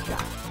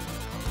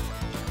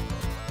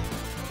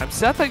 I'm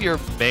sad that your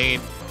main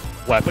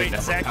weapon Wait,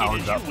 never Zachy,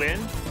 powers did up. you win?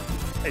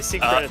 I see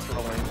credits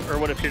rolling, or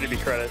what appear to be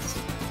credits.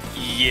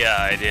 Yeah,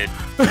 I did.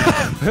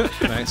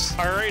 Nice.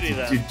 Alrighty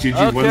then. Did you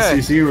one Okay.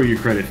 CC or were you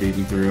credit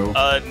feeding through?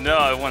 No,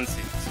 I won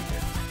season.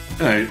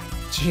 Alright.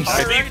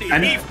 To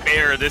be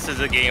fair, this is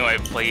a game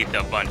I've played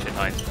a bunch of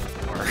times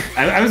before.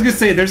 I was gonna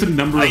say there's a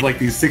number of like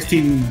these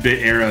 16-bit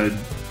era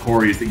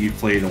Corys that you've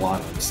played a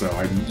lot of, so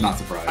I'm not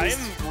surprised.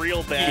 I'm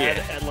real bad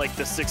at like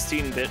the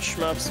 16-bit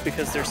shmups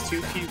because there's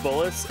too few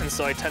bullets, and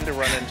so I tend to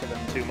run into them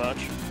too much.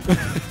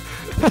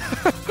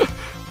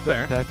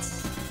 Fair.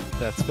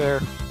 That's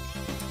fair.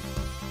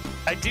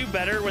 I do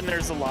better when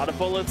there's a lot of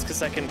bullets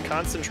because I can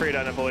concentrate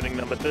on avoiding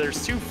them. But if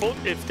there's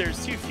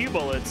too few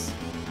bullets,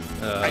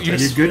 I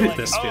just you're good feel at like,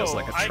 this. Feels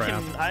like a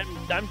trap.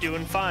 I'm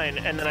doing fine,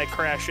 and then I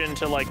crash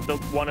into like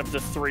one of the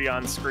 3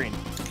 on screen.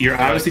 You're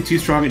obviously too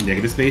strong at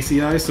negative space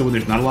CI, so when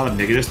there's not a lot of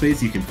negative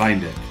space, you can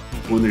find it.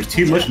 When there's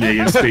too much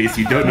negative space,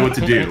 you don't know what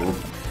to do.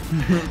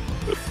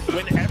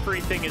 When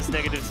everything is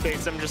negative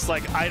space, I'm just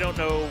like, I don't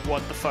know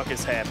what the fuck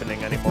is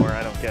happening anymore.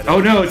 I don't get it. Oh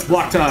no, it's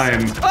block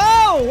time!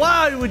 Oh,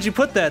 why would you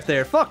put that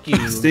there? Fuck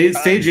you. Stage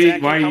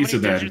 8, why are you so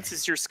How many bad? digits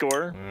is your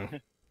score?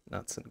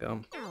 Nuts and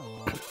gum.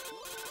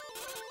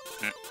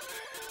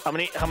 How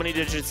many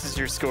digits is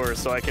your score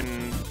so I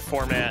can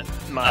format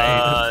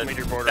my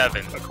leaderboard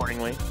 7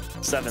 accordingly?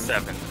 7.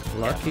 7.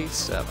 Lucky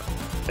 7.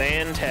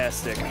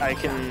 Fantastic. I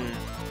can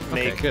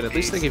make. Okay, good. At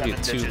least they give you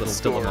 2 little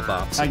dilemma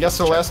bops. I guess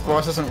the last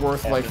boss isn't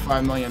worth like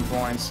 5 million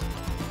points.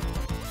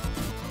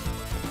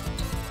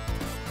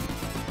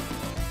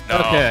 No.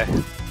 Okay.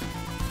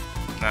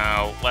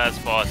 No,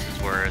 last boss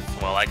is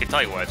worth. Well, I can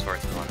tell you what it's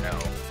worth. I don't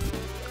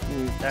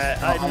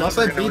know. Unless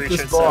I beat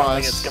this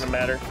boss, it's gonna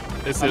matter.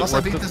 Unless I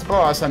beat this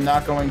boss, I'm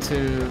not going to.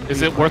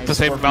 Is it worth the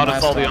same amount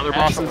as all the other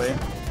bosses?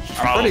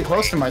 I'm pretty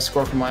close to my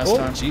score from last Oh,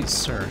 time. jeez,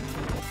 sir.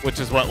 Which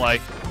is what,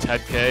 like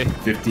 10K?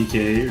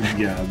 50k?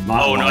 Yeah,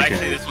 not Oh no, 1K.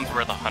 actually, this one's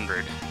worth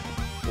 100.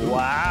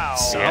 Wow.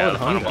 Yeah, the Solid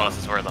final hundo. boss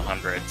is worth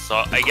 100. So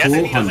I guess Cool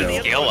if it doesn't hundo.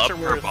 scale up Are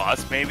per worth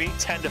boss, maybe.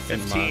 10 to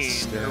 15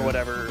 must, or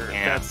whatever.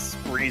 Yeah. That's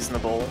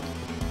reasonable.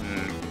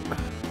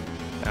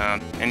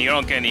 And you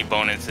don't get any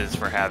bonuses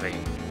for having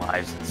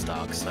lives in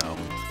stock. So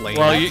Lame.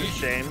 Well, That's you a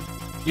shame.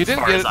 you as didn't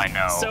far get as I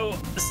know.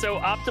 So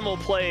optimal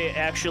play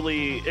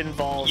actually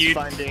involves You-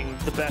 finding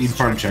the best. You'd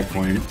farm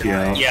checkpoint,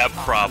 yeah. Yeah,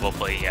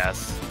 probably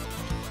yes.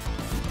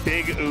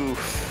 Big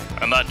oof.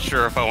 I'm not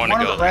sure if I want to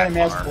One go of the random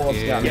that ass far.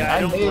 bullets got me. Yeah, I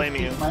don't may have blame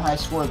you. beat my high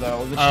score though.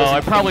 which Oh, doesn't I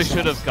make probably any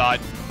should have sense.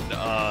 gotten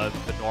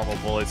the normal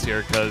bullets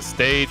here because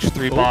stage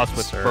 3 boss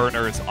with sir.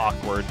 burner is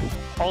awkward.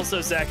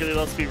 Also, Zachary,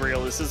 let's be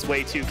real. This is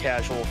way too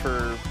casual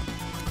for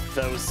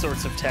those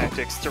sorts of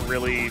tactics to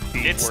really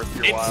be It's, worth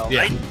your it's while.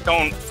 Yeah. I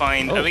don't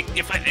find. Oh. I mean,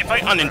 if I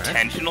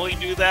unintentionally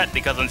do that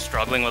because I'm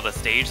struggling with a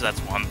stage, that's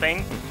one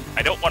thing.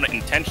 I don't want to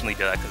intentionally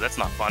do that because that's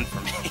not fun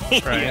for me.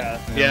 Right.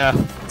 Yeah.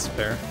 That's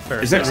fair.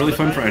 Fair. Is that really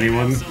fun for I'm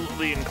anyone?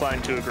 absolutely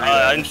inclined to agree.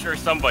 I'm sure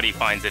somebody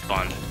finds it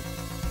fun.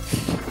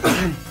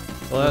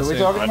 Well, What that's are we it.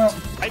 talking about?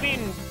 I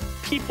mean,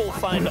 people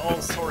find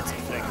all sorts of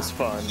things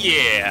fun.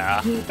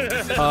 Yeah.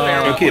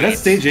 Okay, that's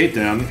stage 8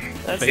 down.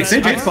 That's Hey,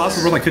 stage 8's boss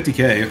is worth like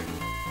 50k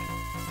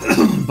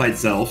by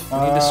itself.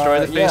 Can you destroy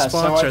the face yeah, so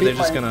blocks, I or are they beat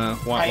just my- gonna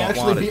want I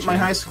actually beat at my you?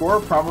 high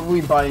score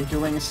probably by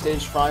doing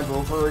stage 5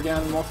 over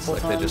again multiple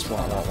Like times. they just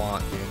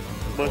want.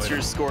 What's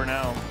your score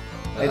now?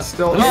 It's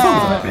still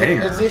Oh,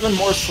 it's even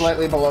more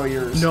slightly below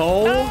yours.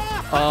 No.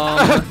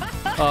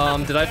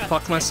 Did I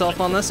fuck myself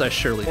on this? I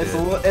surely did.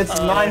 It's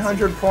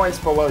 900 points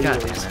below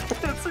God yours. damn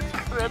it. That's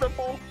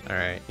incredible. All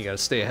right, you gotta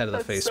stay ahead of the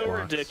That's face so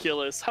blocks.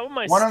 ridiculous. How am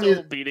I One of still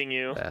these- beating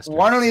you? Bastard.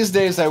 One of these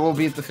days I will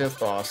beat the 5th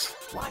boss.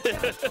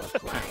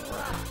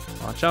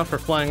 Watch out for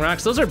flying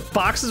rocks. Those are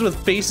boxes with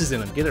faces in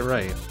them. Get it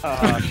right.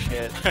 Oh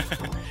shit.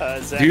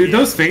 Zach, Dude,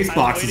 those face I'm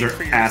boxes waiting are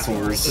for your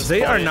assholes. score.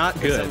 They are Disappointed, not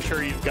 'cause good. I'm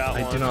sure you've got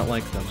I one. do not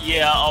like them.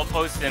 Yeah, I'll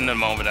post in a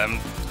moment. I'm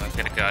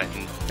gonna go ahead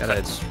and Gotta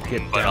cut the stream,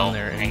 get but I'll down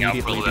there hang out for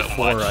a immediately little bit and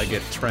before watch I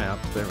get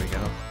trapped. There we go.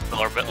 a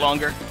little bit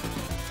longer.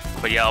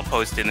 But yeah, I'll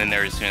post it in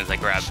there as soon as I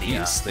grab the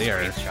Yes, they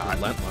are screenshot.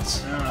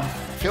 relentless. I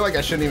feel like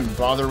I shouldn't even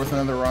bother with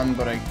another run,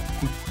 but I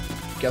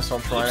guess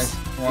I'll try.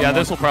 one Yeah, more.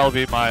 this will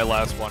probably be my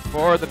last one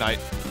for the night.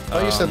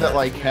 Oh, you said that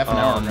like half an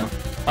hour ago.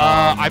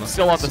 I'm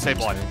still on the same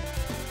one.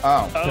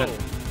 Oh. Oh,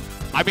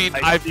 I mean,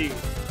 I I've see.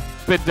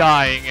 been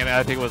dying, and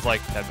I think it was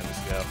like 10 minutes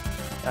ago.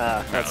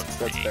 That's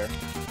fair.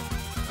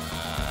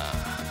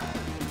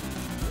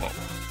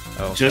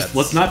 Oh, Just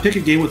let's not pick a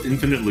game with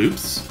infinite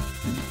loops.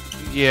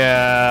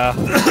 Yeah.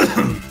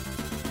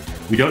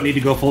 We don't need to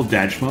go full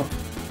dad shmup.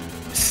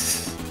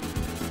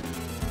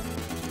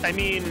 I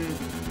mean,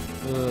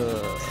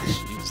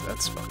 Jeez,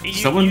 that's fucking. you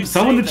Someone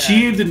say that.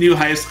 achieved a new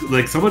highest,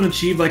 like someone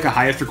achieved like a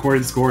highest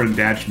recorded score in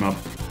dad shmup,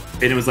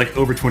 and it was like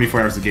over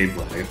 24 hours of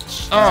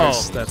gameplay.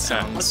 Oh, that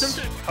sounds.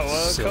 Wasn't it Koa?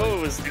 silly. Koa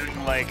was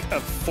doing like a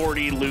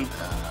 40 loop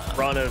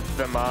run of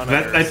Vimana.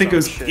 That or I think it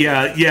was some shit.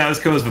 yeah it was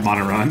Ko's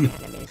Vimana run,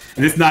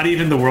 and it's not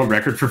even the world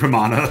record for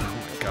Vimana.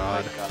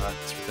 God,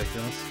 it's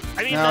ridiculous.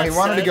 I mean, No, that he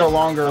wanted to said- go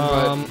longer,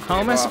 but How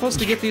am I supposed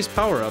to get these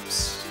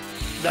power-ups?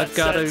 that I've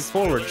got said, a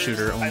forward spoilers,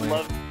 shooter I only.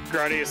 love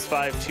Gradius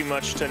 5 too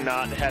much to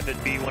not have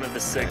it be one of the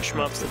SIG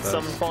shmups at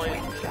some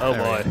point. Oh All boy.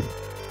 right.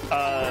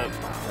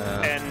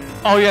 And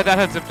Oh yeah, that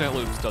has infinite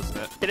loops, doesn't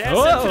it? it has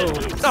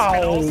infinite loops, Oh.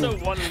 and also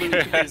one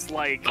loop is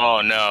like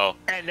Oh no.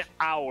 an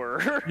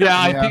hour. Yeah,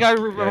 I Yeah. think I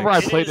remember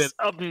I played It it. is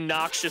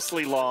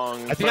obnoxiously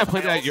long. I think I but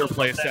played it at your also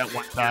place put that at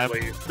one time.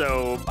 repeatedly,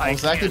 So I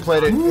Zaki can't-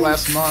 played it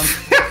last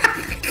month.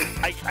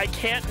 I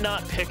can't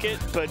not pick it,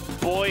 but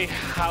boy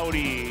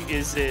howdy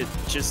is it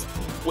just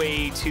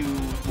way too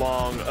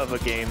long of a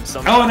game. Oh,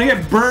 and I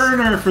get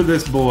burner for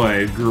this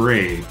boy.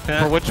 Great.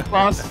 For which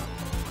boss?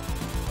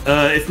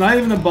 It's not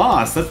even a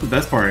boss. That's the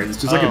best part. It's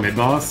just like Oh. a mid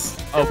boss.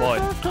 Oh boy.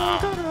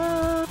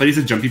 But he's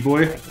a jumpy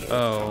boy.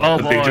 Oh. Oh A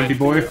big boy. jumpy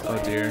boy. Oh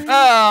dear.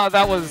 Ah,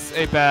 that was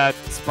a bad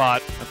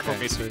spot for Okay,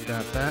 me. so we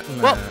got that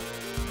and Well,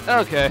 that.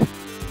 Okay.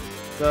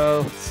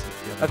 So,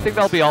 I think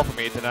that'll be all for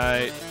me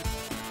tonight.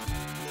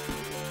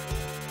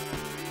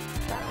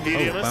 Dude, Oh,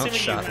 I'm bounce assuming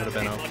shot you have would've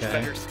been a much okay.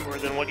 better score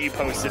than what you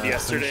posted Free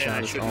yesterday, and shot I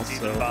is shouldn't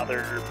even also-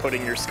 bother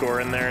putting your score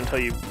in there until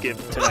you give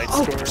tonight's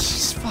Oh, score.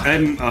 jeez, fuck.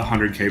 I'm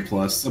 100k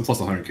plus. I'm plus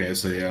 100k,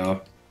 so yeah.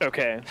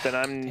 Okay, then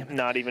I'm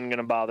not even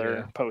gonna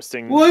bother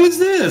posting. What is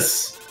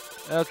this?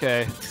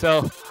 Okay,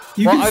 so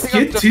You Well, I can think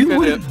I'm skip just too? gonna-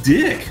 What a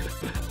dick.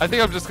 I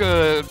think I'm just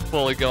gonna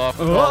fully go off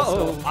the call,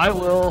 so I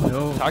will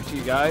No. talk to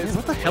you guys. Man,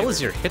 what the hell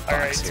is your hitbox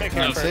Alright, here? take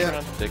care, see ya.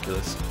 first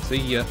Ridiculous. See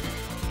ya.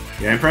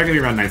 Yeah, I'm probably gonna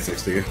be around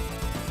 960.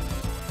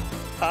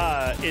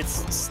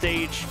 It's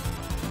stage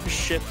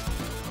shift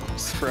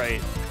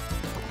sprite.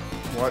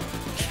 What?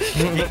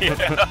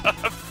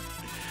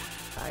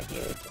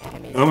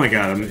 Oh my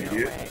god, I'm an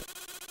idiot.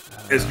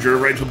 Is Drew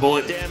right to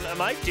bullet? Damn,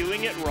 am I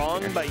doing it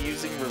wrong by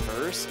using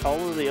reverse?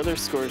 All of the other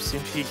scores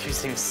seem to be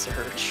using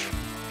search.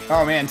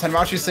 Oh man,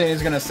 Tenmachi's saying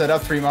he's gonna set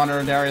up 3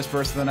 monitor Darius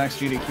burst for the next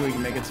GDQ he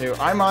can make it to.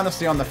 I'm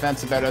honestly on the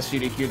fence about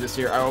SGDQ this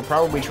year. I will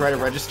probably try to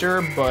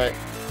register, but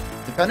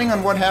depending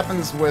on what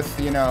happens with,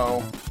 you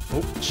know,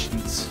 Oh,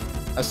 jeez.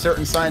 a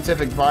certain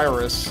scientific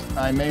virus,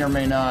 I may or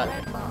may not.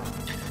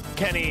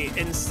 Kenny,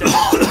 instead of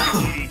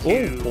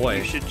GDQ, Oh, boy.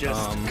 you should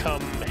just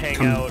come hang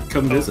come- out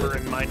come over visit.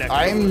 in my neck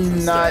of the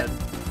woods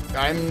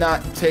I'm instead.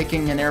 not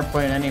taking an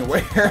airplane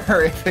anywhere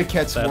if it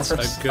gets That's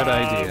worse. a good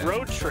idea.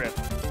 Road trip.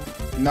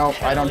 No,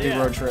 I don't do yeah.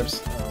 road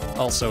trips.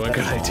 Also a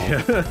good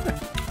idea.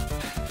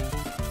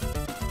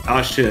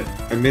 Oh shit,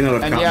 I may not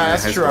have And caught yeah, my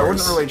that's high true. I wouldn't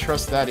scores. really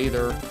trust that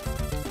either.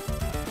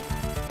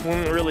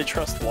 Wouldn't really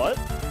trust what?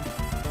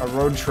 A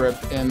road trip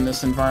in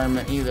this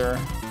environment either.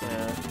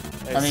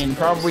 Yeah. I mean,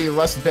 probably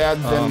less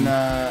bad than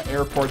Um,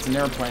 airports and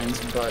airplanes,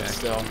 but okay.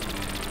 still.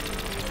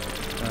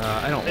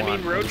 I don't I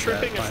want mean, road that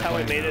tripping is how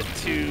I biplane. made it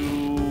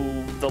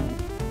to the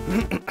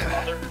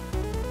other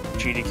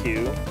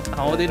GDQ.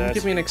 Oh, they didn't That's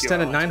give me an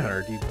extended God.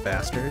 900, you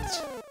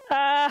bastards.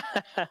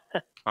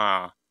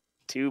 Huh.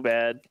 Too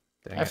bad.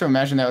 I have to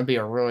imagine that would be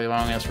a really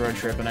long-ass road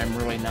trip, and I'm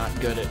really not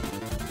good at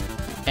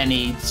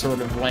any sort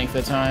of length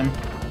of time.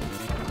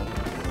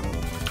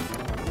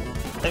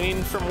 I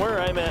mean, from where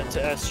I'm at to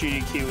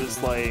SGDQ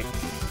is like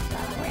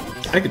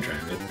I could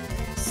drive it.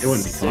 It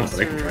wouldn't be fun, but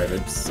I could drive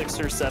it. 6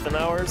 or 7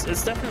 hours.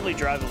 It's definitely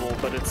drivable,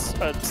 but it's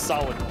a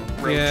solid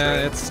road Yeah,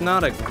 trip. it's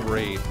not a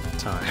great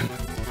time.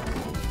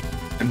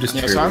 I'm just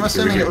Yeah, curious. so I'm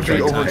assuming it would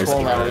be over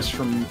 12 hours. hours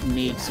from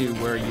me to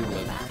where you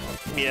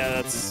live. Yeah,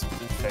 that's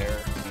fair.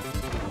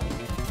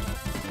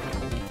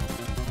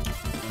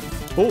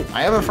 Oh,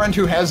 I have a friend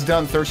who has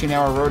done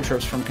 13-hour road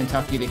trips from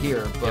Kentucky to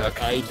here, but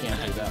I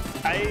can't do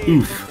that.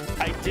 Oof.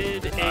 I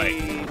did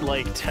a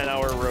like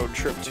 10-hour road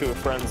trip to a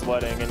friend's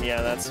wedding, and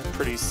yeah, that's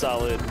pretty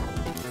solid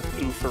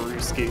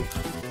oofarooski.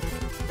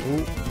 oh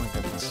my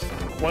goodness.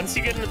 Once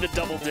you get into the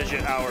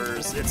double-digit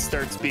hours, it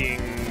starts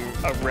being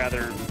a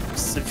rather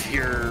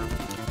severe,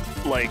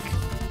 like,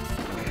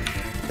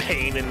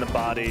 pain in the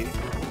body.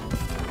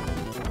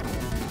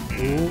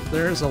 Ooh,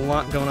 there's a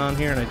lot going on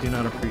here, and I do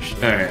not appreciate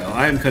it. Alright, well,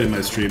 I am cutting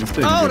my stream. It's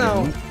been Oh, good.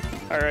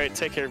 no. All right,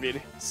 take care,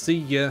 beauty. See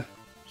ya.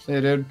 See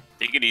you, dude.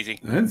 Take it easy.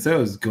 I didn't say I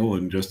was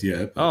going just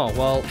yet. Oh,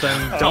 well,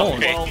 then don't.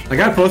 okay. Well, I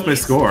gotta post my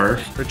score.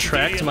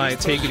 Retract Beauty, my at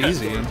least take post it your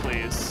easy. score,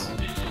 please.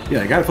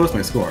 Yeah, I gotta post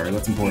my score.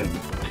 That's important.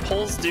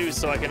 Polls due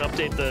so I can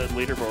update the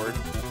leaderboard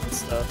and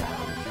stuff.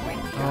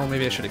 Oh,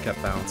 maybe I should have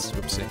kept bounce.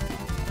 Oopsie.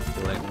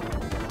 Too late.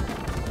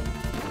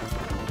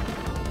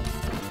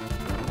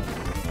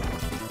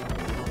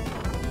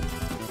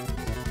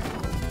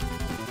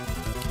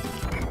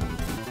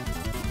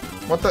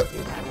 What the?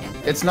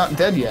 It's not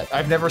dead yet.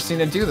 I've never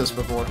seen it do this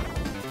before.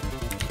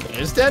 It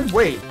is dead?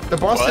 Wait, the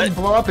boss What? didn't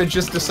blow up, it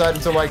just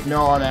decided to like,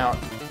 no, I'm out.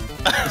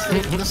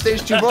 The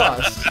stage 2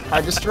 boss.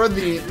 I destroyed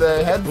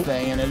the head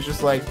thing and it's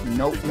just like,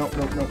 nope, nope,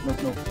 nope, nope,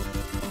 nope, nope.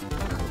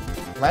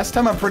 Last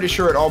time I'm pretty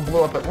sure it all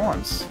blew up at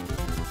once.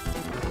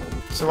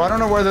 So I don't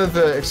know whether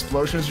the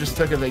explosions just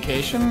took a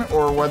vacation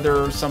or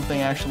whether something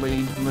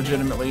actually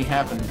legitimately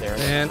happened there.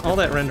 And all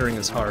that rendering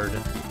is hard.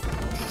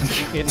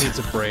 It needs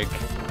a break.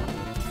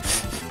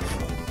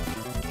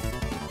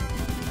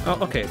 Oh,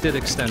 okay, it did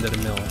extend at a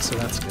mil, so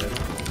that's good.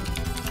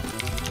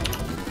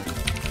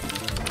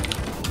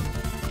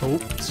 Oh,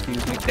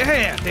 excuse me.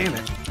 Yeah, damn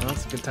it. Well,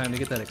 it's a good time to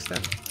get that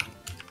extend.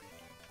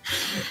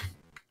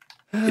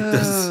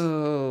 does-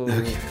 Oh.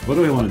 Okay, what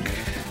do I want to do?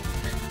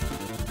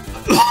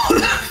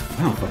 I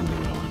don't fucking know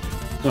what I want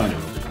Oh, no.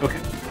 Okay.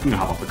 I'm gonna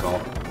hop off the call.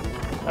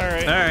 All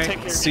right. All right.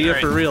 Take care. See you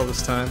for real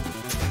this time.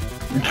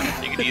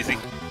 Take it easy.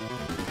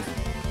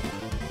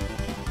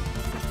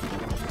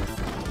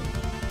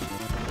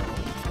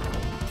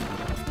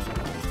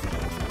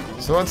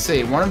 So let's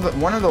see.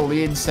 One of the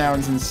lead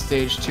sounds in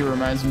Stage 2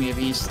 reminds me of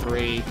East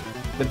 3.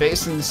 The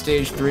bass in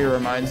Stage 3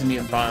 reminds me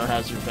of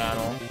Biohazard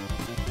Battle.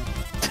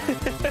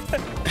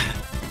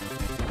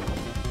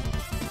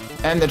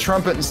 And the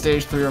trumpet in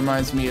Stage 3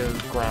 reminds me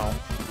of Growl.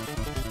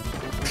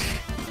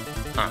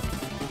 Huh.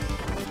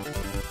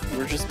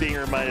 We're just being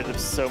reminded of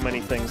so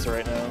many things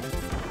right now.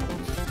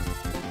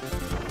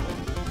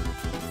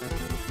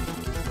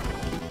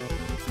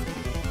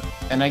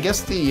 And I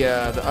guess the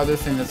other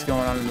thing that's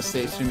going on in the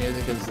Stage 2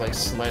 music is like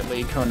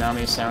slightly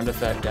Konami sound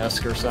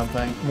effect-esque or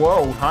something.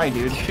 Whoa, hi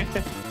dude.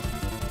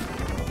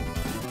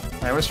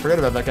 I always forget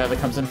about that guy that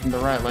comes in from the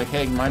right, like,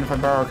 hey, mind if I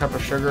borrow a cup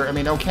of sugar? I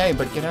mean, okay,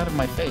 but get out of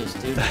my face,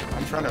 dude.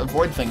 I'm trying to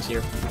avoid things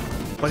here.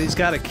 But he's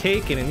got a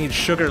cake and it needs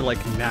sugar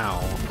like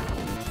now.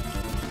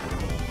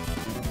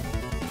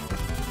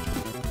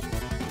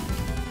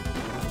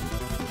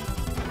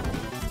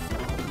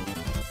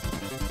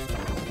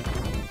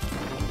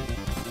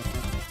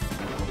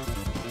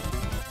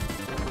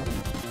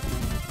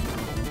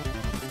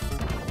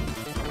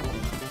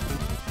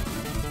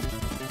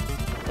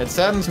 It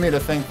saddens me to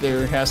think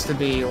there has to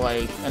be,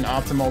 like, an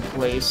optimal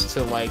place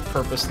to, like,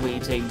 purposely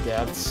take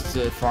deaths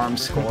to farm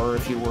score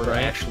if you were to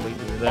actually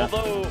do that.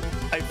 Although,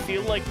 I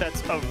feel like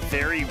that's a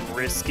very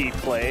risky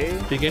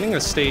play. Beginning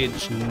of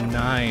stage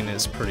 9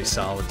 is pretty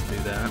solid to do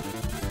that.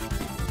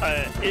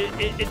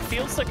 It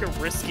feels like a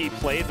risky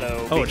play,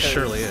 though. Oh, it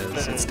surely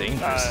is. It's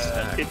dangerous.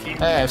 If you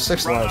Hey, I have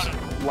 6 run lives. out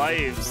of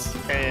lives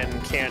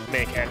and can't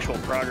make actual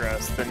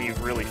progress, then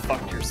you've really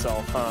fucked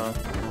yourself, huh?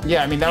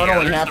 Yeah, I mean, that would Yeah,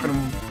 only there's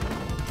happen...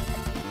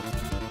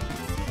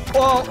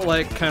 Well,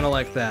 like, kind of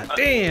like that.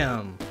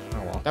 Damn!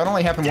 Oh well. That would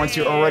only happen once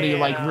you're already,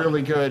 like,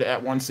 really good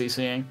at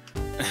 1CCing.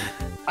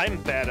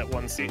 I'm bad at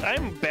 1C.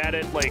 I'm bad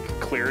at, like,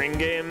 clearing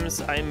games.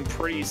 I'm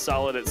pretty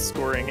solid at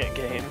scoring at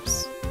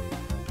games.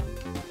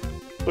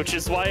 Which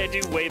is why I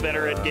do way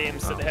better at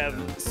games that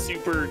have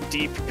super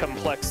deep,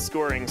 complex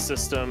scoring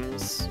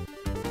systems.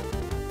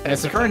 And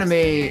it's occurring to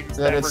me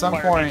that at some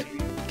require me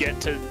point... to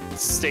get to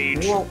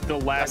stage Whoa, the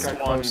last that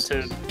got one close.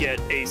 to get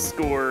a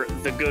score,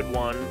 the good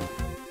one.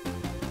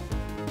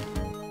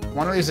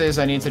 One of these days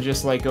I need to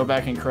just, like, go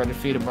back and credit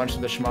feed a bunch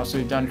of the shmups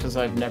we've done, because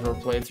I've never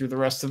played through the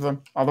rest of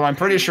them. Although I'm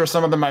pretty sure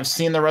some of them I've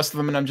seen the rest of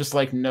them, and I'm just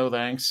like, no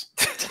thanks.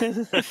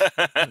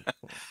 I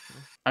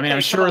mean,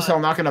 I'm sure as hell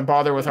not gonna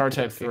bother with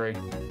R-Type 3.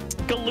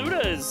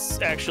 Galuda is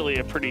actually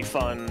a pretty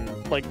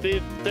fun... Like,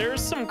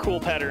 there's some cool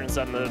patterns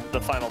on the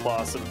final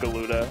boss of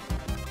Galuda.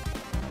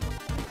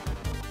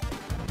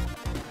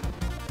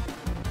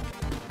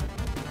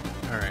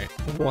 Alright,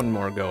 one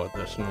more go at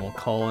this and we'll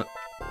call it.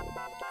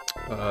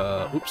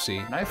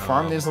 Oopsie. Can I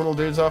farm these little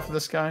dudes off of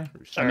this guy? I mean,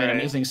 I'm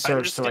Alright, using I'm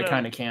search, just so I gonna-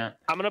 kinda can't.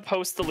 I'm gonna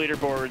post the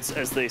leaderboards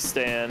as they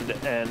stand,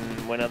 and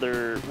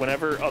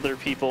whenever other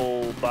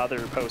people bother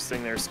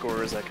posting their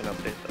scores, I can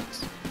update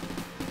those.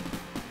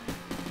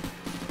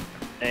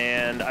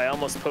 And I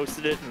almost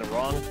posted it in the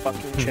wrong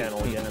fucking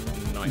channel again.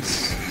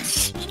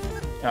 Nice.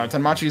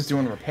 Tenmachi's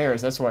doing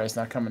repairs, that's why it's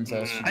not coming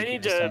to us. I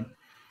need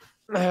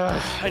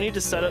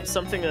to set up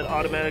something that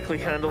automatically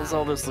handles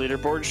all this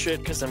leaderboard shit,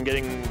 because I'm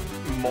getting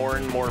more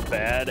and more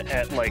bad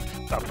at, like,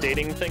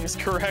 updating things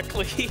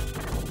correctly.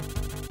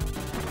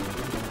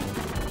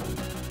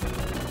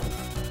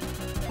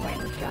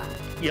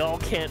 Y'all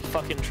can't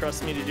fucking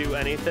trust me to do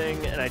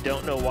anything, and I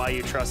don't know why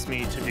you trust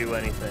me to do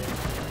anything.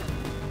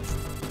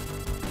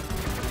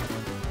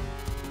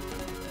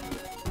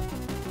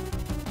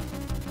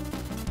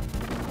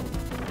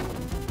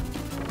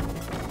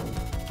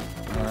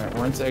 Alright,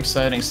 we're into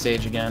exciting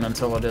stage again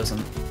until it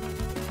isn't.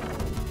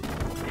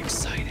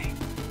 Exciting.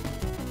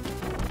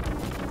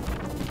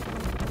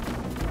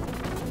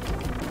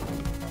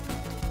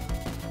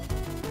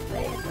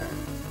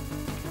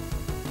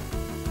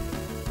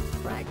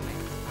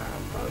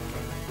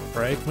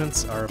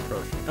 Fragments are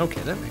approaching.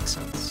 Okay, that makes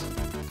sense.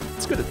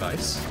 It's good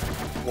advice.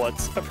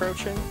 What's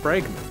approaching?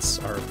 Fragments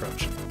are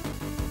approaching.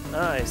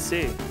 Ah, I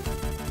see.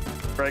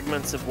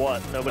 Fragments of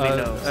what? Nobody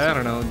knows. I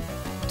don't know.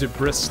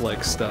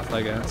 Debris-like stuff,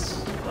 I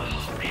guess.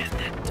 Oh man,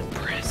 that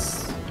debris.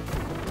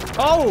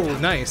 Oh,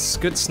 nice.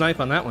 Good snipe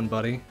on that one,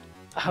 buddy.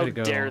 How Way to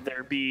go. dare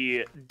there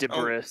be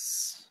debris?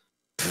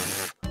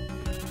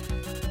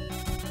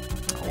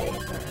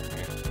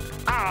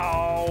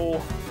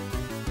 Ow!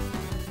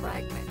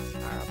 Fragments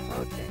are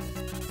approaching.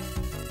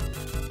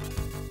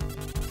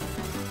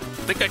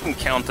 I think I can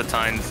count the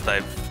times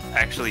that I've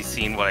actually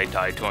seen what I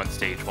died to on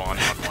stage 1 on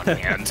one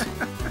hand.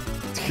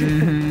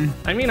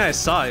 I mean, I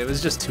saw it. It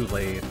was just too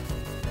late.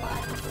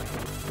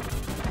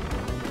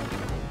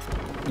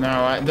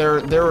 No,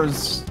 there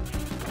was...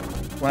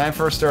 When I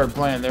first started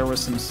playing, there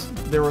was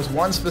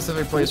one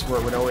specific place where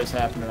it would always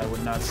happen and I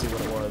would not see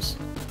what it was.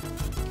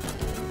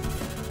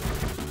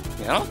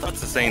 Yeah, I don't know if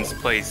that's the same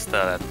place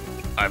that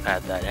I've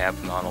had that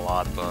happen on a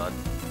lot, but...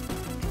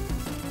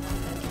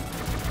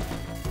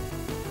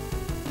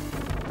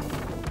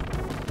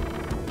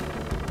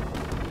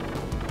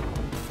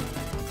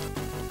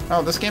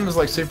 Oh, this game is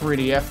like Super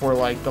EDF, where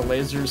like the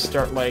lasers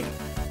start like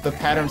the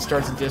pattern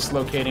starts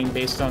dislocating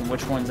based on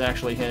which ones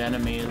actually hit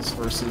enemies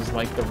versus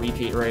like the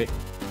repeat rate.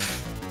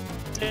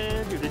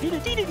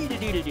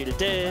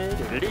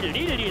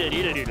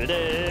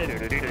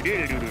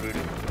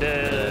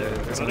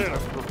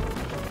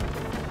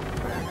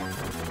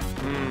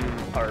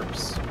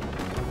 ARPs.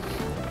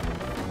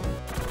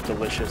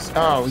 Delicious.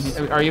 Oh,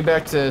 are you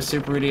back to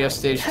Super EDF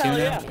Stage 2 Hell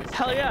now? yeah!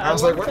 Hell yeah! I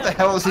was like, what the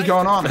hell is he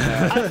going on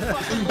about? I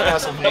fucking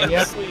love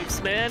ARP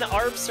sleeves, man.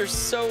 ARPs are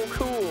so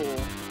cool.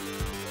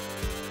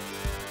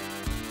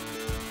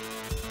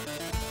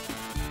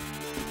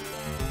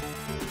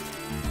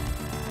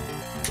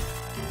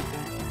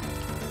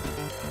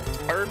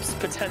 ARPs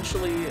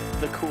potentially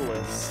the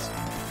coolest.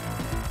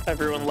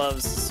 Everyone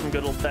loves some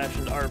good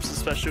old-fashioned ARPs,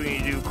 especially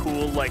when you do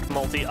cool, like,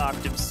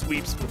 multi-octave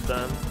sweeps with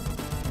them.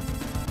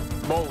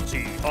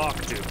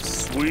 Multi-octave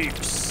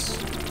sweeps.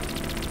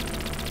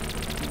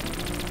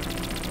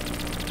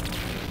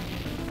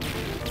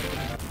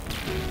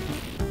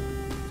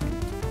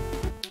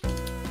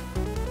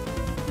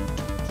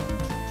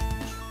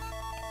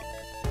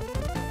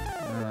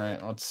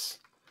 Alright, let's...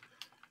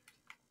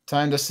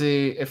 Time to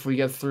see if we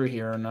get through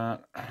here or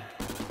not.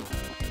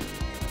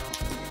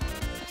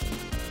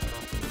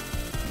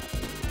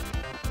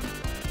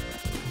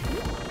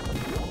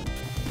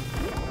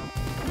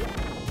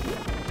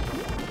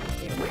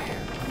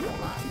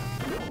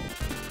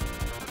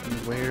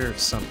 Beware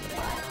something.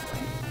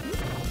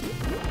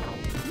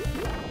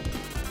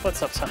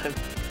 What's up, Time?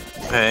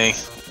 Hey.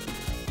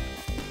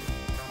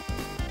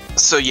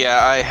 So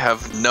yeah, I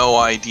have no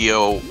idea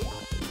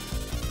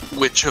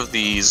which of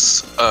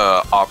these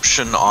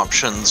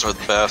options are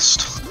the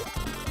best.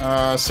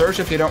 Search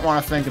if you don't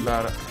want to think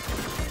about it.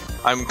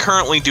 I'm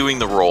currently doing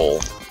the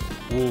roll.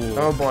 Ooh,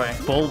 Oh boy.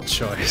 bold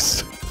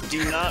choice.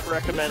 Do not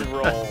recommend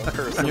roll,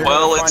 personally. You're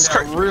Well, gonna it's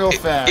find out real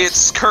fast.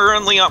 It's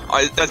currently up.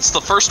 That's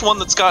the first one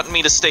that's gotten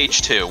me to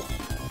stage 2.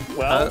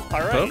 Well, all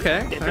right.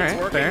 okay, If all right,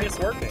 it's working, fair. it's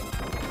working.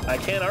 I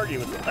can't argue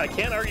with it. I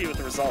can't argue with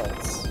the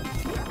results.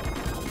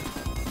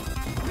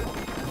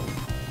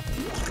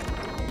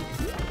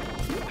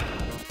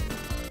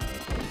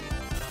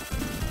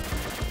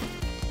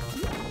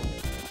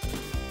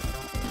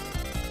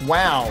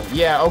 Wow.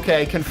 Yeah.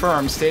 Okay.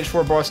 Confirmed. Stage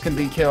 4 boss can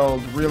be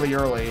killed really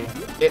early.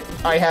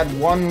 I had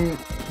one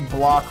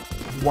block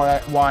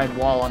wide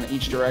wall on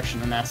each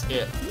direction, and that's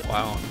it.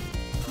 Wow.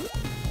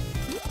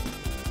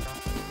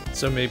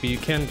 So maybe you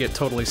can get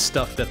totally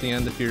stuffed at the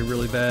end if you're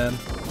really bad.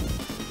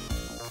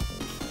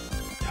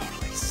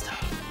 Totally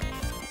stuffed.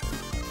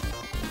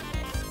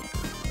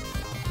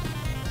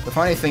 The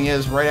funny thing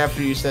is, right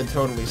after you said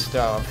totally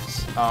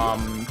stuffed,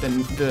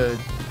 the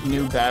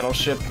new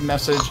battleship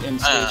message in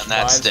stage 5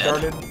 that's dead.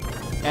 started,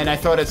 and I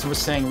thought it was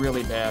saying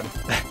really bad.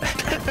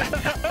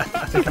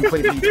 To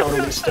completely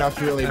totally stuffed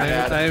really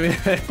bad. I mean,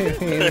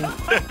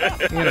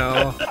 you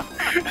know.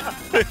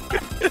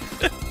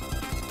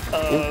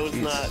 Oh, I was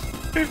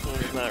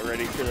not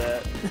ready for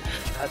that.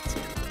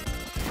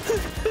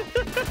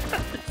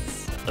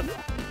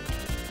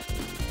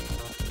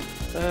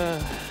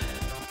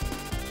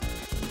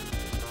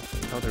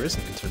 Oh, there is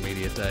an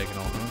intermediate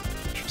diagonal, huh?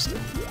 Interesting.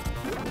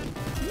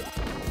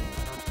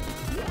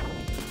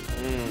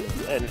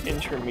 An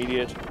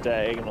intermediate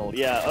diagonal.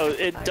 Yeah. Oh,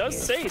 it does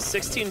say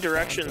 16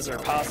 directions are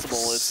possible.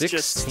 It's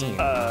 16.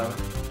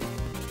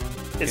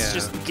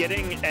 just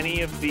getting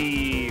any of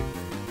the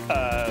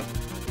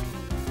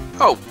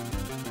Oh,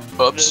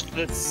 oops.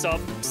 the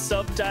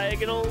sub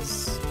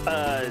diagonals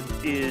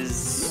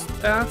is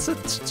It's a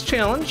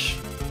challenge.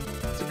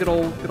 It's a good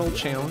old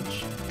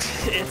challenge.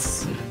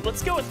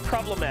 let's go with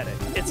problematic.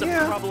 It's a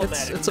Yeah,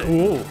 problematic. It's a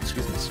thing. ooh,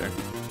 excuse me, sir.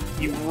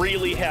 You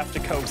really have to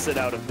coax it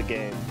out of the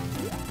game.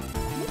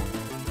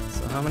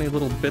 So how many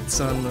little bits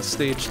on the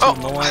stage 2? Oh.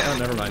 Oh,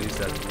 never mind. He's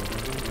dead.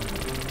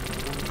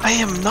 I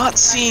am not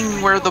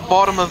seeing where the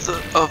bottom of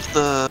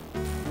the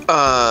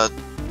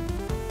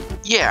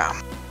yeah.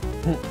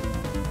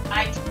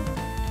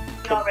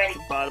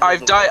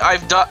 I've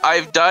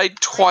died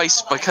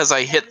twice because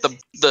I hit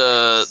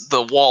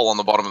the wall on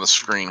the bottom of the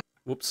screen.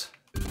 Whoops.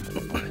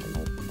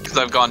 Because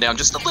I've gone down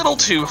just a little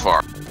too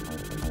far.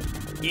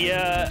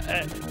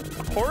 Yeah,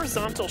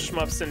 horizontal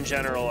shmups in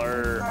general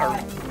are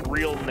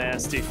real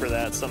nasty for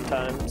that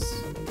sometimes.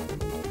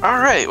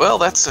 Alright, well,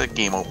 that's a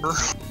game over.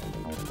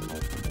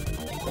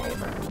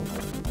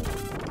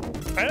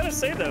 I gotta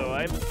say though,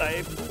 I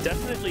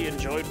definitely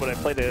enjoyed what I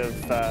played of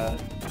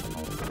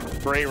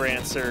Bray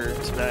Rancer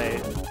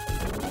tonight.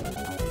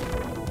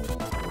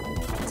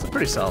 It's a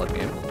pretty solid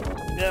game.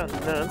 Yeah,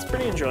 no, it's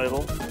pretty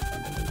enjoyable.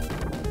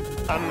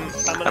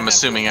 I'm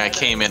assuming I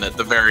came in at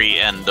the very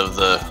end of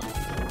the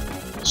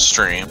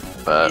stream,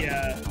 but...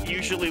 Yeah,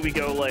 usually we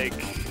go like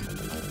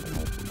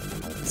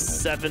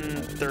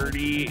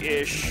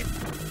 7:30-ish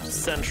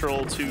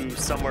Central to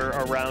somewhere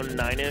around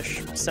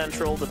 9-ish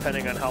Central,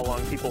 depending on how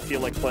long people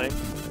feel like playing.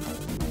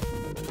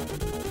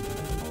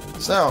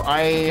 So,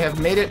 I have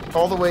made it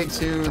all the way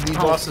to the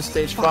boss of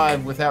stage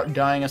 5 without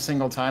dying a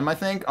single time, I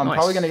think. I'm Nice.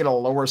 probably gonna get a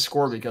lower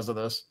score because of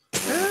this.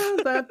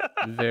 That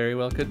very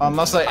well could be.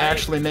 Unless I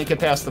actually make it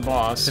past the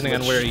boss.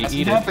 Depending on where you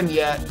eat it. Hasn't happened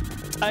yet.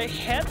 I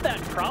had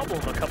that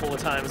problem a couple of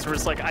times where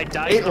it's like I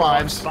died 8 in the wrong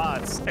lives.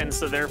 spots, and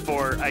so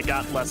therefore I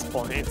got less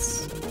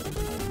points.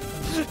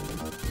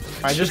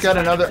 I just got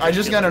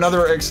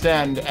another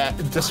extend at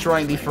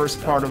destroying the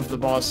first part of the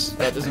boss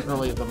that isn't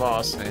really the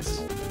boss.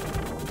 Nice.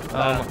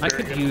 I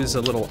could use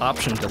a little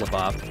option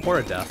dillabop or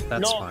a death.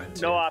 That's fine.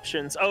 Too. No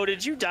options. Oh,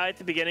 did you die at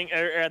the beginning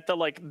or at the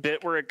like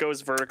bit where it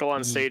goes vertical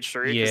on stage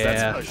 3?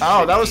 Yeah. That's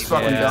Oh, that was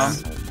fucking Yeah.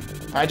 dumb.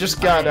 I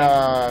just got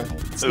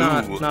It's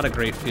not a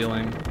great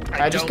feeling.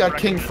 I just got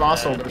King recommend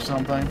Fossil that. or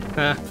something.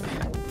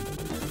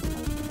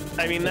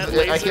 I mean that I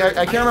laser.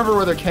 can't remember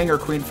whether King or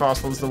Queen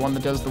Fossil is the one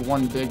that does the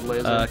one big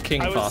laser.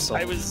 King Fossil.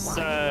 I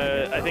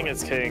think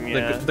it's King.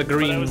 Yeah. The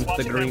green, But I was the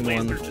watching green that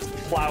laser one. just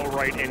plow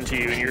right into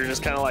you, and you're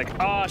just kind of like,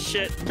 oh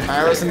shit.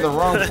 I was in the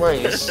wrong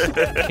place.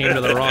 Came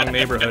to the wrong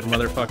neighborhood,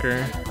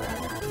 motherfucker.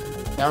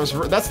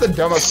 That's the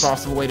dumbest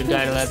possible way to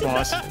die to that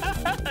boss.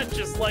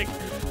 Just like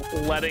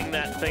letting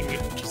that thing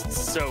just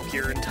soak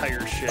your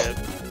entire ship.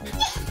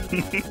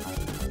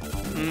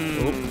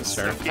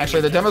 Sir.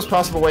 Actually, the dumbest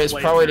possible way is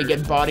probably to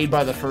get bodied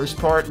by the first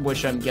part,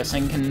 which I'm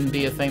guessing can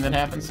be a thing that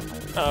happens.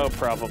 Oh,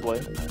 probably.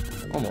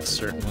 Almost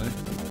certainly.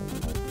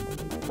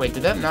 Wait,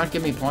 did that not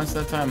give me points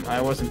that time?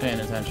 I wasn't paying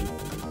attention.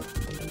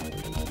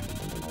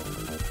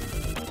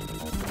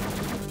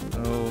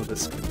 Oh,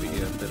 this could be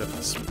a bit of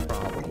a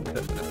problem,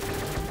 couldn't it?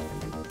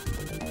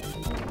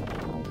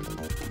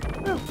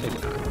 Oh, maybe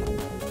not.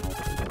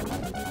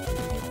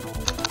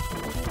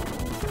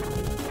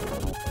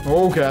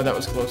 Oh god, that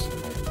was close.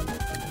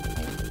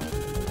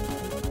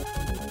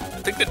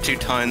 I think the 2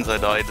 times I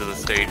died to the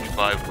stage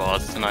 5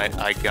 boss tonight,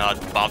 I got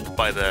bopped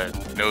by the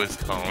nose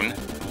cone.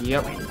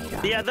 Yep.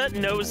 Yeah, that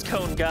nose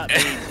cone got me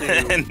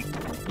too.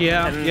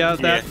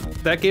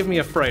 That gave me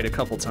a fright a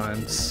couple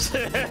times.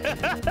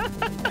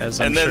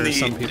 As I'm sure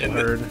some people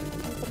heard.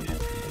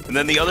 And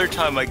then the other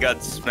time I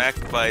got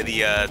smacked by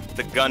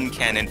the gun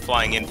cannon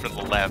flying in from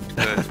the left.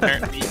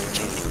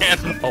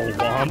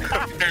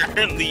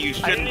 Apparently you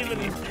shouldn't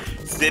be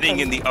sitting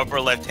in the upper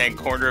left-hand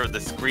corner of the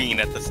screen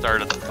at the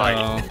start of the fight.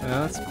 Oh,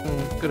 yeah, that's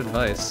good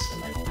advice.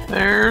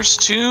 There's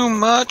too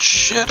much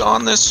shit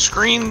on this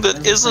screen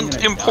that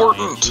isn't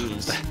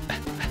important.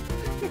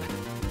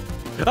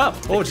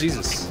 Oh,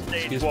 Jesus.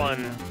 Stage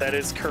 1, that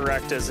is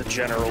correct as a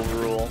general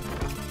rule.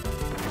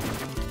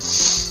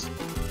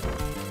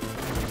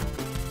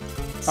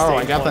 Oh,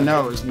 I got the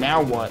nose.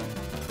 Now what?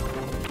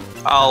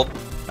 I'll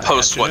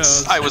post your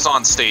what's. nose. I was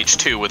on stage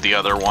 2 with the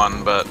other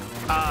one, but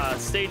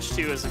Stage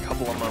 2 is a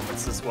couple of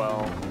moments as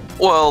well.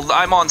 well,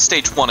 I'm on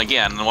stage 1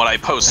 again, and what I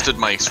posted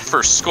my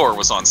first score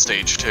was on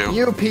stage 2.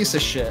 You piece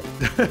of shit.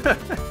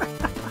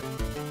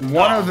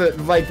 One of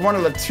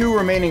the 2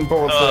 remaining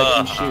bullets that I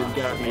can shoot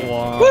got me.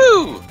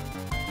 Woo!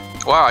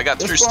 Wow, I got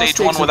This through boss stage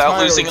takes 1 without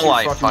entirely losing a too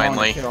life, fucking long to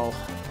finally. kill.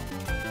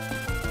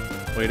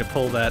 Way to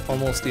pull that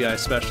almost DI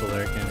special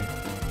there, Kenny.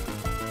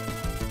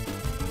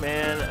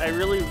 Man, I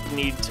really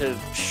need to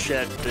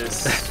shed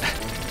this.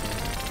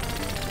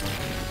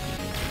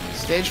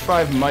 Stage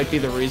 5 might be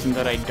the reason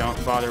that I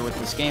don't bother with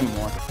this game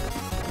more.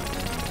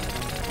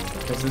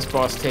 Because this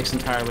boss takes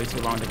entirely too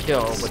long to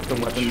kill with the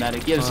weapon that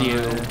it gives you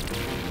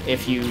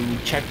if you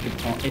get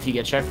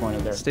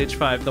checkpointed there. Stage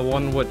 5, the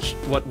one which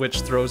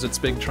throws its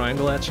big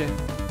triangle at you?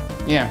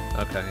 Yeah.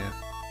 Okay, yeah.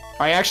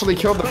 I actually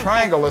killed the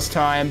triangle this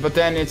time, but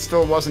then it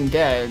still wasn't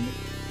dead.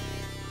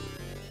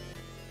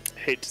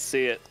 Hate to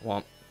see it.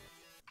 Womp.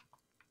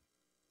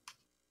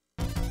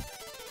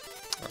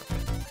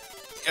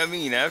 I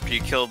mean, after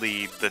you kill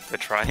the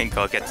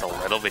triangle, it gets a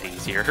little bit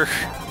easier. You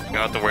don't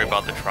have to worry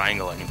about the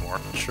triangle anymore.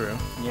 True.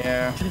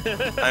 Yeah.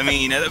 I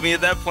mean,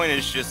 at that point,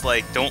 it's just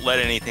like, don't let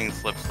anything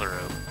slip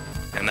through.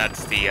 And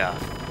that's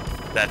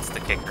the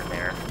kicker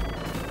there.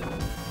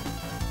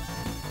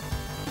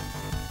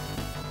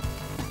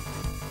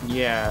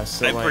 Yeah,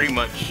 so I like... pretty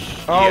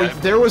much... Oh, yeah,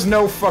 there was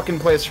no fucking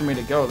place for me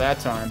to go that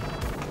time.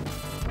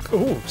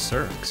 Oh,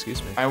 sir,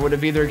 excuse me. I would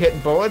have either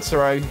hit bullets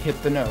or I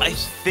hit the nose. I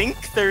think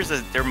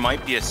there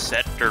might be a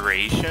set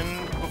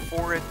duration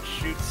before it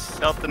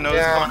shoots out the nose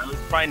Yeah, cone. I was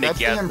trying to that's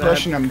guess the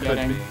impression I'm Could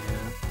getting. be,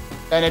 yeah.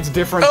 And it's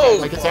different, Oh!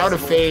 like it's out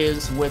of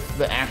phase with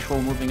the actual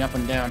moving up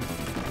and down.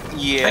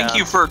 Yeah. Thank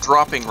you for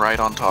dropping right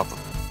on top of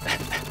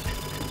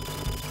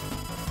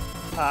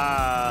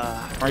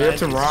Are you up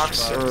to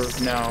rocks or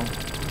no?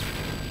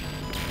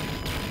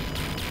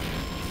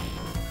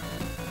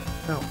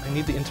 No, I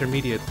need the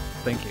intermediate.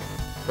 Thank you.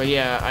 But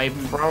yeah, I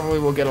probably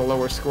will get a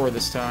lower score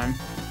this time.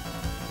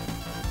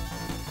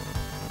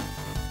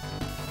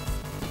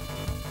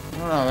 I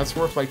don't know, that's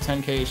worth like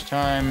 10k each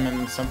time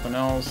and something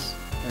else.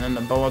 And then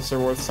the bullets are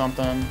worth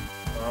something.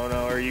 Oh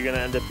no, are you gonna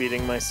end up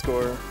beating my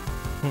score?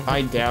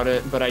 I doubt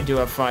it, but I do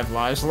have 5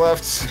 lives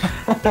left. So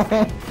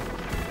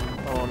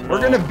Oh no.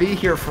 we're gonna be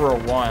here for a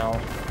while.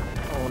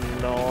 Oh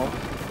no.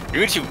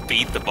 Once you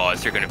beat the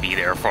boss, you're gonna be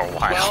there for a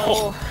while.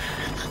 Well,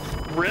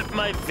 rip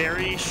my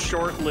very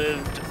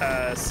short-lived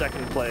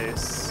second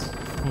place.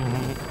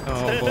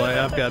 Oh boy,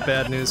 I've got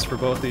bad news for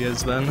both of you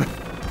then.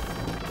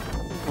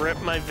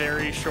 rip my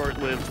very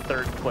short-lived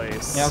third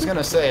place. Yeah, I was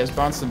gonna say, has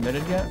Bond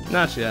submitted yet?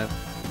 Not yet.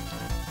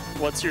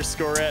 What's your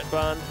score at,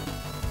 Bond?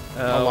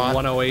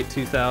 108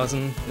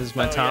 2000 is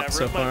my top yeah,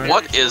 so far.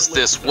 What is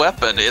this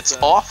weapon? It's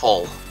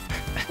awful.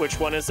 Which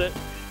one is it?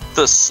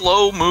 The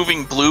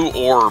slow-moving blue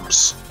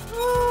orbs.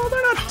 Oh,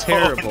 they're not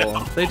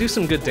terrible. They do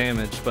some good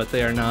damage, but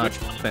they are not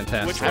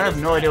fantastic. I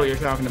have no idea what you're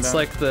talking about. It's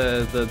like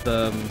the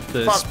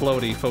Fuck.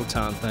 explodey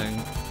photon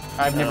thing.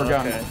 I've never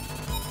gotten it.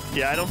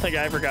 Yeah, I don't think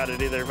I ever got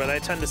it either, but I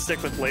tend to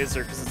stick with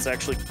laser because it's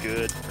actually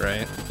good.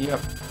 Right. Yep.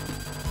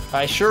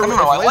 I sure I would. don't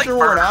know, If I like laser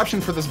were an burn.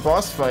 option for this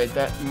boss fight,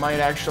 that might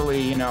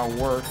actually, you know,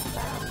 work.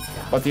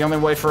 But the only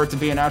way for it to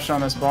be an option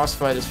on this boss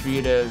fight is for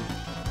you to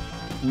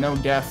no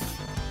death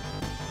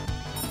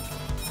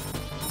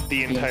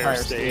The entire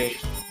stage.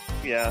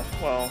 Yeah,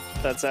 well,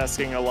 that's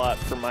asking a lot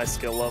for my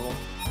skill level.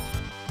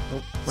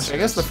 Which I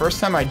guess the first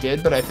time I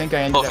did, but I think I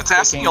ended Well, up if it's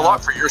asking picking a lot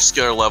up- for your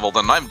skill level,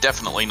 then I'm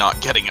definitely not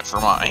getting it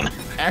for mine.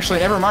 Actually,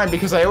 never mind,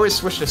 because I always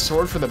switched to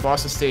sword for the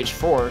boss of stage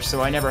 4,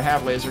 so I never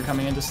have laser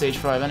coming into stage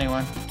 5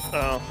 anyway.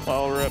 Oh,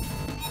 well, rip.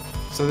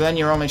 So then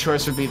your only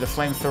choice would be the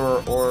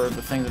flamethrower or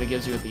the thing that it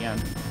gives you at the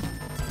end.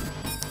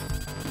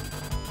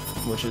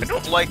 Which is...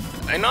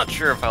 I'm not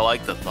sure if I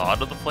like the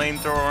thought of the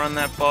flamethrower on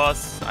that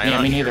boss. I'm Yeah,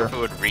 not me sure neither. if it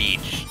would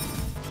reach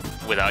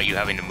without you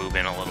having to move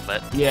in a little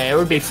bit. Yeah, it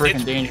would be It's-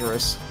 freaking it's-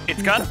 dangerous.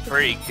 It's got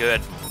pretty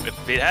good.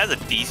 It has a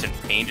decent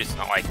range. It's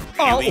not like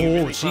Oh,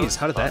 really jeez, close,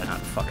 how did that but- not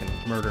fucking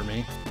murder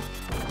me?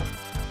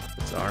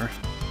 Bizarre.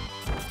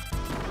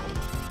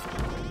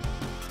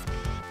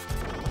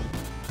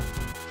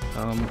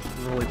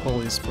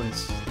 Roly-polies,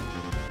 please.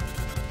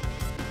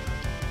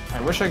 I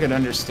wish I could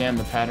understand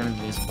the pattern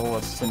of these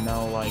bullets to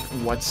know, like,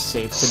 what's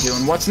safe to do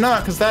and what's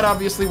not, because that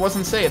obviously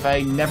wasn't safe.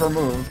 I never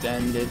moved,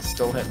 and it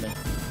still hit me.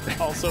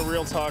 Also,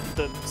 real talk,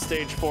 the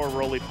stage 4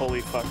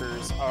 roly-poly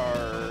fuckers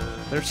are...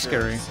 They're jerks,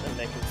 scary. And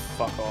they can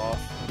fuck off.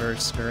 Very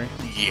scary.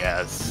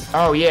 Yes.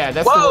 Oh, yeah,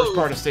 that's the Whoa! worst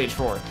part of stage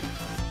 4.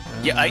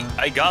 Yeah,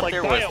 I got Like,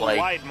 there by with a like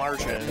wide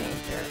margin.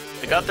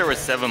 I got there with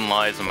 7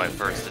 lives on my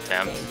first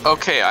attempt.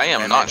 Okay, I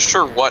am not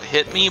sure what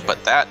hit me,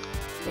 but that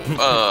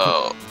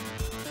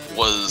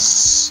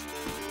was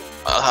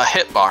a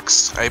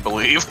hitbox, I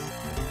believe.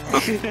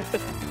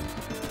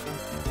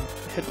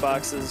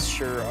 Hitboxes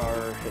sure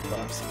are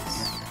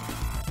hitboxes.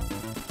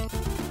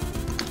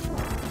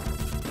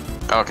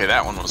 Okay,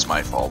 that one was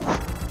my fault.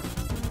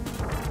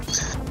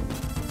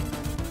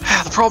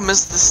 The problem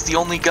is, this is the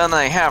only gun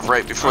I have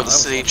right before Oh, the that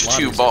was a stage lot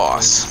 2 easier,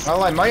 boss.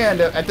 Well, I might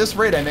end up, at this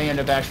rate, I may end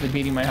up actually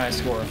beating my high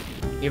score,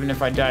 even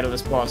if I die to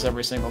this boss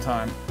every single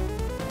time.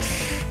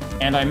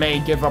 And I may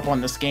give up on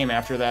this game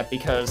after that,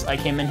 because I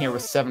came in here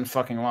with 7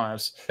 fucking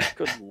lives.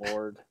 Good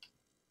lord.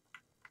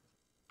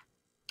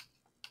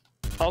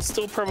 I'll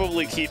still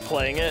probably keep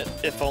playing it,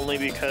 if only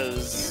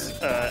because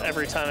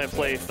every time I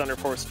play Thunder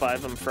Force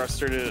 5, I'm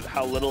frustrated at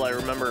how little I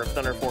remember of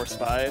Thunder Force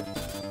 5.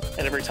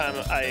 And every time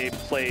I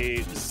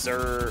play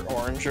Zur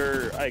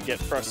Oranger, I get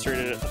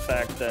frustrated at the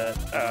fact that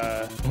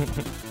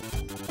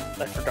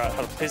I forgot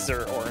how to play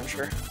Zur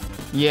Oranger.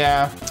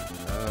 Yeah,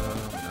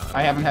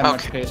 I haven't had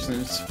much Okay.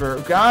 patience for...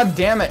 God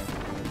damn it!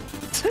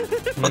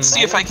 Let's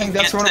see if I can think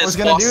that's get when it this was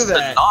gonna boss do to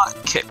that. not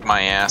kick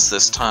my ass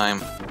this time.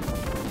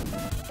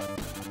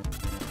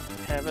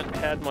 Haven't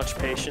had much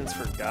patience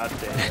for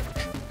goddamn it.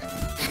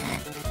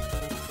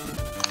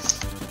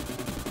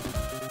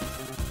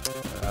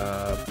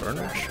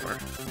 Burner? Sure.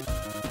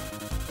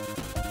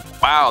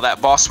 Wow, that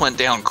boss went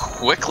down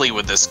quickly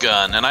with this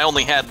gun, and I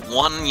only had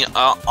one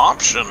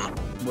option.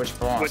 Which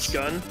boss? Which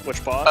gun?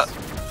 Which boss?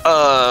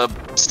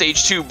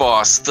 Stage 2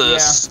 boss, the Yeah.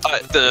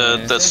 Stage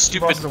 2 boss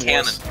stupid is the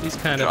cannon. worst. He's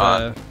kind of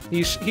God.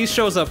 he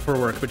shows up for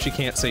work, but you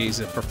can't say he's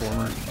a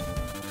performer.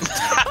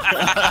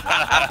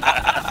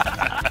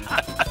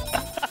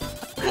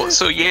 Well,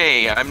 so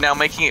yay, I'm now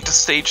making it to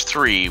stage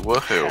 3.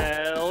 Woohoo.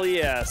 Hell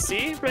yeah.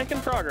 See?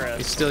 Making progress.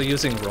 He's still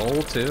using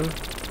roll too.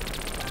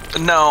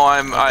 No,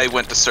 I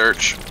went to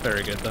search.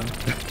 Very good then.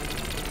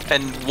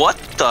 And what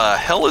the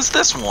hell is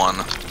this one?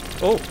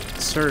 Oh,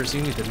 sirs,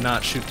 you need to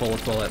not shoot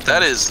bullet at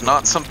That things. is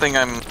not something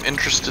I'm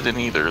interested in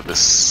either. This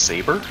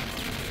saber?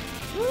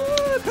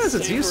 It has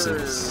its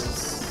uses.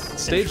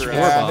 Sabers. Stage 4 Interesting.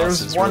 Yeah, boss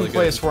there's is one really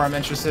place good. where I'm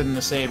interested in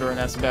the saber, and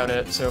that's about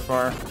it so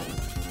far.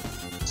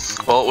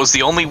 Well, it was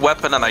the only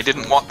weapon, and I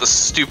didn't want the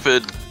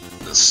stupid,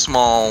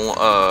 small,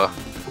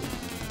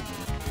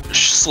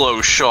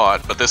 slow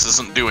shot, but this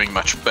isn't doing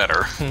much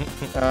better.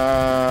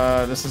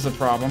 This is a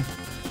problem.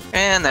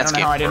 And I that's don't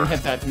know game how I didn't over.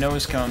 hit that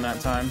nose cone that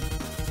time.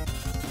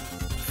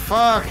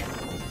 Fuck!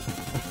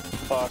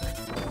 Fuck.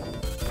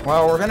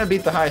 Well, we're gonna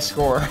beat the high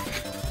score.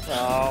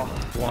 Oh.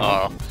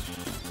 Oh.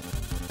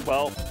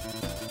 Well.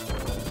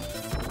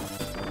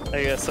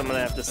 I guess I'm gonna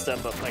have to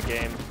step up my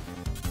game.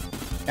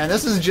 And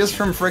this is just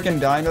from freaking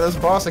dying to this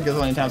boss a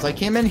gazillion times. I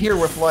came in here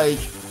with, like,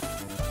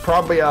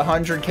 probably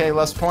 100k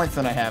less points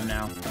than I have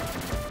now.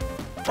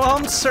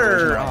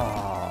 Sir! Original.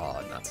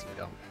 Oh, not so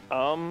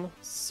dumb.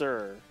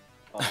 Sir.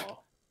 Oh.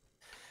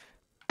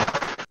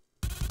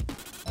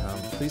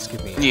 Please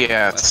give me.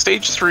 Yeah,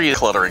 stage 3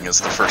 cluttering is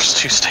the first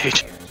 2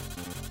 stages.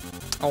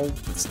 Oh,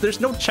 there's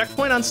no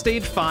checkpoint on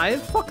stage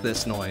 5? Fuck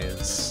this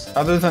noise.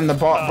 Other than the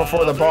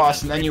before the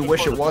boss, and then you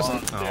wish it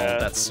wasn't. Oh, Yeah.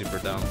 that's super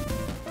dumb.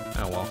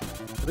 Oh well.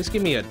 At least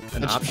give me an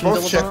option.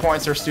 Both to look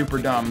checkpoints are super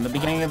dumb. The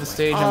beginning of the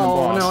stage and the Oh,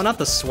 boss. no, not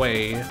the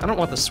sway. I don't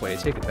want the sway.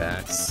 Take it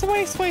back.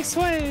 Sway, sway,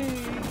 sway.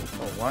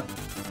 Oh, what?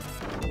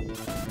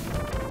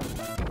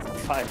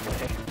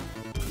 5-way.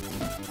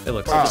 It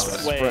looks Oh, like it's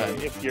sway. Sway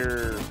spread. if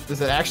you're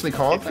Is it actually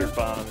called if you're that?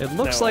 bombed. It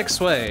looks No. like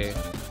sway.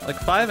 Like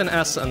 5 and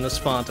S on this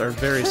font are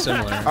very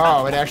similar.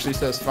 Oh, it actually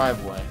says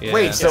 5-way. Yeah.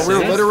 Wait, so Yes,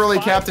 we're it is. literally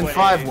Captain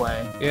 5-way.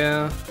 5-way.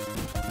 Yeah.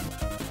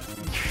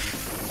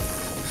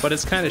 But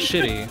it's kind of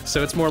shitty,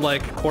 so it's more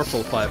like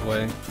Corporal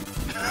 5-way.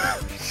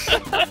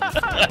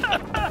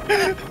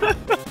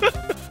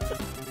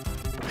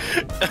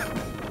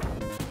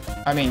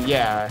 I mean,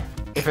 yeah.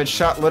 If it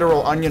shot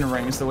literal onion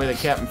rings the way that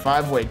Captain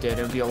 5-way did,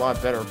 it would be a lot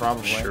better,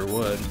 probably. Sure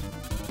would.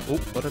 Oop,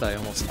 what did I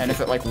almost And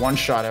if it, like,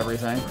 one-shot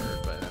everything.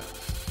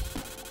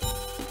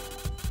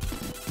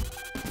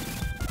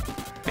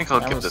 I think I'll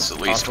That give was this at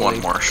least awfully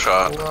one more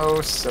shot.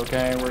 Close.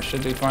 Okay, where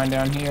should we find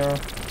down here?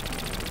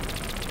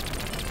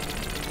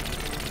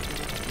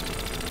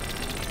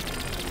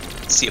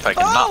 See if I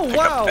can not pick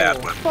up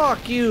bad one.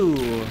 Fuck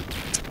you!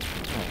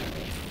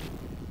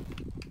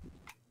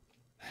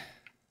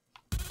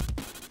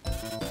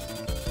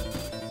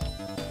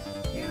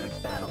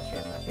 Huge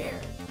battleship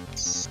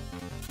appears.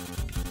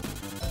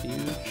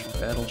 Huge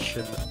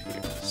battleship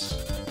appears.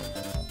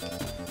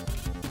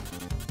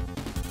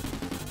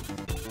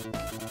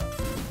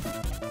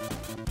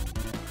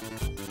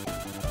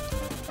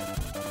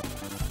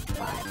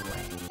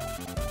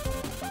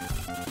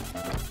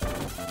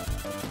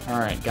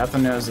 Alright, got the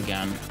nose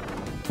again.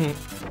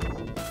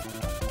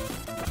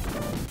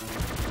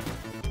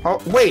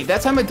 Oh, wait,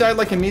 that time it died,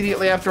 like,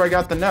 immediately after I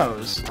got the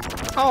nose.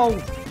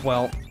 Oh,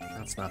 well,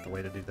 that's not the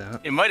way to do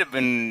that. It might have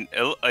been.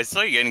 I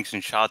saw you getting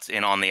some shots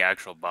in on the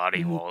actual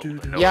body wall.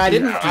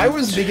 Yeah, I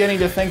was beginning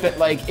to think that,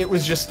 like, it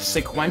was just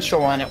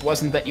sequential and it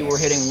wasn't that you were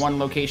hitting one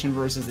location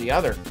versus the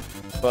other.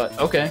 But,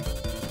 okay.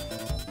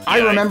 I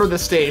remember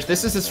this stage.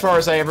 This is as far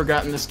as I ever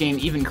got in this game,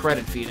 even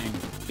credit feeding.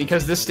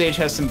 Because this stage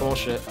has some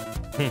bullshit.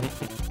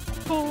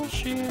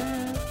 Bullshit.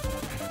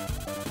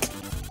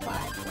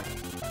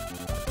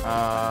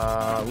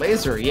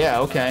 Laser, yeah,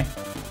 okay.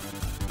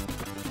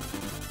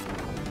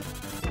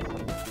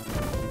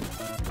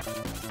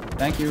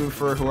 Thank you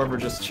for whoever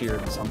just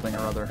cheered something or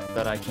other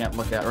that I can't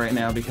look at right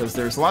now because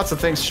there's lots of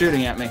things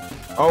shooting at me.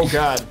 Oh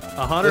god.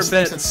 100 This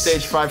thing's bits. at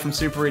stage 5 from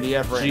Super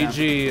EDF right now.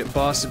 GG,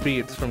 boss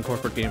beat from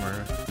Corporate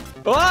Gamer.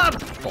 Ah!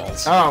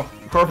 Balls. Oh,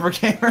 Corporate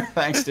Gamer,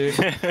 thanks dude.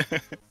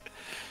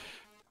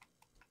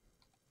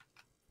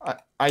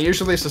 I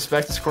usually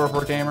suspect it's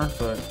Corporate Gamer,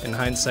 but... In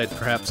hindsight,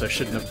 perhaps I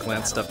shouldn't have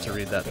glanced up to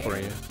read that for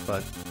you,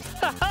 but...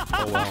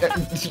 Oh well.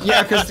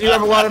 Yeah, because you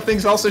have a lot of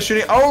things also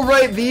shooting. Oh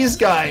right, these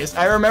guys!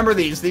 I remember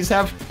these. These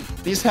have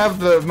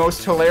the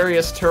most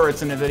hilarious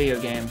turrets in a video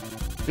game.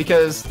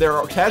 Because they're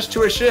attached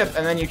to a ship,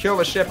 and then you kill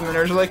the ship, and then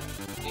they're just like...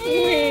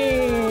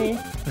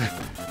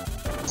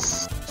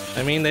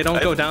 I mean, they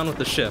don't go down with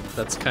the ship.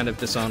 That's kind of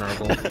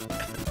dishonorable.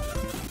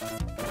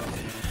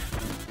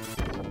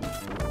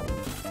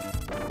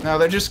 No,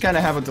 they just kind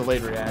of have a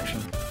delayed reaction.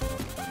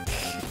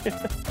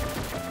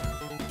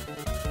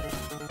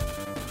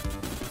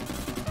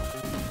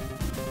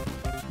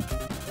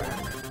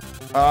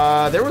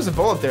 There was a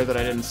bullet there that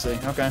I didn't see.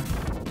 Okay.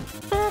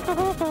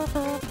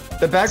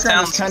 The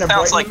background is kind of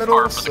bright like in the middle,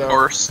 par for the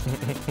course.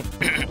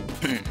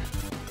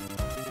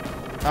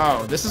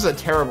 Oh, this is a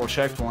terrible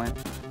checkpoint.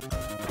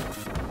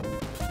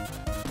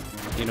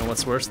 You know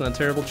what's worse than a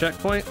terrible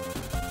checkpoint?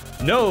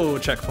 No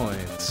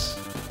checkpoints.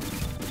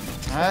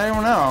 I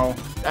don't know.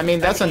 I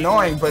mean, that's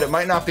annoying, but it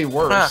might not be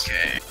worse.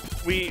 Okay.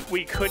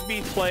 We could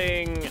be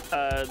playing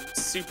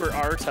Super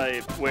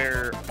R-Type,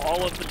 where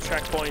all of the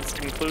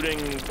checkpoints,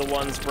 including the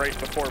ones right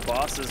before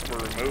bosses, were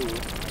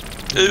removed.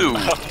 Ooh.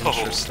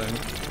 Interesting.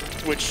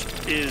 Which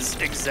is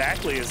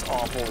exactly as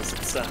awful as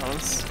it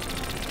sounds.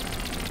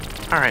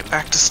 Alright,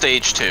 back to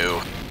stage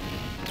 2.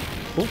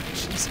 Oh,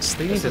 Jesus.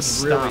 They need This to is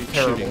stop really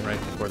terrible. shooting right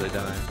before they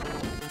die.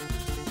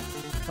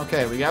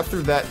 Okay, we got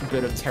through that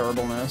bit of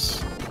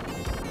terribleness.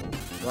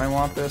 Do I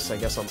want this? I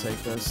guess I'll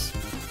take this.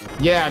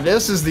 Yeah,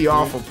 this is the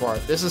awful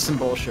part. This is some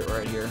bullshit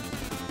right here.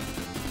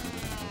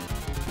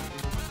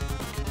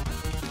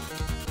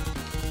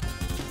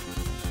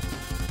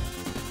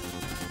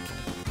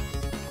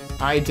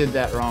 I did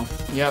that wrong.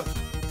 Yep.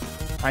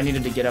 I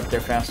needed to get up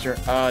there faster.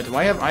 Do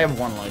I have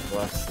one life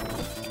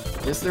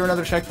left. Is there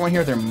another checkpoint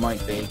here? There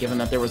might be, given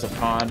that there was a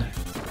pod.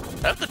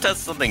 I have to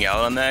test something out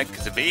on that,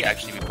 because it may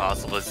actually be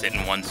possible to sit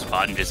in one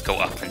spot and just go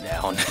up and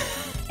down.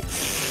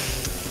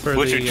 For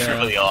Which the, would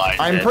truly align.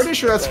 I'm pretty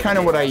sure that's kind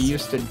of what I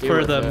used to do. For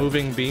with the it.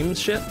 moving beams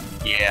shit?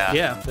 Yeah.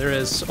 Yeah, there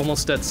is.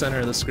 Almost dead center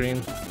of the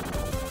screen.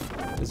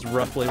 Is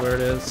roughly where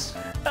it is.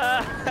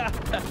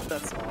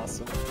 That's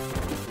awesome.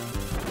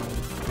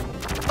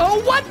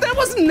 Oh, what? That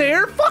wasn't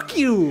there? Fuck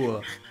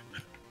you!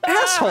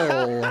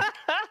 Asshole!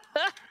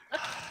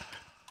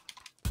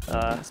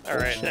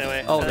 Alright,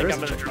 anyway, Oh, I think there's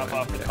I'm a gonna drop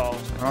off the call.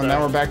 Oh,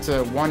 now we're back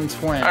to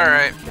 120.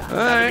 Alright. Alright, good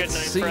night,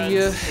 see friends.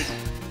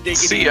 ya.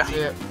 See ya.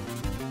 Yeah.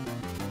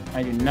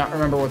 I do not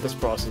remember what this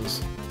boss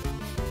is.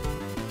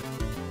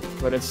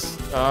 But it's,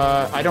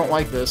 I don't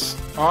like this.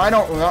 Oh,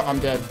 well, I'm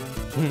dead.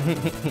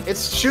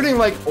 It's shooting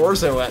like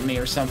Orzo at me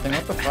or something.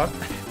 What the fuck?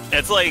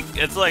 It's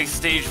like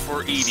stage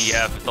 4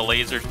 EDF. The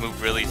lasers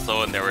move really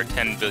slow, and there were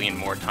 10 billion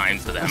more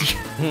times to them.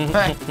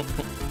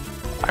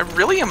 I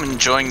really am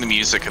enjoying the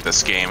music of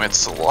this game.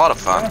 It's a lot of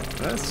fun.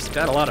 That's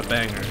got a lot of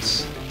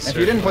bangers. If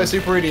you didn't play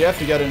Super EDF,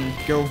 you gotta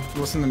go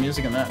listen to the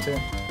music in that too.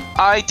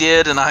 I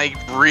did, and I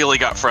really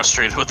got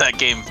frustrated with that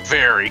game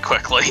very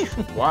quickly.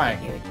 Why?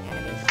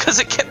 Because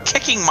it kept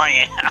kicking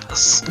my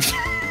ass.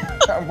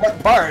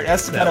 What part?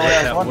 That's kind of what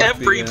I was wondering.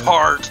 Every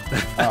part.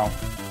 Oh.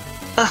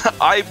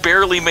 I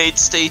barely made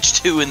stage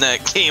 2 in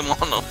that game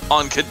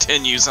on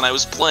continues, and I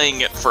was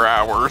playing it for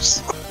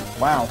hours.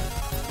 Wow.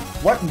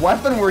 What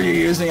weapon were you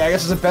using? I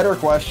guess is a better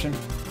question.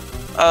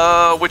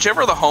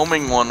 Whichever the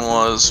homing one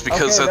was,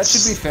 because okay, that's that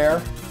should be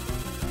fair.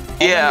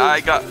 yeah,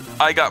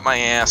 I got my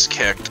ass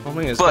kicked.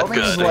 Homing is But Homing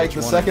is good. like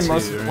the Stage second 1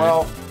 most, and 2, right?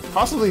 well,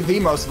 possibly the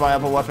most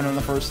viable weapon in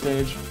the first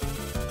stage.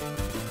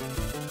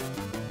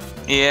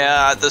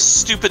 Yeah, the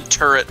stupid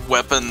turret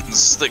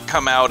weapons that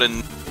come out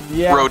and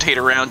Yeah. rotate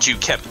around you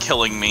kept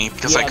killing me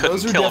because I Yeah, couldn't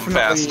those are kill them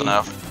fast definitely-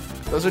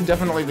 enough. Those are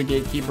definitely the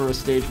gatekeeper of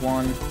stage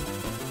 1.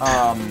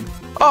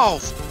 Oh,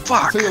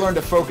 fuck. Until you learn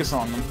to focus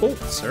on them. Oh,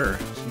 sir.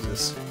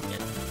 Jesus.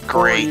 Or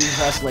Great. use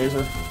fast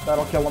laser.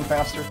 That'll kill them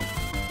faster.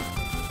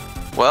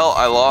 Well,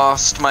 I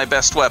lost my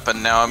best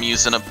weapon. Now I'm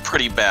using a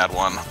pretty bad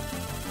one.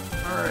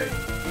 Alright,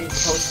 need to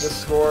post this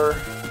score.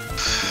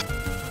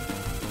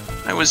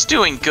 I was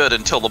doing good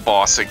until the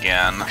boss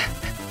again.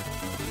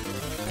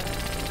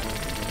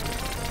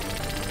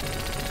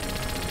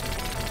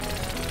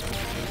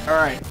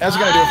 Alright, that's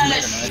gonna do it for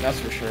Mega Knight, that's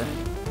for sure.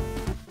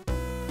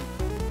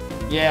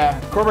 Yeah,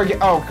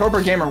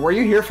 Cobra Gamer, were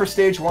you here for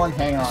stage 1?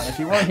 Hang on, if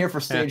you weren't here for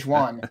stage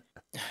 1,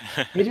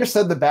 he just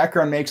said the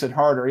background makes it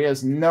harder. He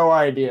has no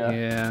idea.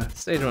 Yeah,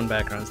 stage 1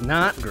 background's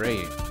not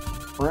great.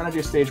 We're gonna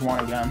do stage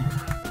 1 again.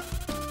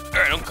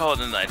 Alright, don't call it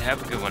a night.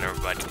 Have a good one,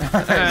 everybody.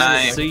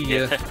 Night. See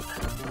ya.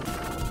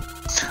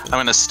 I'm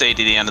gonna stay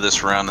to the end of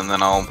this run and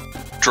then I'll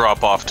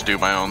drop off to do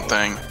my own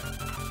thing.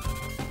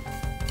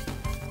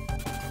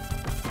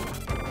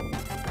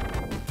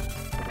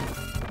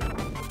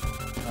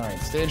 Alright,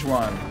 stage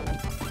 1.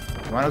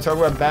 You wanna talk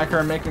about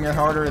background making it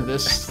harder?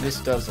 This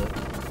does it.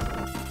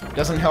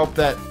 Doesn't help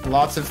that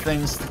lots of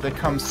things that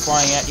comes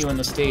flying at you in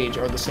the stage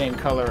are the same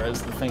color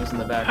as the things in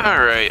the background.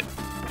 Alright.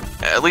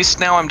 At least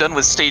now I'm done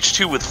with stage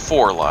 2 with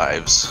 4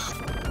 lives.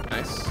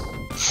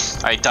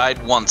 Nice. I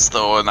died once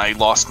though and I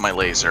lost my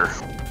laser.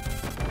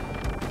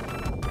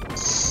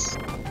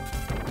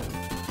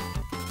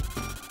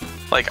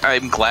 Like,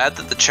 I'm glad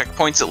that the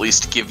checkpoints at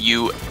least give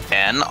you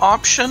an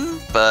option,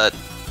 but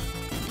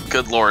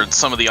good lord,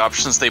 some of the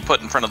options they put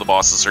in front of the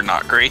bosses are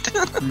not great.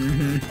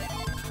 Mm-hmm.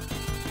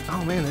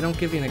 Oh man, they don't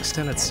give you an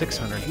extended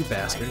 600, you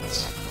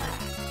bastards.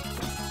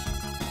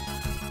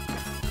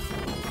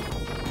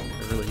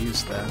 I really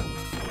used that.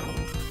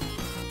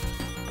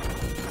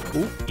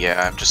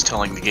 Yeah, I'm just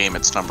telling the game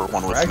it's number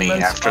 1 with me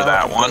Fragments after of-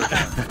 that one.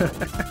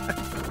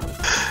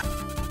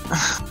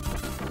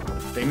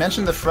 They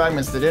mentioned the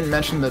fragments, they didn't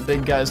mention the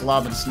big guys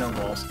lobbing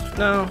snowballs.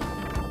 No.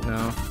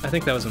 No. I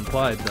think that was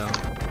implied, though.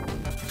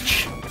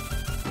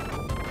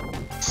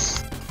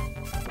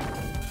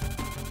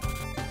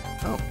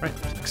 Oh, right,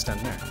 there's an extend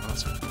there.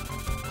 Awesome.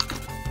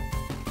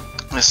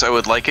 Yes, I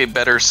would like a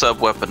better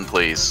sub-weapon,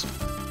 please.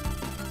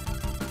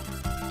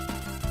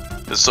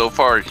 'Cause so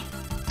far,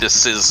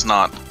 this is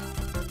not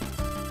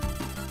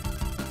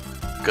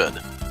good.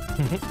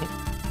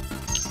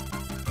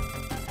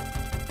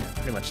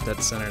 Pretty much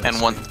dead center of And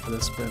the one- screen for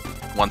this bit.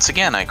 Once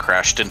again, I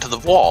crashed into the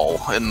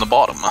wall in the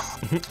bottom.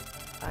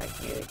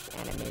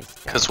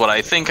 Because what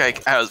I think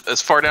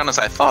as far down as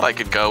I thought I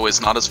could go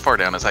is not as far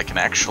down as I can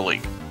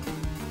actually.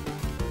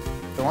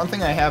 The one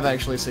thing I have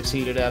actually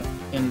succeeded at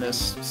in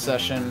this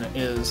session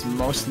is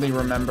mostly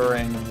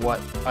remembering what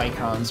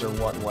icons or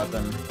what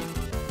weapon.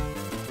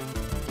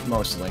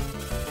 Mostly.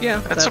 Yeah,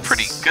 That's a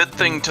pretty good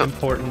thing to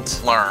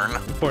important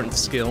learn.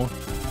 skill.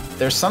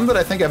 There's some that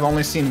I think I've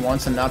only seen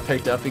once and not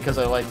picked up because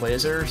I like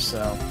lasers,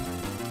 so...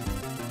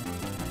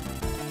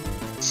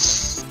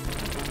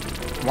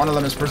 One of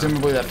them is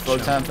presumably that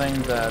photon thing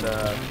that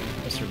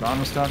Mr. Bond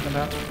was talking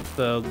about.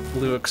 The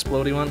blue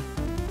explodey one.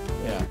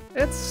 Yeah.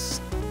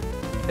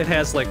 It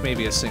has like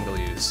maybe a single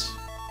use,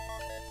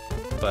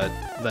 but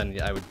then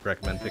I would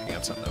recommend picking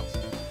up something else.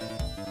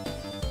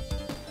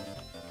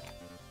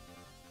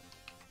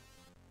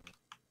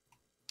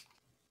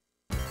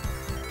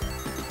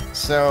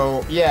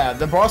 So, yeah,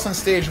 the boss on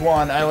stage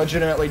 1, I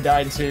legitimately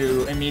died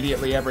to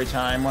immediately every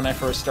time when I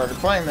first started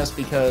playing this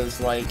because,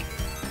 like,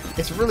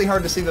 it's really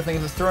hard to see the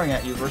things it's throwing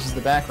at you versus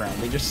the background.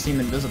 They just seem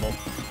invisible.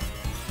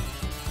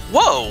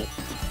 Whoa!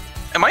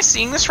 Am I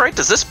seeing this right?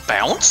 Does this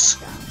bounce?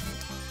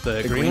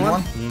 The, The green, green one?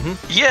 one?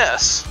 Mm-hmm.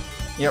 Yes.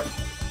 Yep.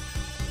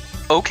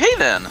 Okay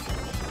then.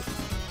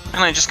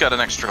 And I just got an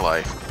extra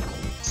life.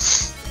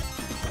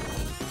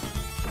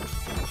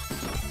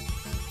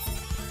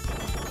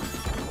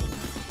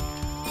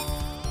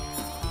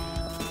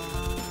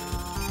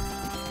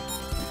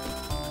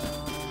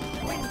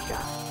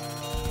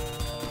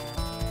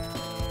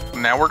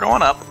 Now we're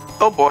going up.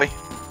 Oh boy.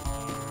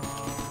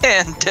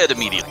 And dead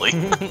immediately.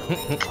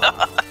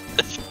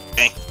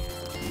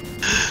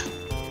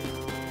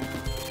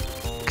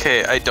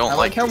 Okay, I don't I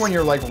like how when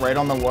you're like right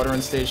on the water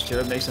in stage 2,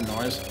 it makes a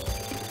noise.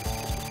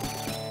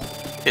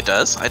 It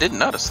does? I didn't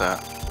notice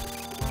that.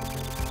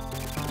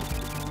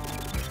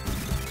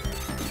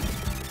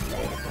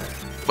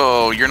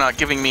 Oh, you're not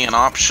giving me an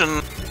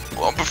option?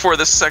 Well, before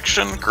this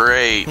section?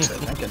 Great. I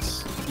think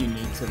it's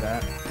unique to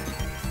that.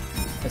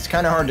 It's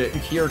kind of hard to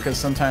hear because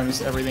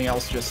sometimes everything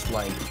else just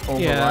like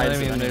overrides Yeah, I the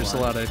mean, underline. there's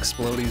a lot of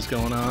explodies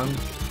going on.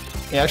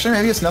 Yeah, actually,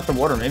 maybe it's not the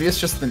water. Maybe it's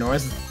just the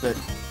noise that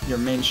your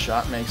main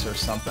shot makes or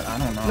something. I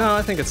don't know. No,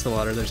 I think it's the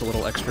water. There's a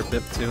little extra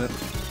bip to it.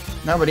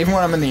 No, but even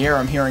when I'm in the air,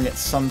 I'm hearing it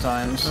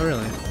sometimes. Oh,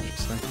 really?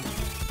 Interesting.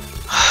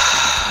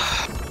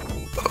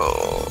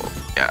 Oh,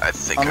 yeah, I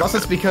think Unless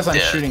it's because I'm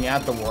dead. shooting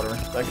at the water.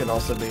 That could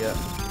also be it.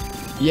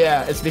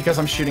 Yeah, it's because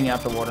I'm shooting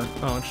at the water.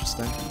 Oh,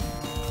 interesting.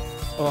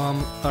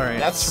 Alright.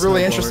 That's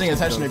really snowblowers interesting can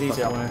attention go to the fuck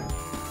detail. away.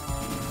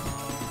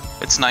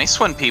 It's nice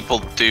when people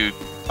do.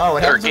 Oh,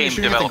 it They're happens when you're game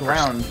shooting at the developers.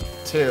 ground,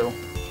 too.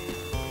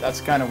 That's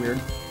kind of weird.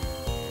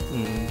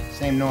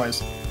 Same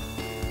noise.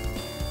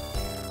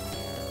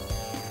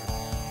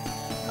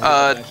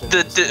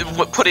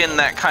 Put in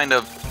that kind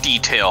of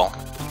detail.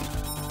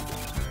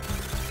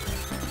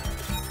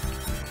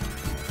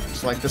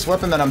 It's like this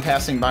weapon that I'm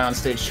passing by on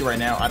stage 2 right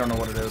now, I don't know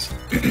what it is.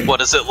 What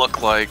does it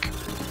look like?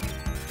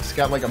 It's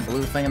got like a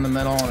blue thing in the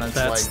middle, and it's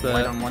That's like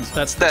white on one side.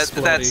 That's the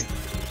That's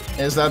explodey.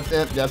 Is that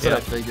it? That's Yeah. what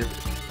I figured.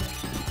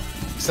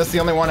 So that's the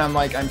only one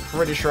I'm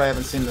pretty sure I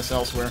haven't seen this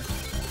elsewhere.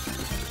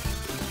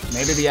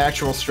 Maybe the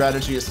actual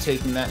strategy is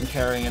taking that and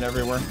carrying it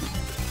everywhere.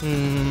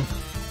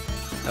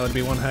 That would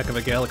be one heck of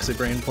a Galaxy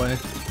Brain play.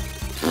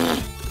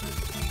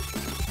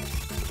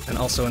 And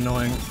also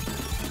annoying.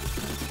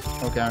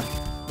 Okay.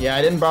 Yeah,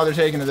 I didn't bother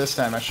taking it this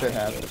time. I should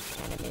have.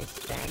 Enemy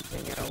stands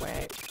in your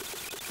way.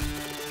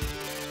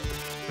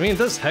 I mean, it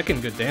does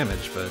heckin' good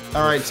damage, but...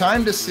 Alright,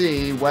 time to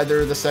see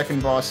whether the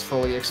second boss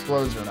fully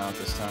explodes or not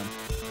this time.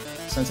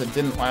 Since it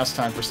didn't last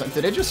time for some...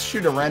 Did it just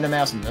shoot a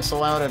random-ass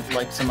missile out at,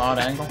 like, some odd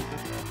angle?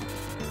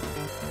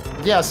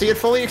 Yeah, see, it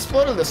fully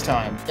exploded this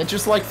time. It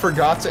just, like,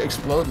 forgot to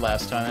explode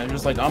last time. It was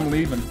just like, I'm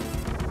leaving.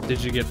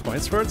 Did you get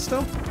points for it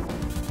still?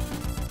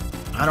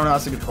 I don't know,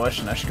 that's a good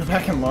question. I should go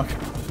back and look.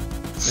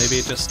 Maybe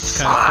it just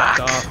kind of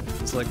fucked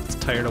off. It's like, it's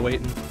tired of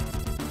waiting.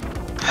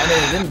 I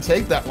mean, it didn't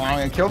take that long.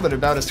 I killed it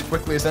about as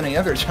quickly as any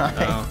other time.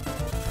 Oh.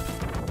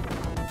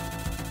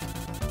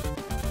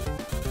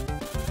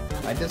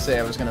 I did say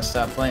I was gonna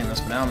stop playing this,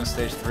 but now I'm in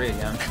stage 3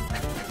 again.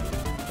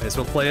 May as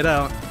well play it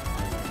out.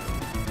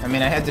 I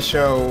mean, I had to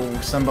show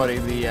somebody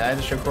the, I had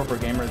to show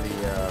Corporate Gamer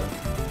the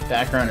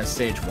background in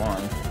stage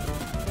 1.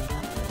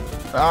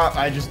 Ah,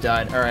 I just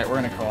died. Alright, we're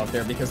gonna call it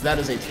there, because that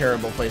is a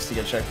terrible place to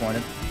get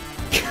checkpointed.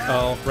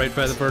 Oh, right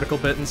by the vertical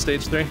bit in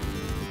stage 3?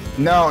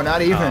 No,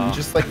 not even, Oh.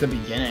 just like the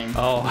beginning.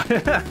 Oh.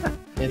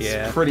 It's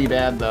yeah. pretty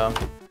bad, though.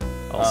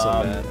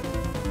 Also bad.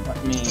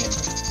 Let me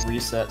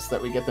reset so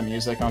that we get the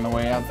music on the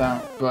way out,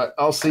 though. But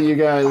I'll see you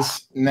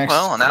guys next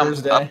Well, now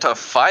Thursday. up to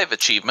 5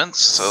 achievements,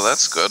 so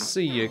that's good.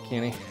 See ya,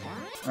 Kenny.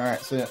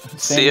 Alright, so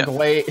See ya.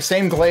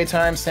 same Gley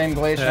time, same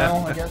Gley Yeah.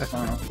 channel, I guess?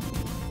 I don't know.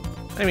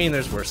 I mean,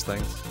 there's worse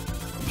things.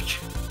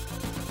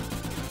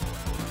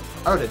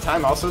 Oh, did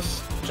time also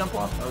jump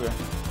off? Okay.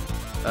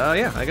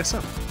 Yeah, I guess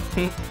so.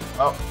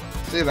 Oh,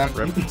 see you then.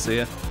 Rip. See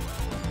ya.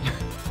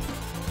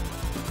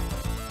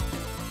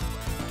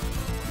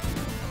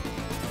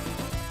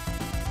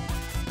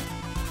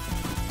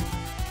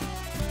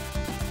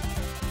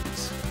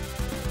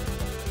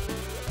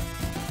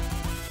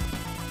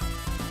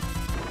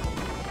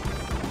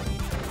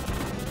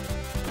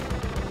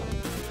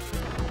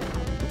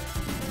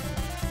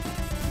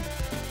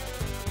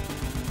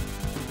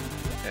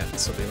 Yeah,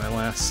 this will be my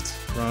last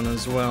run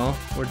as well.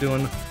 We're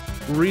doing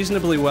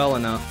reasonably well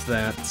enough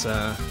that,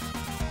 I'll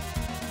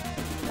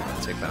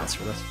take bounce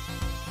for this.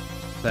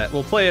 That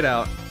we'll play it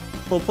out.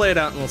 We'll play it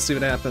out and we'll see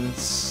what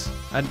happens.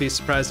 I'd be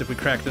surprised if we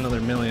cracked another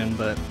million,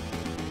 but,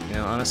 you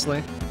know,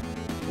 honestly,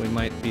 we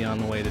might be on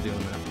the way to doing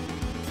that.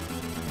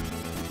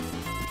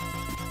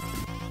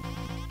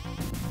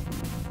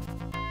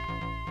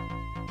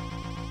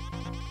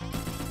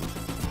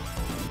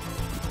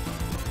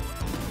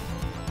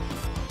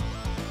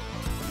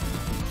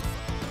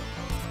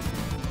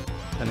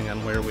 Depending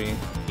on where we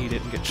eat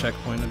it and get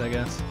checkpointed, I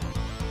guess.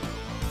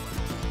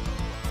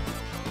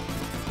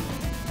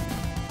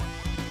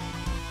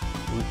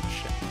 Oop,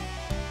 shit.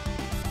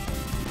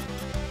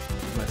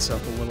 Give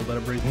myself a little bit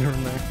of breathing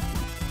room there.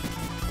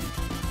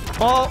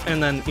 Fall,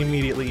 and then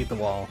immediately eat the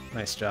wall.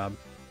 Nice job.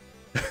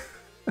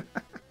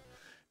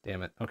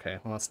 Damn it. Okay,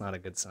 well that's not a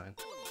good sign.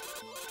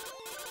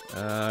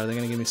 Are they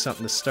gonna give me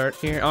something to start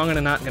here? Oh,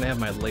 I'm not gonna have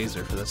my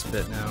laser for this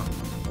bit now.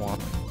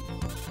 Womp.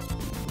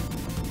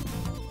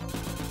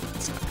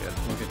 That's not good.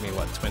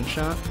 Twin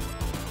shot?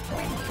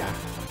 Yeah,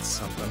 that's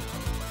something.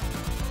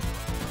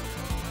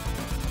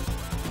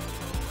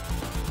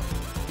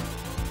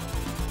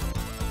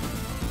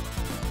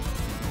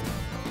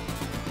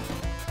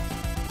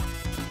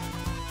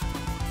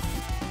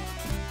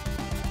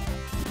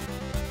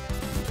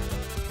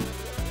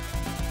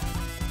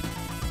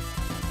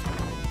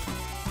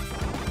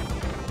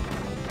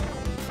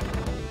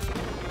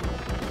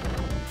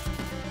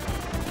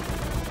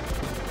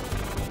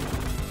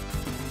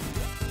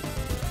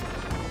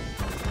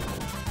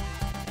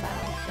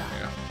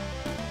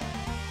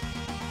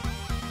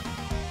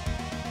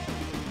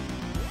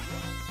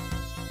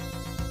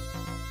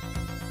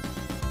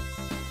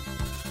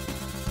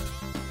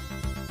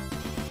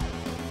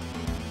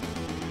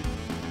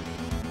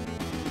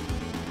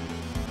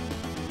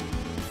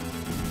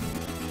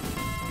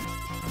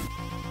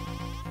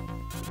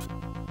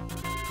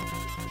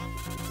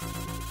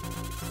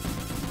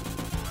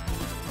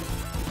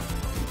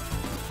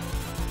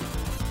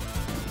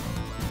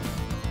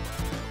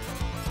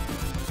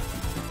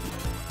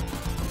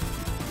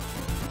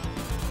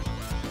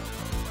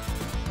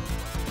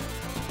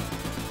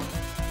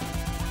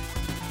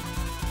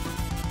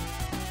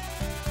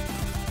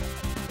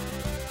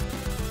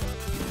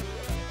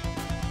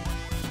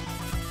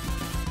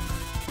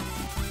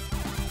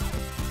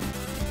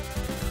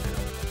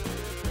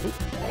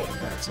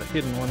 There's a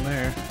hidden one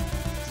there.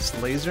 Is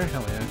this laser?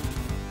 Hell yeah.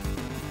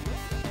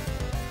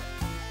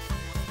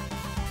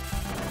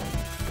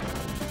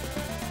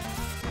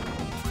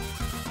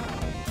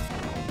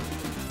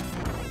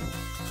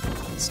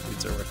 These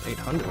dudes are worth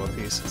 800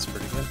 apiece. That's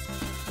pretty good.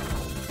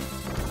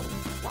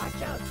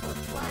 Watch out for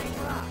flying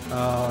rocks.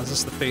 Oh, is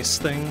this the face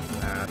thing?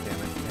 Nah, damn it.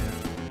 Yeah.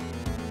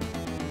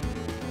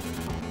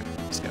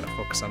 Just gotta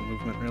focus on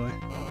movement, really.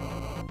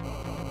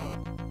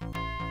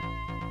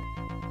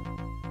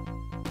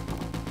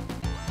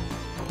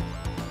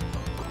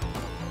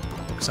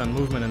 On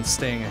movement and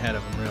staying ahead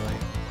of him, really.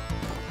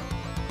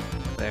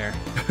 There.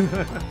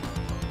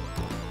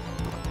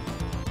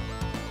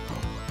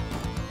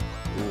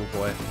 Oh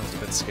boy, that was a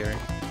bit scary.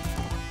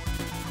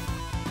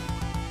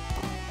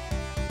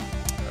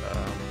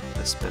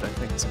 This bit I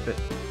think is a bit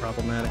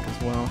problematic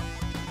as well.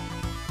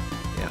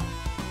 Yeah.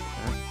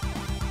 Okay.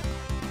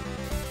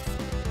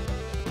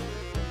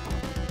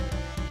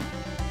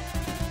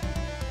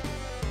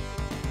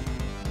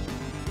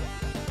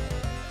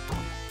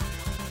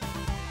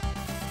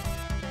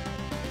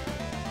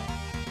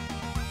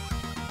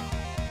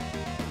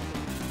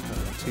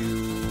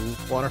 2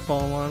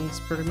 waterfall ones,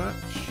 pretty much.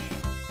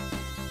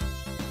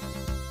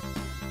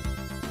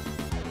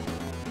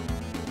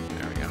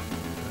 There we go.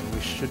 And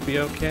we should be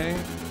okay.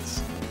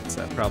 It's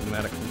that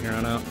problematic from here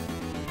on out.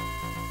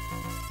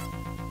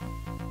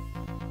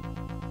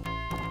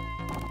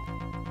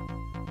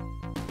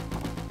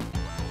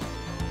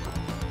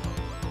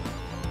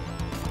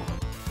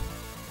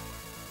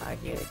 A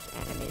huge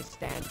enemy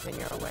stands in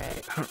your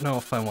way. I don't know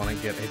if I want to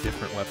get a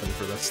different weapon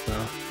for this,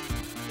 though.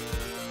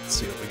 Let's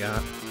see what we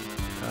got.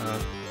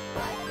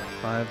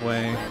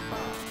 5-way,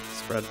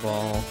 spread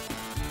ball.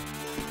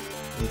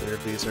 Neither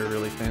of these are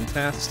really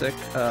fantastic.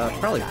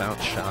 Probably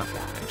bounce shot,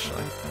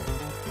 actually.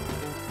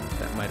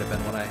 That might have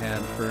been what I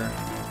had for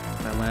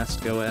my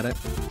last go at it.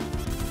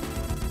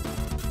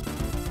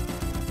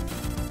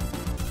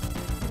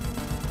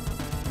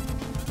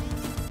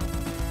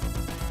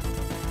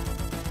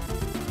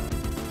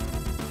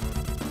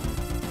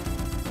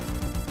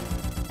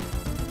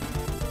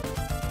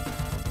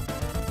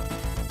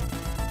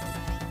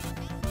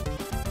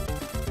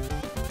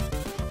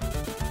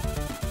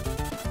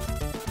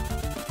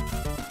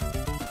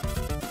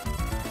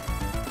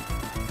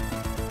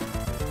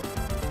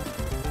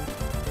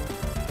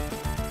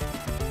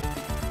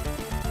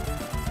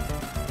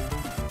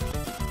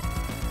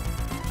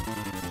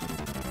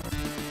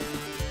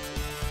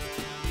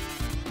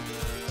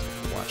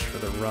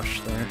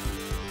 Rush there.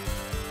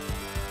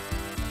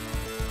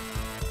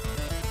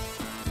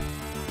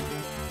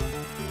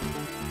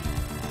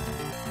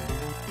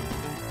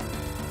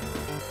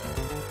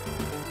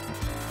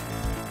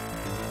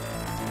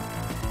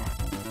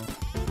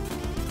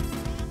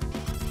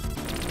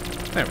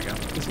 There we go.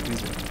 Easy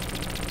peasy.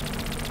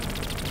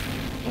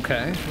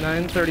 Okay,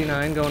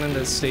 9:39 going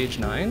into stage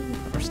 9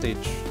 or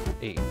stage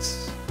 8?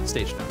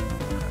 Stage 9.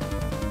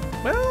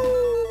 Okay.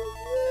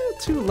 Well,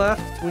 2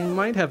 left. We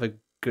might have a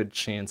good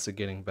chance of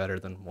getting better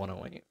than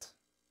 108.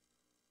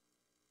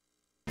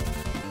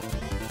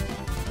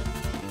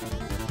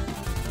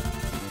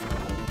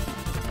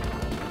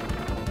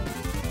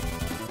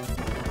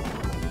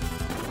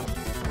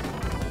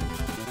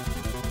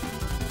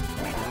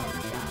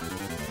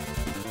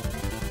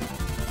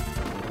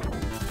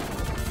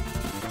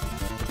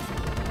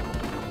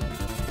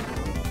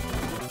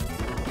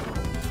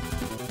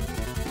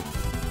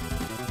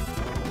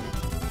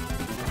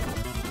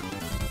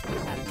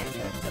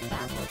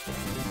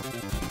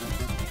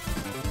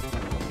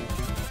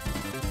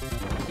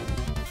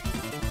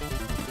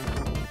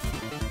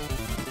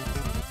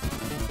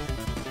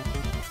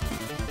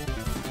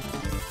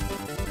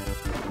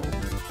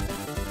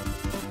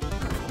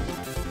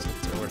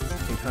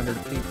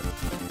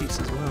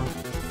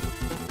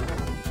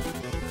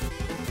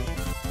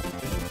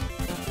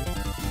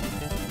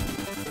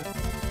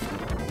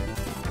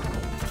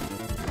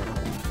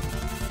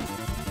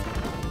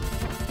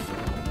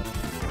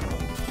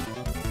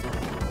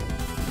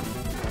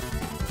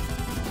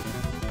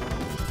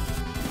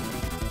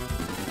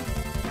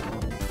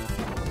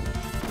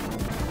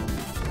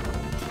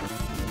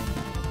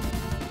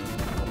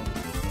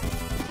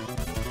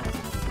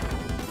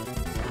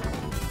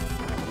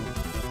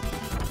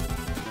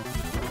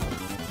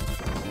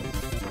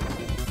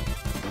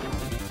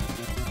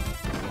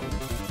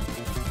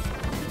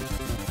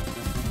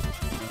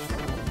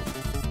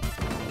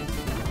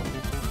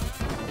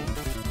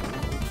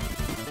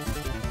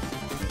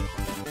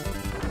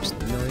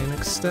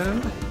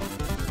 extend. Okay,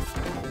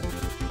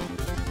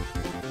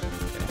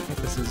 I think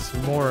this is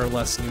more or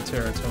less new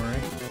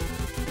territory.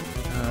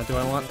 Do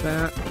I want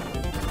that?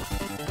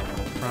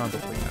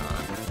 Probably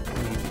not.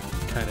 Any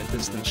kind of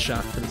distance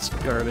shot for this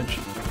garbage.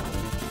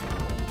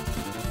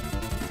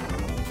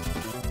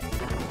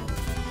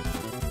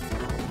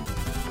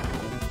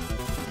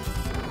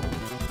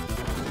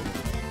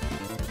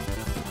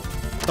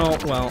 Oh,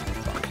 well,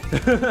 fuck.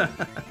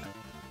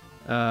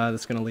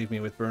 That's gonna leave me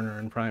with burner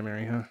and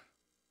primary, huh?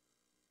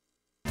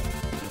 Yeah.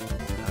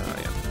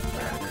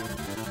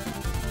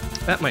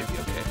 That might be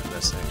okay for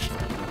this, actually.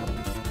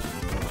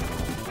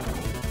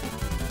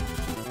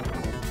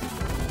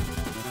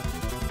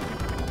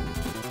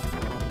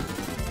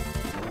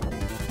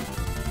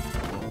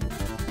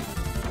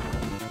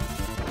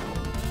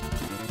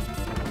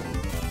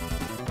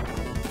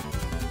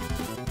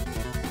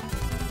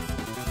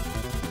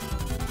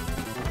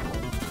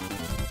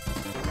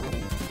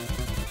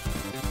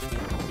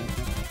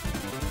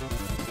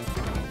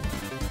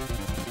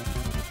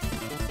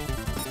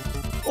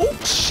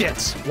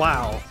 Shit!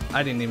 Wow.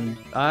 I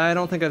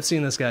don't think I've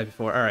seen this guy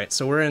before. Alright,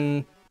 so we're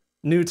in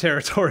new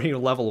territory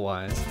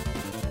level-wise.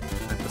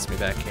 That puts me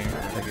back here,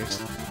 I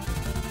guess.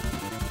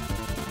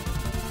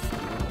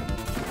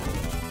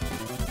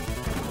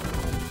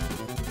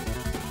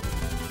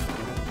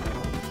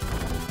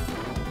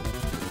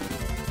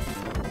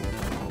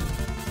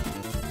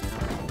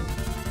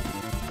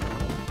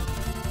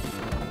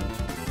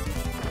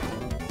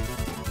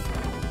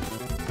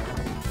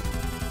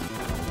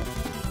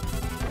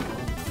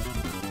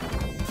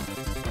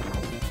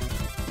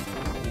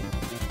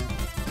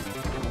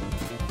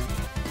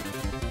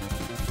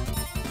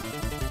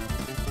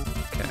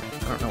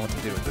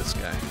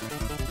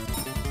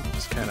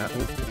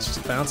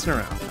 Bouncing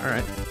around.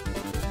 Alright.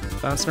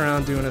 Bouncing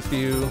around, doing a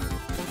few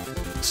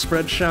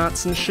spread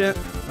shots and shit.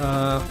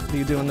 What are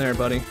you doing there,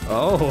 buddy?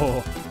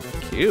 Oh,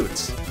 cute.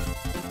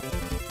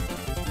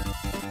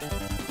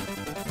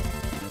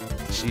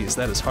 Jeez,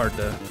 that is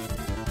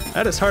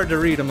hard to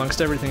read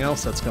amongst everything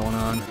else that's going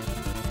on.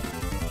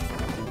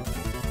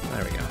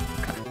 There we go.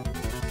 Okay.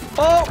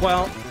 Oh,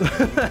 well,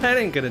 that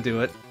ain't gonna do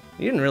it.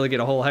 You didn't really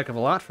get a whole heck of a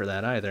lot for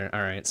that either.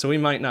 Alright, so we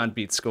might not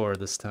beat score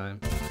this time.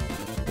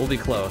 We'll be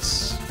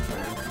close.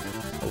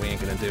 We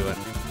ain't gonna do it.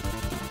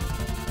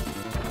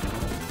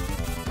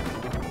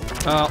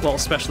 Well,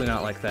 especially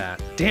not like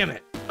that. Damn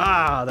it!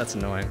 Ah, that's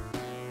annoying.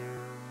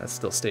 That's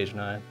still stage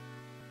 9.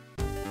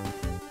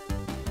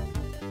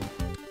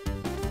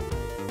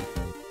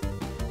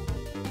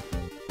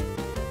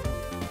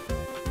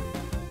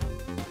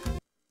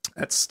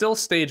 That's still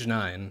stage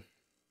 9.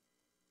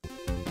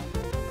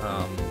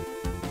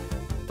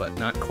 But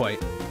not quite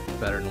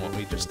better than what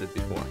we just did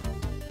before.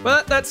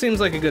 But that seems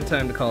like a good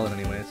time to call it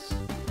anyways.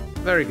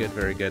 Very good,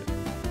 very good.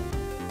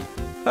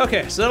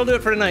 Okay, so that'll do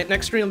it for tonight.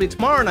 Next stream will be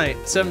tomorrow night,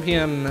 7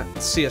 p.m.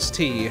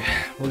 CST.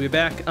 We'll be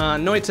back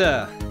on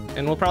Noita,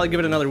 and we'll probably give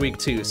it another week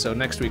too, so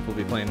next week we'll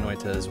be playing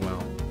Noita as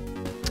well.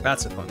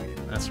 That's a fun game.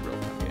 That's a real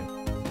fun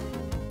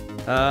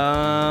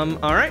game.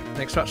 Alright,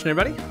 thanks for watching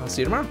everybody. I'll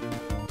see you tomorrow.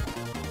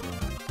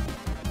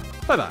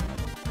 Bye-bye.